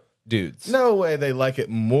 foot dudes. No way they like it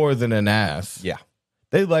more than an ass. Yeah.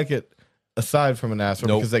 They like it aside from an ass, or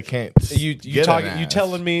Nope. because they can't. You get talking? an You ass.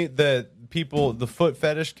 telling me that people, the foot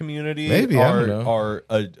fetish community, Maybe, I don't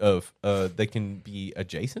are they can be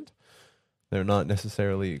adjacent. They're not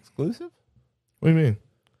necessarily exclusive. What do you mean?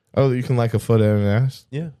 Oh, you can like a foot and an ass?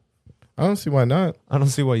 Yeah. I don't see why not. I don't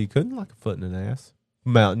see why you couldn't like a foot and an ass.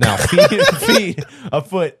 Now feet, a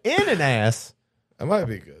foot in an ass. That might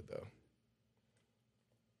be good though.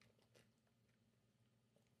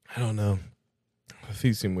 I don't know. The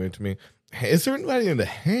feet seem weird to me. Is there anybody into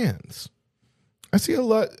hands? I see a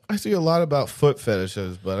lot about foot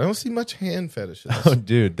fetishes, but I don't see much hand fetishes. Oh,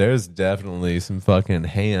 dude, there's definitely some fucking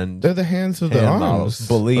hand. They're the hands of the Hand arms. models.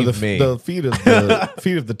 Believe Or the, me. the feet of the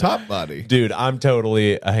feet of the top body. Dude, I'm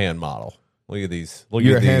totally a hand model. Look at these. Look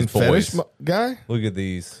You're at a these hand boys. fetish guy? Look at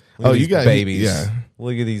these. Look Oh, at you these got- babies. yeah.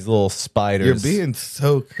 Look at these little You're spiders. being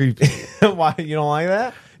so creepy. Why you don't like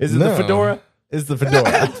that? Is it No. the fedora? Is the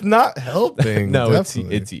fedora? It's not helping. No,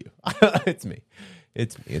 definitely. it's you. It's me.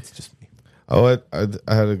 It's me. It's just me. Oh, I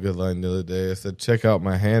had a good line the other day. I said, check out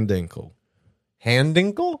my hand ankle. Hand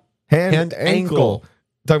ankle? Hand ankle.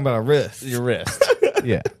 Talking about a wrist. Your wrist.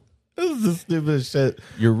 Yeah. This is the stupidest shit.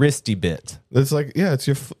 Your wristy bit. It's like, yeah, it's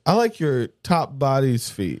your. I like your top body's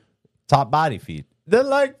feet. Top body feet. They're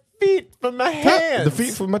like feet from my hands. The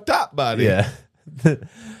feet from my top body. Yeah.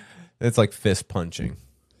 It's like fist punching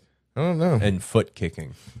I don't know. and foot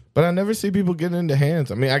kicking. But I never see people getting into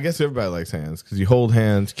hands. I mean, I guess everybody likes hands because you hold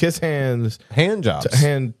hands, kiss hands, Hand jobs.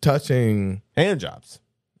 hand touching, Hand jobs.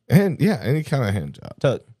 and yeah, any kind of hand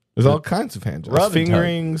job. There's all kinds of hand jobs. Rub and tug.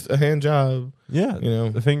 Fingerings, a hand job. Yeah. You know.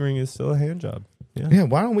 The fingering is still a hand job. Yeah. Yeah,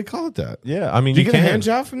 why don't we call it that? Yeah. I mean, Did you get can. a hand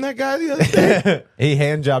job from that guy the other day? He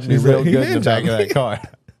hand jobbed me He's real like, he good in the hand back of jobbed that car.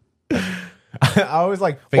 I was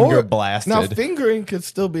like finger Or- blasted. Now, fingering could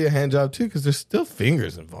still be a hand job too because there's still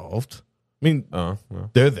fingers involved. I mean, well,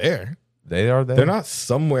 they're there. they are there. They're not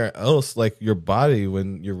somewhere else like your body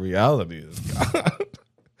when your reality is gone.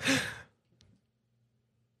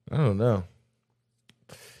 I don't know.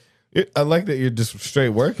 I like that you're just straight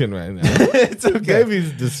working right now. It's okay.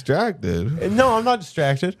 Davey's distracted. No, I'm not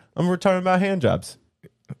distracted. We're talking about hand jobs.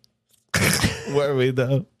 Were we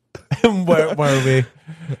though? where are we?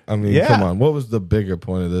 I mean, Yeah. come on. What was the bigger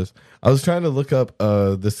point of this? I was trying to look up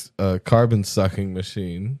this carbon sucking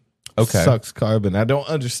machine. Okay. Sucks carbon. I don't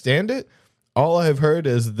understand it. All I've heard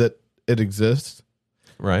is that it exists.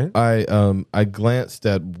 Right. I glanced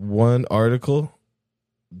at one article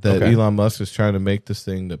that Okay. Elon Musk is trying to make this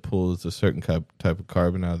thing that pulls a certain type of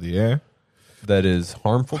carbon out of the air. That is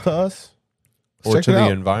harmful to us or Check to it the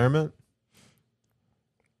out. environment.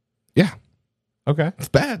 Yeah, Okay. it's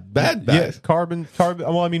bad. Yeah, carbon.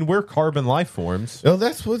 Well, I mean, we're carbon life forms, Oh,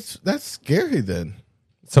 that's scary then.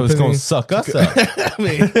 so it's going Depending- to suck us up. I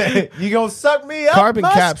mean, You gonna suck me up? carbon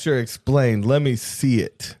Musk? capture explained. Let me see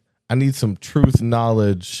it. I need some truth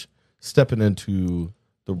knowledge stepping into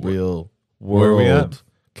the real Where are we world.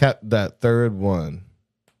 That third one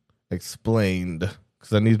explained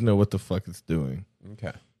because I need to know what the fuck it's doing.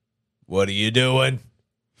 Okay. What are you doing?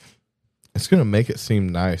 It's gonna make it seem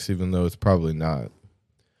nice, even though it's probably not.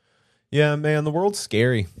 Yeah, man, the world's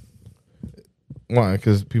scary. Why?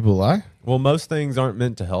 Because people lie. Well, most things aren't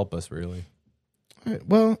meant to help us, really. Right.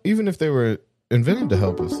 Well, even if they were invented to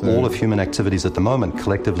help us, All of human activities at the moment,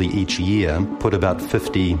 collectively each year, put about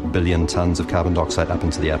 50 billion tons of carbon dioxide up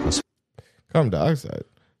into the atmosphere. carbon dioxide.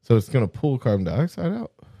 So it's gonna pull carbon dioxide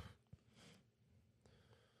out.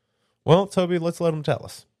 Well, Toby, let's let him tell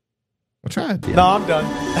us. I tried. No, I'm done.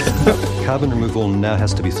 Carbon removal now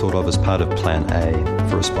has to be thought of as part of Plan A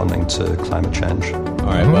for responding to climate change. All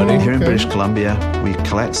right, buddy. Here in Okay. British Columbia, we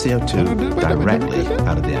collect CO2 directly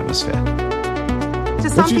out of the atmosphere. To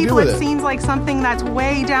some What'd you do people, with it it? seems like something that's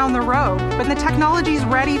way down the road, but the technology is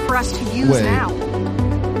ready for us to use Wait. now.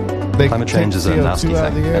 They Climate take change is a CO2 nasty out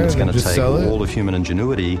of thing, the air and it's going to just take sell it? all of human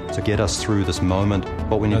ingenuity to get us through this moment.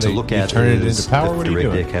 What we need to they- look you at turn it is into power? if What are you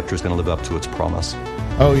direct air doing? capture is going to live up to its promise.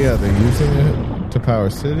 Oh yeah, they're using it to power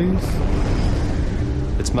cities.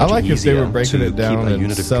 It's much I like if they easier were breaking to it down keep a and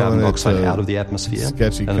unit of selling carbon it dioxide to out of the atmosphere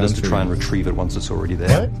sketchy than it is to try and countries. retrieve it once it's already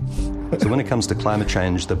there. So when it comes to climate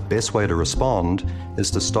change, the best way to respond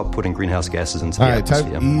is to stop putting greenhouse gases into the All right, type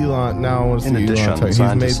atmosphere. Elon. Now I want to In see Elon. addition, Type. He's made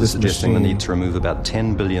scientists are this suggesting the machine. need to remove about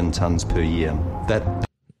 10 billion tons per year. That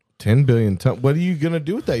 10 billion tons. What are you gonna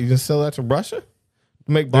do with that? You gonna sell that to Russia?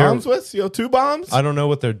 Make bombs with CO2 bombs? I don't know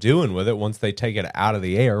what they're doing with it once they take it out of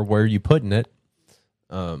the air. Where are you putting it?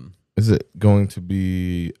 Is it going to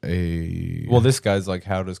be a? Well, this guy's like,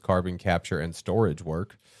 how does carbon capture and storage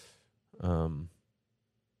work?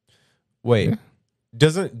 Wait, Yeah.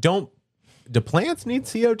 do plants need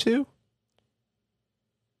CO2?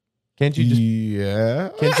 Can't you just yeah.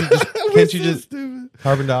 can't you just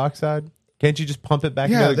carbon dioxide? Can't you just pump it back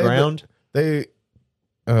Yeah, into the they- ground?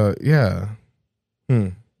 Yeah.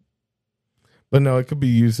 But no, it could be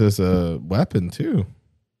used as a weapon too.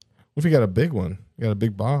 What if you got a big one? You got a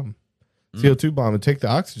big bomb, CO2 bomb, and take the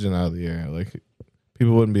oxygen out of the air. Like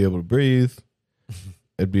people wouldn't be able to breathe.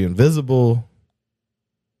 It'd be invisible.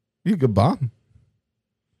 Be a good bomb.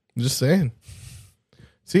 I'm just saying.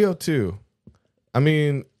 CO2. I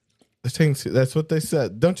mean, that's what they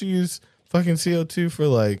said. Don't you use fucking CO2 for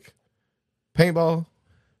like paintball?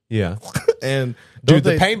 Yeah, And dude,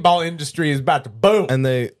 don't the paintball industry is about to boom. and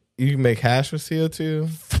you can make hash with CO2.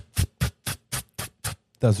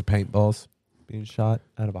 Those are paintballs being shot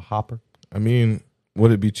out of a hopper. I mean,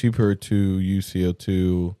 would it be cheaper to use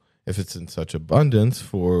CO2 if it's in such abundance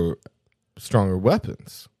for stronger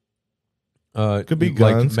weapons? Could be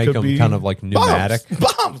guns, Make could them be kind of like pneumatic.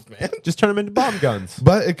 Bombs, man. Just turn them into bomb guns.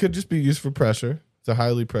 But it could just be used for pressure. It's a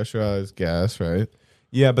highly pressurized gas, right?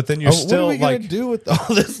 Yeah, but then you're still what are we like, gonna do with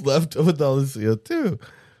all this left with all this CO2?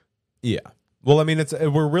 yeah. Well, I mean,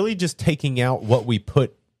 we're really just taking out what we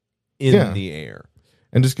put in Yeah. the air.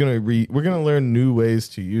 And just gonna we're gonna learn new ways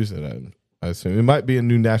to use it. I assume it might be a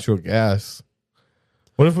new natural gas.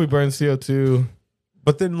 What if we burn CO2?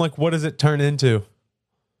 But then, like, what does it turn into?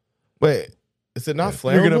 Wait, is it not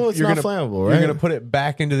flammable? It's not flammable, right? You're going to put it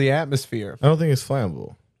back into the atmosphere. I don't think it's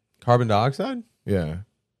flammable. Carbon dioxide? Yeah.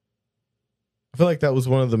 I feel like that was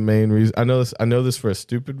one of the main reasons. I know this for a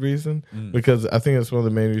stupid reason, because I think it's one of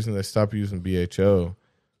the main reasons they stopped using BHO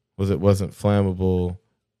was it wasn't flammable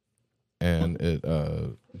and it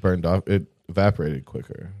burned off. It evaporated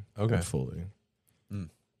quicker. Okay. Fully.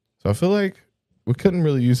 So I feel like we couldn't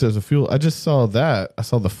really use it as a fuel. I just saw that. I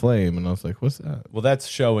saw the flame and I was like, what's that? Well, that's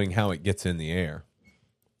showing how it gets in the air.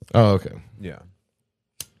 Oh, okay. Yeah.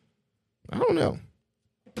 I don't know.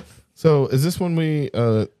 So is this when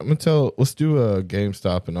let's do a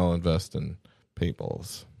GameStop and I'll invest in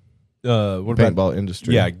paintballs. What Paintball about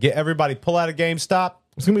industry. Yeah, get everybody pull out a GameStop.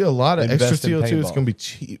 It's gonna be a lot of extra Invest in CO2. It's paintball. gonna be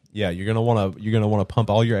cheap. Yeah, you're gonna wanna pump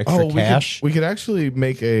all your extra cash. We could actually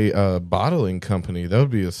make a bottling company. That would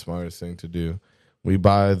be the smartest thing to do. We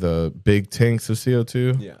buy the big tanks of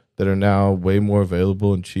CO2 that are now way more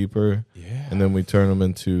available and cheaper. Yeah. And then we turn them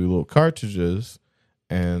into little cartridges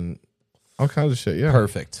and all kinds of shit. Yeah.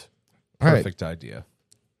 Perfect. All right. Perfect idea.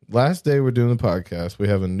 Last day we're doing the podcast. We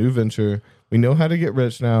have a new venture. We know how to get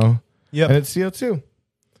rich now. Yep. And it's CO2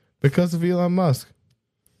 because of Elon Musk.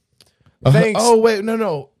 Thanks. Oh, wait.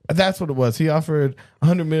 No. That's what it was. He offered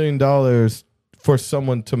 $100 million for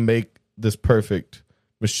someone to make this perfect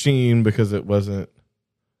machine because it wasn't,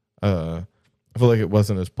 I feel like it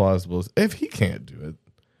wasn't as plausible as if he can't do it.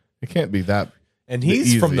 It can't be that. And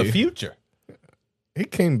he's from the easy. future. He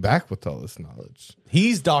came back with all this knowledge.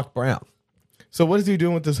 He's Doc Brown. So what is he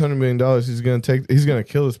doing with this $100 million? He's gonna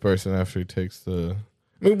kill this person after he takes the.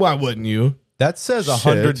 I mean, why wouldn't you? That says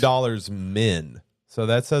 $100 min. So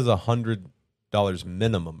that says $100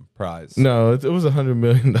 minimum prize. No, it was $100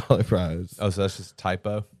 million prize. Oh, so that's just a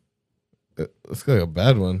typo. It's like a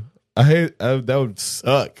bad one. That would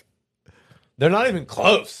suck. They're not even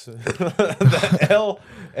close. The L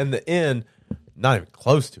and the N, not even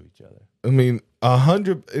close to each other. I mean,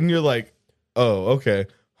 100, and you're like, oh, okay,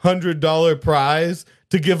 $100 prize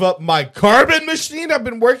to give up my carbon machine I've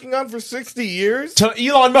been working on for 60 years To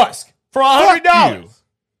Elon Musk for $100.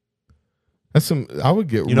 That's some. I would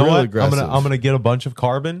get. You know real what? aggressive. I'm gonna get a bunch of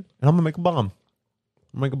carbon and I'm gonna make a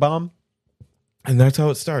bomb. And that's how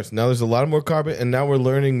it starts. Now there's a lot more carbon, and now we're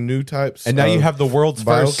learning new types. And now you have the world's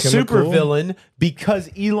first biochemical- supervillain because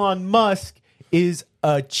Elon Musk is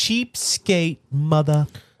a cheapskate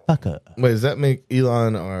motherfucker. Wait, does that make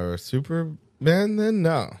Elon our Superman then?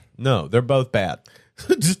 No. No, they're both bad.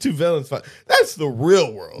 Just two villains. That's the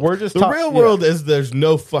real world. We're just the real world is there's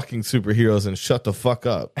no fucking superheroes and shut the fuck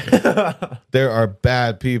up. There are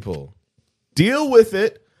bad people. Deal with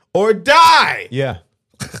it or die. Yeah.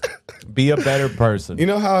 Be a better person. You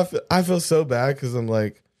know how I feel so bad because I'm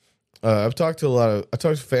like, I've talked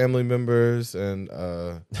to family members and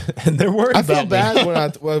and they're worried I feel about bad me.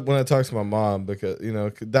 when I talk to my mom because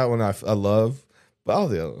that one I love, but all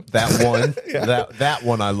the other ones. That one, that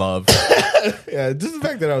one I love. Yeah, just the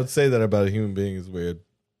fact that I would say that about a human being is weird.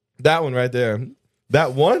 That one right there.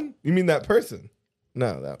 That one? You mean that person?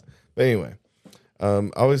 No, that. But anyway,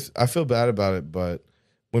 I feel bad about it, but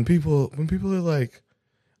when people are like,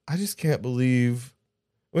 I just can't believe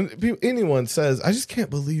when anyone says, I just can't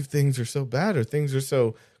believe things are so bad or things are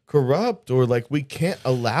so corrupt or like we can't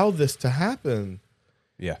allow this to happen.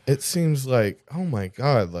 Yeah. It seems like, oh my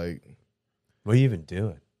God, like what are you even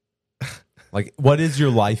doing? Like, what is your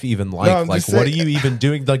life even like? No, like, what are you even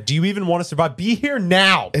doing? Like, do you even want to survive? Be here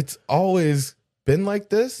now. It's always been like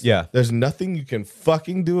this. Yeah. There's nothing you can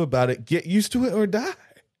fucking do about it. Get used to it or die.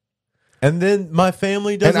 And then my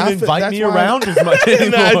family doesn't invite that's me why- around as much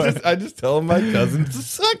And anymore. I just tell my cousins to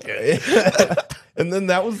suck it. And then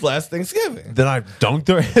that was last Thanksgiving. Then I dunk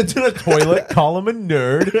their heads in a toilet, call them a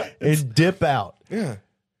nerd, and dip out. Yeah.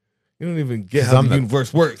 You don't even get how the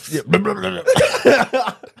universe works.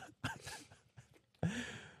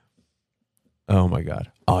 Oh my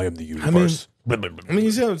God. I am the universe. I mean,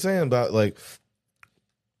 you see what I'm saying about like,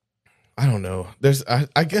 I don't know.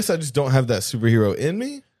 I guess I just don't have that superhero in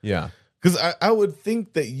me. Yeah. Because I would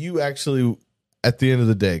think that you actually, at the end of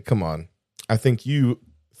the day, come on. I think you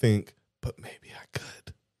think, but maybe I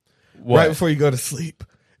could. What? Right before you go to sleep.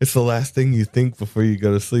 It's the last thing you think before you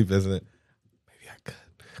go to sleep, isn't it? Maybe I could.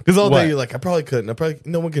 Because all day you're like, I probably couldn't.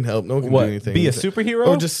 No one can help. No one can do anything. Be a superhero?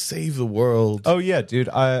 Or just save the world. Oh, yeah, dude.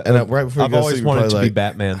 Right before you I've go to always sleep, wanted you're to probably be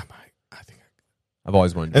Batman. I think I could. I've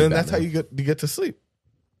always wanted to And be then that's how Batman. you get to sleep.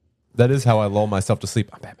 That is how I lull myself to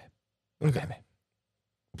sleep. I'm Batman. Okay. Batman.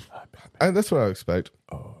 That's what I would expect.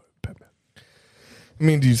 Oh, Batman. I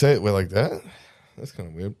mean, do you say it like that? That's kind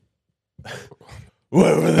of weird.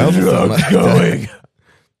 Where were the drugs going?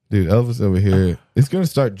 Dude, Elvis over here, he's going to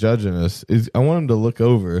start judging us. I want him to look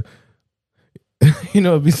over. You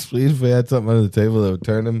know, it'd be sweet if we had something under the table that would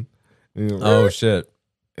turn him. Oh, shit.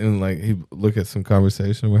 And like he'd look at some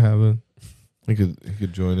conversation we're having. He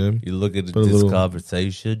could join in. You look at Put this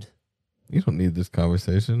conversation. You don't need this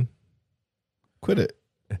conversation. Quit it.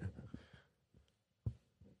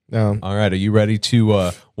 No. All right. Are you ready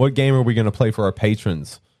to? What game are we going to play for our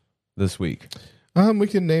patrons this week? We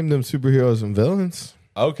can name them superheroes and villains.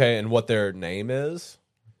 Okay, and what their name is,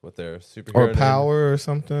 what their superhero or name? power or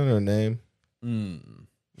something or name.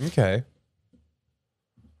 Okay.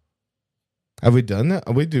 Have we done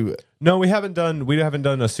that? We do it. No, we haven't done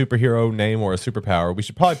a superhero name or a superpower. We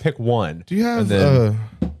should probably pick one. Do you have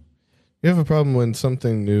you have a problem when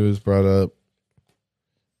something new is brought up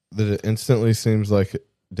that it instantly seems like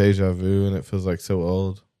deja vu and it feels like so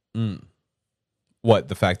old? What,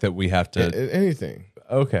 the fact that we have to anything?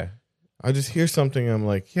 Okay. I just hear something. I'm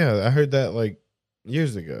like, yeah, I heard that like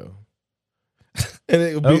years ago, and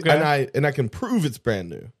it would be, okay. and I can prove it's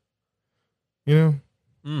brand new. You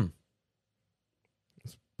know,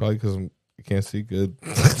 it's probably because I can't see good.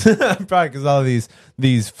 Probably because all these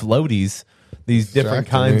floaties, these different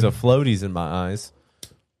kinds me. of floaties in my eyes.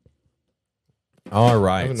 All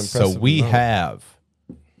right, so we have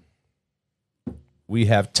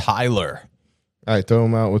Tyler. All right, throw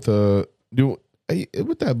him out with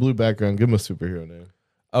with that blue background. Give him a superhero name.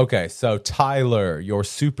 Okay, so Tyler, your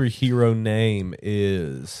superhero name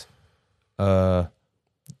is the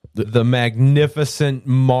magnificent,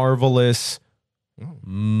 marvelous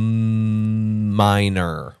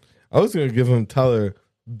Miner. I was going to give him Tyler,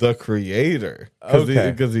 the Creator,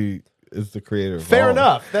 because he is the creator of Fair all.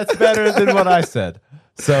 enough. That's better than what I said.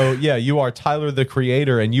 So, yeah, you are Tyler, the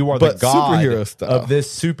Creator, and you are the god superhero style. of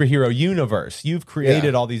this superhero universe. You've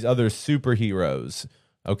created all these other superheroes.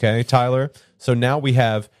 Okay, Tyler? So now we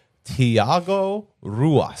have Tiago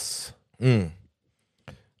Ruas. I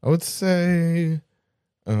would say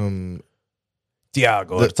Tiago.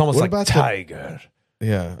 It's almost what like about tiger.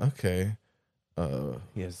 yeah, okay.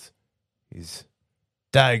 He's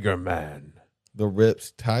Tiger Man. The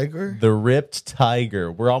ripped tiger? The ripped tiger.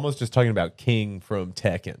 We're almost just talking about King from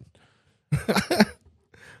Tekken.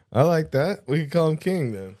 I like that. We could call him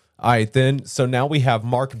King then. All right, then. So now we have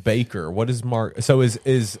Mark Baker. What is Mark? So is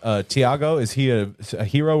Tiago? Is he a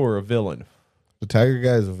hero or a villain? The tiger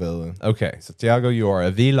guy is a villain. Okay, so Tiago, you are a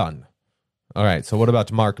villain. All right. So what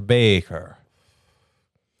about Mark Baker?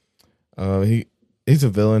 He's a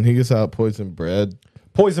villain. He gives out poison bread.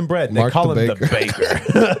 Poison bread. They Mark call the him the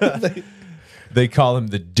Baker. They call him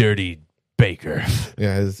the Dirty Baker.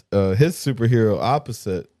 Yeah, his superhero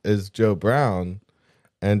opposite is Joe Brown,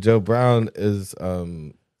 and Joe Brown is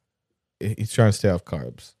he's trying to stay off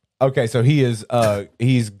carbs. Okay, so he's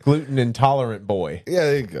gluten intolerant boy. Yeah,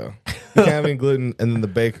 there you go. He can't have gluten, and then the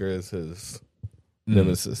baker is his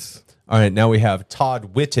nemesis. All right, now we have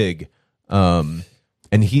Todd Wittig, and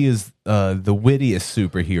he is the wittiest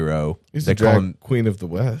superhero. He's the drag queen of the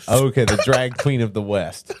West. Okay, the drag queen of the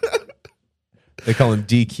West. They call him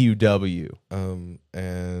DQW.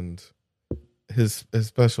 And his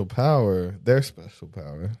special power, their special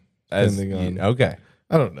power, depending on okay,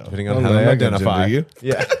 I don't know, depending on how they identify you.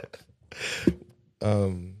 Yeah,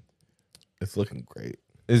 it's looking great.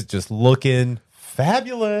 It's just looking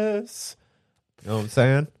fabulous. You know what I'm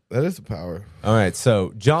saying? That is a power. All right,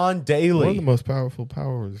 so John Daly, one of the most powerful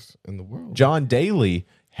powers in the world. John Daly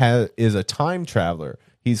is a time traveler.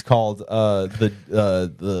 He's called the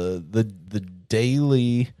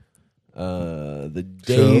Daily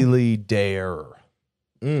Dare.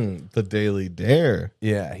 The Daily Dare.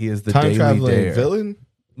 Yeah, he is the time Daily traveling Dare villain.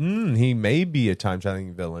 He may be a time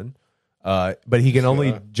traveling villain, but he can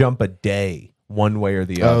only jump a day one way or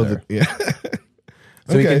the other. Yeah.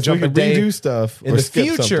 So he can jump a day redo stuff in or the skip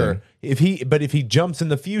future. something. If he jumps in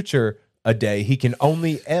the future a day, he can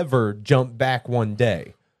only ever jump back one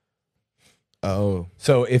day. Oh,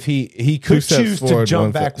 so if he could choose to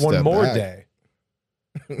jump back one more day,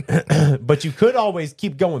 but you could always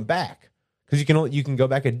keep going back because you can go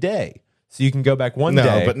back a day. So you can go back one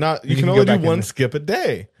day, but not you can only do one skip a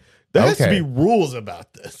day. There has to be rules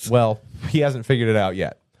about this. Well, he hasn't figured it out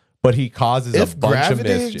yet, but he causes a bunch of mischief. If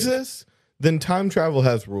gravity exists, then time travel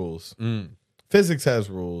has rules. Physics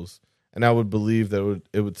has rules, and I would believe that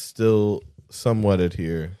it would still somewhat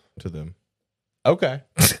adhere to them. Okay.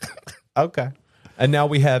 Okay. And now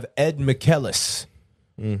we have Ed McKellis.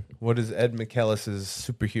 What is Ed McKellis'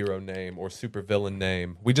 superhero name or supervillain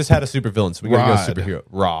name? We just had a supervillain, so we got to go superhero.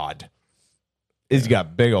 Rod. He's got a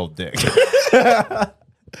big old dick. I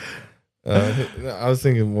was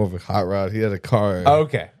thinking more of a hot rod. He had a car.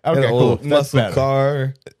 Okay. An Cool. old muscle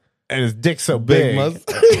car. And his dick's so big big.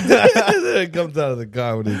 mustache. Then it comes out of the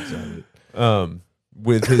car when he's shot it.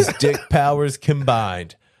 With his dick powers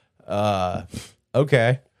combined.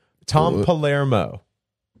 Okay. Tom Palermo.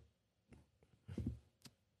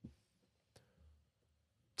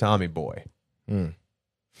 Tommy Boy.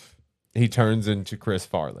 He turns into Chris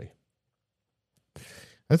Farley.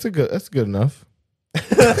 That's good enough.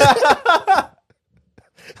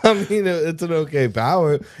 I mean, it's an okay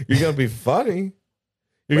power. You're gonna be funny.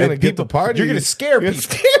 You're gonna get the party. You're gonna scare people.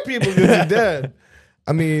 Scare people because you're dead.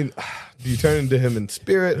 I mean, do you turn into him in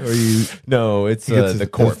spirit, or you? No, it's the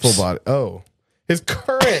corpse. His full body. Oh, his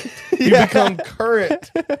current. You become current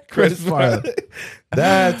Chris Farley.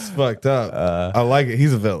 That's fucked up. I like it.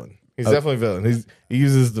 He's a villain. He's definitely a villain. He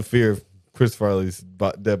uses the fear of Chris Farley's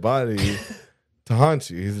dead body to haunt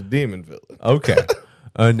you. He's a demon villain. Okay.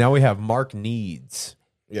 Now we have Mark Needs.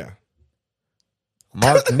 Yeah.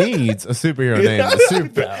 Mark Needs a superhero name. The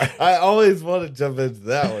superpower. I always want to jump into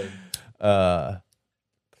that one.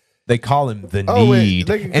 They call him the Oh, wait, Need,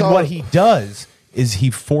 they can and call what him- he does is he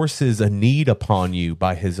forces a need upon you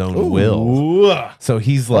by his own will. Ooh. So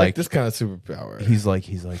he's Like like this kind of superpower. he's like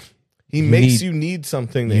He makes you need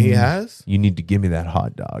something that he has, You need to give me that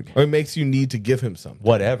hot dog. or he makes you need to give him something.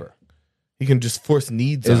 Whatever. He can just force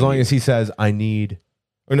needs As on long you. as he says, I need,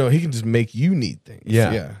 Or no, he can just make you need things.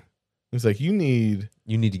 Yeah. Yeah. He's like, you need.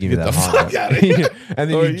 you need to give me Get that the hot fuck dog. outta here. And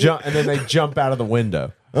then Or you you- jump, and then they jump out of the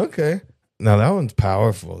window. Okay. Now that one's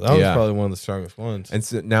powerful. That one's Yeah. probably one of the strongest ones. And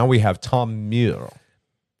so now we have Tom Muir.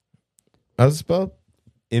 How's it spelled?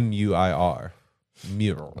 Muir.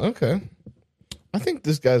 Muir. Okay. I think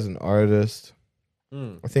this guy's an artist.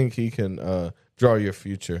 I think he can draw your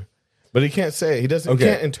future. But he can't say it. He doesn't. Okay. He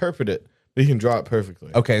can't interpret it, but he can draw it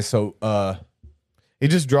perfectly. Okay, so He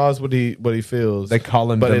just draws what he feels. they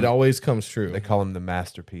call him but the, it always comes true. they call him the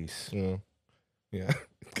masterpiece. Yeah. Yeah.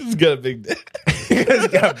 Because he's got a big dick. He's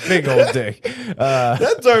got a big old dick.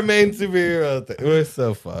 That's our main superhero thing. We're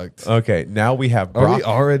so fucked. Okay, now we have Are Brock. we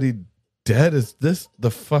already dead? Is this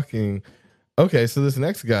the fucking... Okay, so this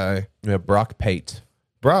next guy, We have Brock Pate.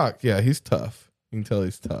 Brock, yeah, he's tough. You can tell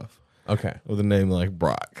he's tough Okay. with a name like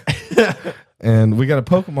Brock. And we got a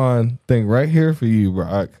Pokemon thing right here for you,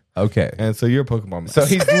 Brock. Okay. And so you're a Pokemon So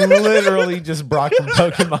master. he's literally just Brock from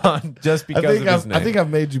Pokemon just because of his name. I think I've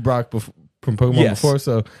made you Brock from Pokemon Yes. before,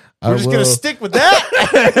 so we're just gonna stick with that.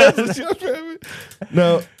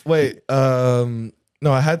 No, wait. No,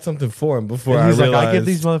 I had something for him before And I he's like, realized. I give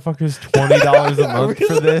these motherfuckers $20 a month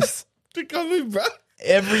for this to call me Brock.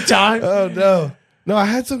 every time. Oh no, no, I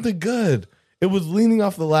had something good. It was leaning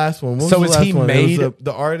off the last one. What So was is the last he one? It made- was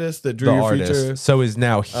the artist that drew The your artist. future? So is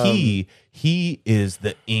now he is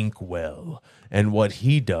the inkwell, and what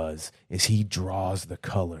he does is he draws the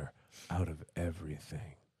color out of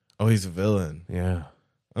everything. Oh, he's a villain. Yeah,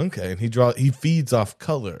 Okay, and he feeds off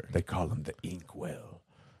color. they call him the inkwell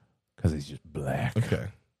because he's just black. Okay,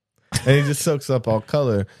 and he just soaks up all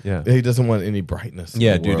color. Yeah. He doesn't want any brightness. in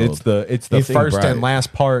Yeah, the dude, world. it's the Anything first bright. and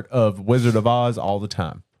last part of Wizard of Oz all the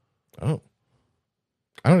time. Oh,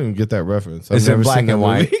 I don't even get that reference. It's in black seen that and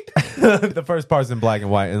white. movie. The first part's in black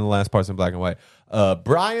and white, and the last part's in black and white.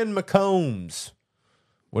 Brian McCombs.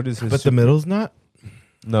 What is his? But the middle's not.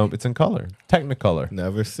 No, it's in color, Technicolor.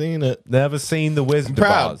 Never seen it. Never seen the Wizard I'm of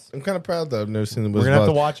proud. Oz. I'm kind of proud that I've never seen the We're Wizard gonna of have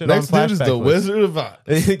Oz. to watch it Next on dude is the Flashback List. Wizard of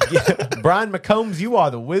Oz. Brian McCombs, you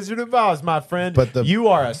are the Wizard of Oz, my friend. But you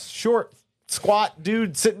are a short, squat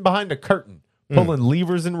dude sitting behind a curtain, pulling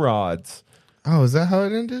levers and rods. Oh, is that how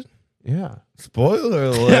it ended? Yeah. Spoiler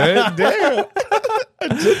alert! Damn, I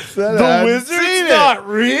just said I hadn't seen it.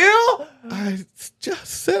 real. I just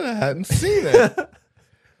said I hadn't seen it.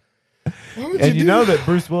 Why would And you do know that? that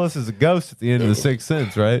Bruce Willis is a ghost at the end of The Sixth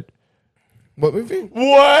Sense, right? What movie?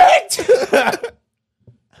 What?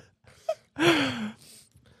 I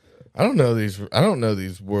don't know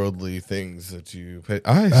these worldly things that you pay.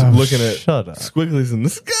 I'm looking at shut up. squigglies in the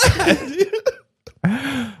sky.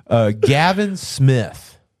 Gavin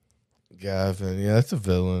Smith. Gavin, yeah, that's a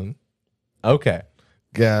villain. Okay.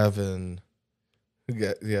 Gavin,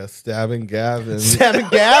 yeah, stabbing Gavin. Stabbing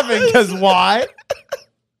Gavin, because why?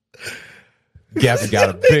 Gavin got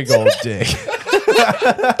a big old dick.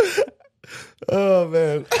 Oh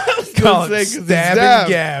man, I was Call gonna him say 'cause stabbing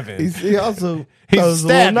Gavin. He also He's throws a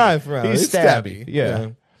little stabby. knife around. He's stabby, yeah.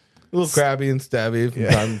 A little crabby and stabby from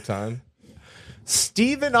time to time.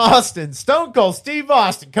 Stephen Austin, Stone Cold Steve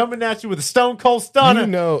Austin, coming at you with a Stone Cold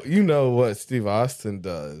Stunner. You know what Steve Austin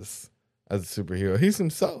does as a superhero. He's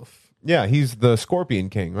himself. Yeah, he's the Scorpion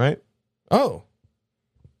King, right? Oh,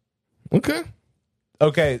 okay.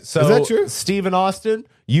 Okay, so Is that true? Stephen Austin,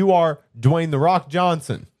 you are Dwayne The Rock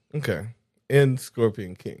Johnson. Okay. in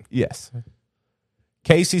Scorpion King. Yes.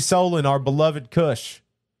 Casey Solon, our beloved Kush.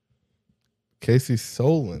 Casey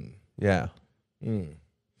Solon. Yeah.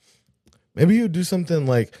 Maybe he would do something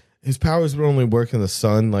like his powers would only work in the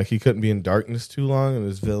sun. Like he couldn't be in darkness too long, and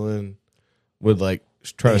his villain would like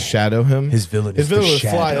try to shadow him. His villain would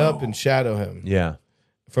fly up and shadow him. Yeah.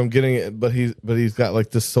 From getting it, but he's got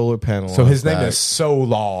like the solar panel. So on his name back. is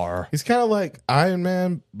Solar. He's kind of like Iron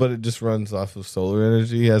Man, but it just runs off of solar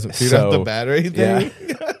energy. He hasn't figured out the battery thing.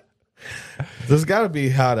 Yeah. There's got to be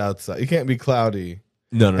hot outside. You can't be cloudy.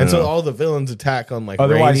 No. And so all the villains attack on like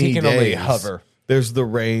Otherwise, rainy he can days. only hover. There's the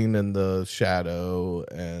rain and the shadow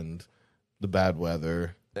and the bad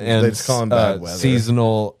weather. And they just call him bad weather.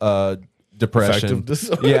 Seasonal depression. Affective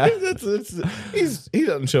disorder. Yeah. He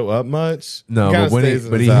doesn't show up much. No, He kinda but stays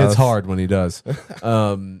in he his hits house. hard when he does.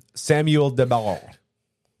 Samuel Debord.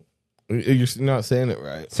 You're not saying it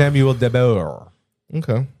right. Samuel Debord.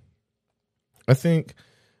 Okay. I think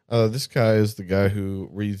this guy is the guy who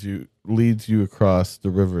leads you across the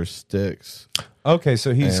river Styx. Okay,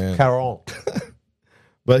 so he's And- Caron.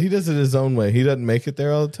 But he does it his own way. He doesn't make it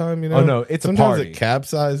there all the time, you know? Oh, no, it's a Sometimes party. it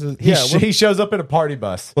capsizes. He shows up in a party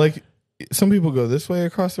bus. Like some people go this way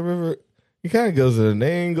across the river. He kind of goes at an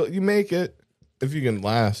angle. You make it if you can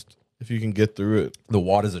last, if you can get through it. The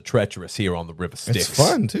waters are treacherous here on the River Styx. It's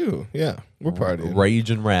fun too. Yeah, we're partying.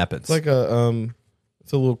 Raging rapids. It's like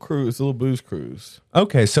it's a little cruise, it's a little booze cruise.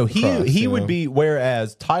 Okay, so Across, he you would know? be,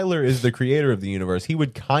 whereas Tyler is the creator of the universe, he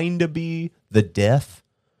would kind of be the death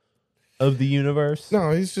of the universe.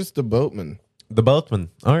 No, he's just a boatman. The boatman.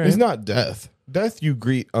 All right. He's not death. Death you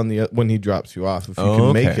greet on the when he drops you off if you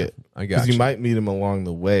can make it. I got Because you you. might meet him along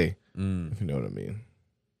the way. If you know what I mean.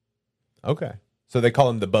 Okay. So they call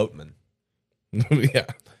him the boatman. Yeah.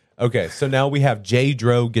 Okay, so now we have J.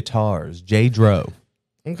 Dro guitars. J. Dro.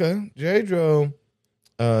 Okay. J. Dro,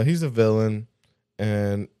 he's a villain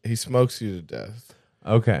and he smokes you to death.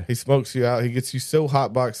 Okay. He smokes you out. He gets you so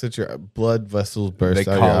hot box that your blood vessels burst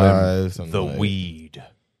They out call your him eyes. And the like, weed.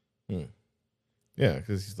 Yeah,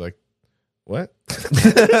 because he's like, what?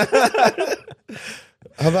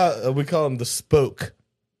 How about we call him the spoke?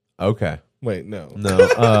 Okay. Wait, no.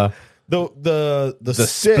 No. The The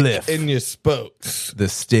stick spliff. in your spokes. The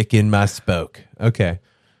stick in my spoke. Okay.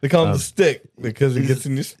 They call him the stick because it gets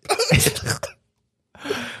in your spokes.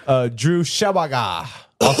 Drew Shabaga,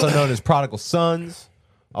 also known as Prodigal Sons,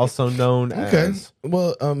 also known Okay. as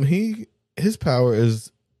Well, his power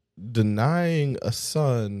is denying a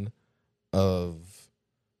son of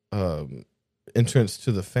entrance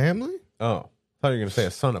to the family. oh, I thought you were going to say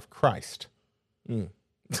a son of Christ.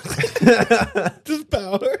 Just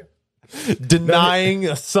power. Denying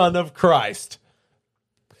a son of Christ.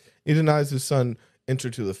 He denies his son enter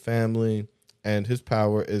to the family, and his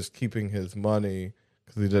power is keeping his money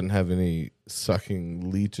because he doesn't have any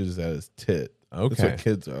sucking leeches at his tit. That's Okay. what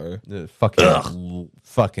kids are.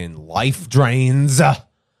 Fucking life drains.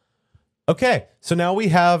 Okay, so now we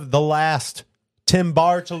have the last Tim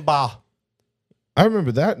Bartleba. I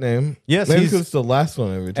remember that name. Yes, maybe he's- because it's the last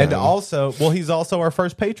one every time. And also, well, he's also our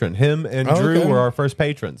first patron. Him and Oh, Drew okay. were our first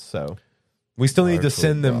patrons, so we still need to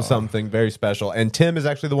send them Bartleba. something very special. And Tim is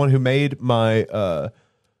actually the one who made my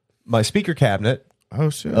my speaker cabinet Oh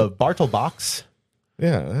shit! of Bartlebox.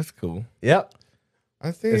 Yeah, that's cool. Yep,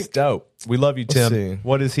 I think it's dope. We love you, Let's Tim. see.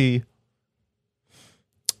 What is he?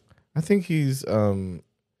 I think he's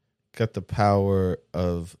got the power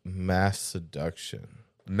of mass seduction.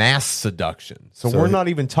 Mass seduction. So So we're he- not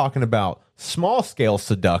even talking about small scale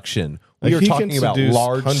seduction. We Like, are he can talking about seduce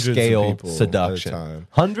large hundreds of scale people at a seduction. time.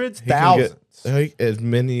 Hundreds, He can thousands. get as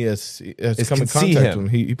many as As come can in see contact with him.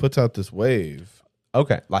 him. He puts out this wave.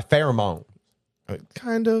 Okay, like pheromone.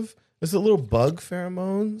 Kind of. There's a little bug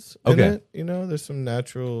pheromones in Okay. it. You know, there's some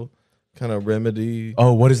natural kind of remedy.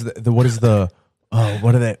 Oh, what is what is the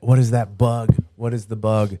what is that bug? What is the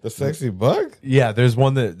bug? The sexy bug? Yeah, there's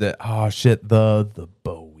one that oh shit, the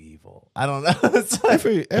boll weevil. I don't know. It's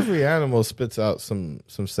like, Every animal spits out some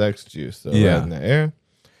sex juice though, Yeah. right in the air.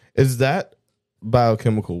 Is that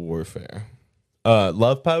biochemical warfare?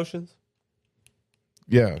 love potions?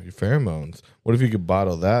 Yeah, your pheromones. What if you could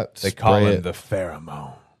bottle that? They call spray it it, the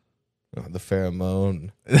pheromone. the pheromone.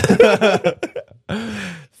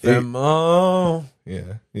 Pheromone.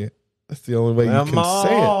 Yeah. That's the only way you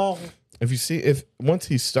can say it. If once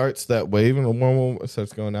he starts that wave and it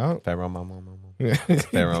starts going out, Pheromone. you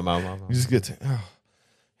Pheromone. just get to,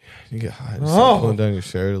 you get hot. You Oh. start pulling down your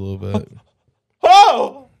shirt a little bit.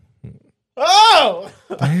 Oh! Oh!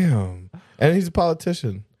 Damn. And he's a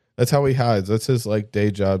politician. That's how he hides. That's his like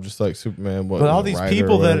day job, just like Superman. But all these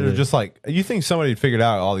people that are just like, you think somebody figured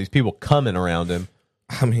out all these people coming around him.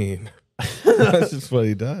 I mean, That's just what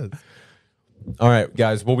he does. All right,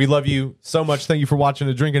 guys. Well, we love you so much. Thank you for watching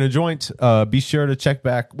A Drink and a Joint. Be sure to check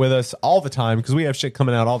back with us all the time because we have shit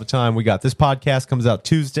coming out all the time. We got this podcast comes out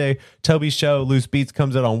Tuesday. Toby's show, Loose Beats,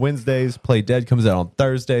 comes out on Wednesdays. Play Dead comes out on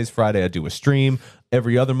Thursdays. Friday, I do a stream.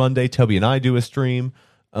 Every other Monday, Toby and I do a stream.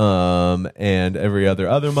 And every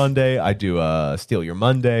other Monday, I do Steal Your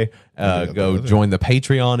Monday. Go join the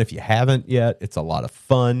Patreon if you haven't yet. It's a lot of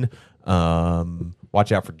fun.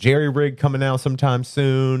 Watch out for Jerry Rig coming out sometime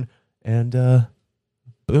soon. And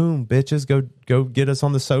boom, bitches, go get us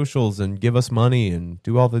on the socials and give us money and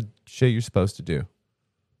do all the shit you're supposed to do.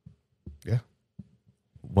 Yeah.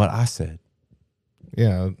 What I said.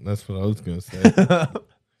 Yeah, that's what I was going to say.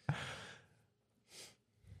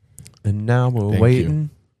 And now we're Thank waiting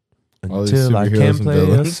until I can play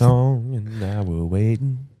a song. And now we're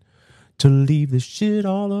waiting to leave this shit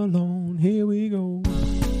all alone. Here we go.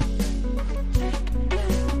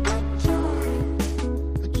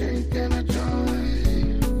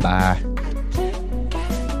 Bye.